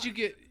what? What'd you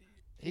get?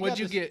 He What'd got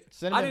you this get?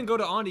 cinnamon- I didn't go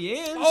to Auntie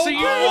Anne's. Oh, So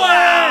you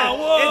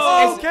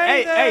wow! It's,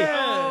 Okay, hey,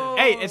 then.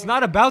 hey, it's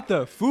not about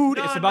the food.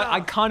 Nah, it's about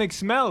nah. iconic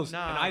smells.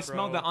 Nah, and I bro.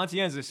 smelled the Auntie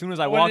Anne's as soon as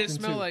I What walked did it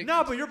into. smell like?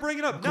 No, but you're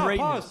bringing up. No,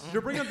 Greatness. pause.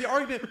 You're bringing up the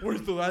argument.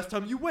 When's the last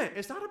time you went?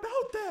 It's not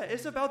about that.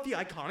 It's about the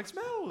iconic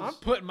smells. I'm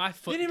putting my You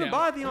foot didn't even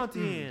down. buy the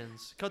Auntie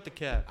Anne's. Cut the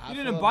cap. I You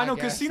fill didn't up buy my no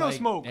gas, casino like,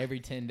 smoke. every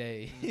 10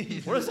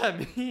 days. What does that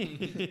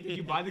mean?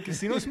 You buy the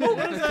Casino Smoke?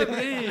 What does that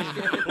mean?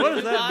 What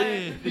does that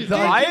mean? Did you Did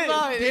buy you it?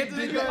 buy it? Did, Did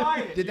did you that, buy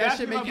it? did You that asked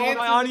shit me make if you I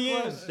bought my Auntie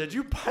answer the Anne's. Did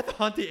you buy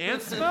the Auntie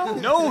Anne's smell?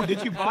 No,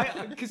 did you buy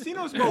a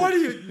Casino Smoke? What are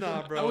you?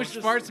 Nah, bro. I wish Just-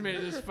 Sparks made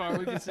it this far.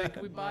 We could say,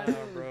 can we buy Nah,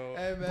 it? bro.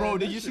 Hey, man, Bro,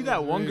 did that you see shit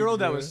that was one rigged, girl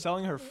that bro. was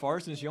selling her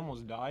farts and she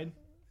almost died?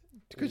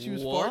 Because she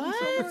was What? farting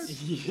so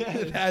much?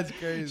 Yeah. That's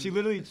crazy. She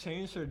literally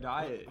changed her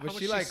diet. How was much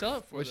she she like? sell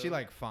it for, Was she though?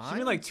 like She fine?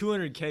 made like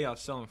 200K off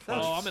selling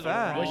That's farts. Oh, I'm in the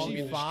fat. was wrong she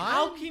industry. fine?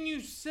 How can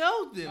you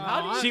sell them?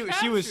 How do you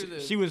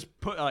She was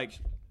put like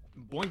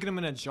boinking them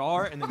in a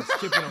jar and then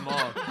skipping them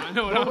off. I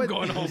know what I'm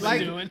going home and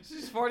like- doing.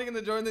 She's farting in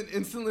the jar and then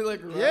instantly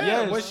like. Yeah.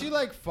 Yes. Was she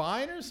like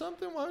fine or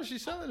something? Why was she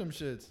selling them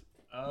shits?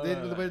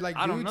 Were like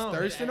I don't dudes know.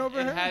 thirsting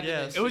over her? had-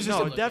 Yes. It was just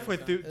no, a-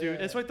 definitely, dude. Yeah.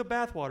 It's like the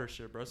bathwater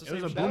shit, bro. It's the It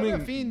was same a shit. booming-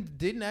 Delphine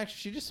didn't actually.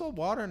 She just sold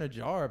water in a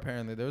jar.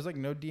 Apparently, there was like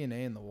no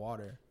DNA in the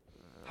water.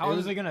 How It was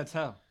was- they gonna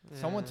tell?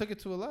 Someone took it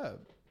to a lab.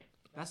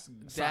 That's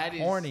That is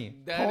horny.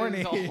 That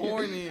Horny. is a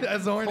horny.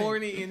 That's horny.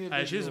 Horny individual.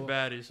 Hey, she's a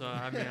baddie, so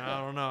I mean, I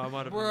don't know. I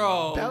might have.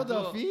 Bro. Belle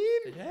well-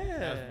 Delphine? Yeah.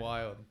 That's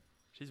wild.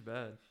 She's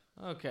bad.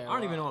 Okay. I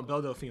don't even know what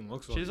Belle Delphine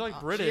looks like. She's like She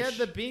British. had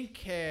the pink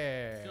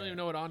hair. You don't even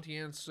know what Auntie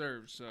Anne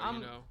serves, so I'm-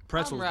 you know.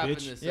 pretzels, I'm wrapping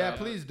bitch. this Yeah, up.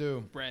 please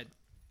do. Bread.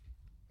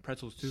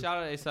 Pretzels too. Shout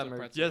out ASAP Pretzel.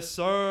 Merch. Yes,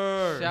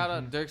 sir. Shout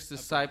out Dirk's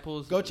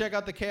Disciples. Go check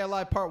out the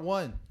KLI Part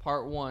 1.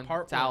 Part 1.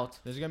 Part it's one. out.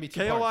 There's gonna be two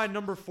KOI parts.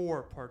 number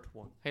 4, part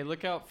 1. Hey,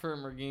 look out for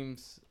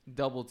Mergeem's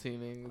double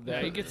teaming. Yeah,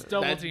 That, he gets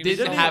double that teamed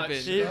didn't so happen.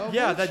 much.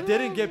 Yeah, that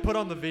didn't get put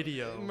on the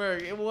video.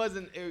 Merg,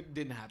 it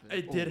didn't happen.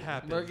 It did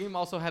happen. Mergame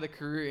also had a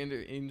career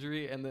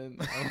injury, and then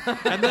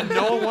And then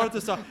no one wanted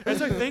to stop.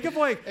 It's like think of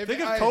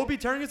If Kobe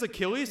tearing his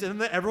Achilles, and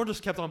then everyone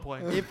just kept on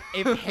playing.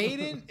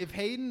 If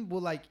Hayden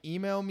will like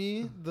email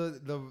me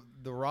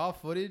the raw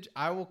footage,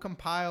 I will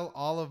compile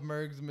all of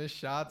Merg's missed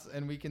shots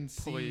and we can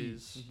see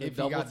Please. if he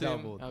double got team?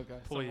 doubled. Okay.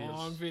 Please.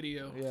 Long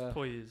video. Yeah.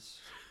 Please.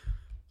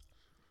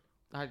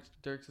 All right,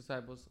 Dirk's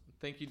Disciples.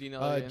 Thank you, Dean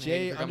Elliott.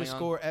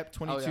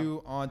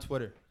 J_22 on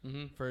Twitter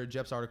Mm-hmm. for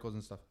Jep's articles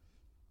and stuff.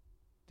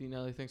 Dean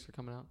Elliott, thanks for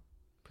coming out.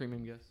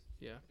 Premium guest.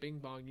 Yeah. Bing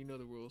bong. You know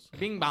the rules.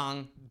 Bing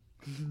bong.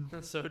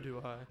 So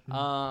do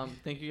I.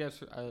 Thank you guys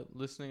for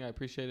listening. I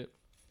appreciate it.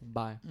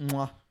 Bye.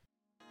 Mwah.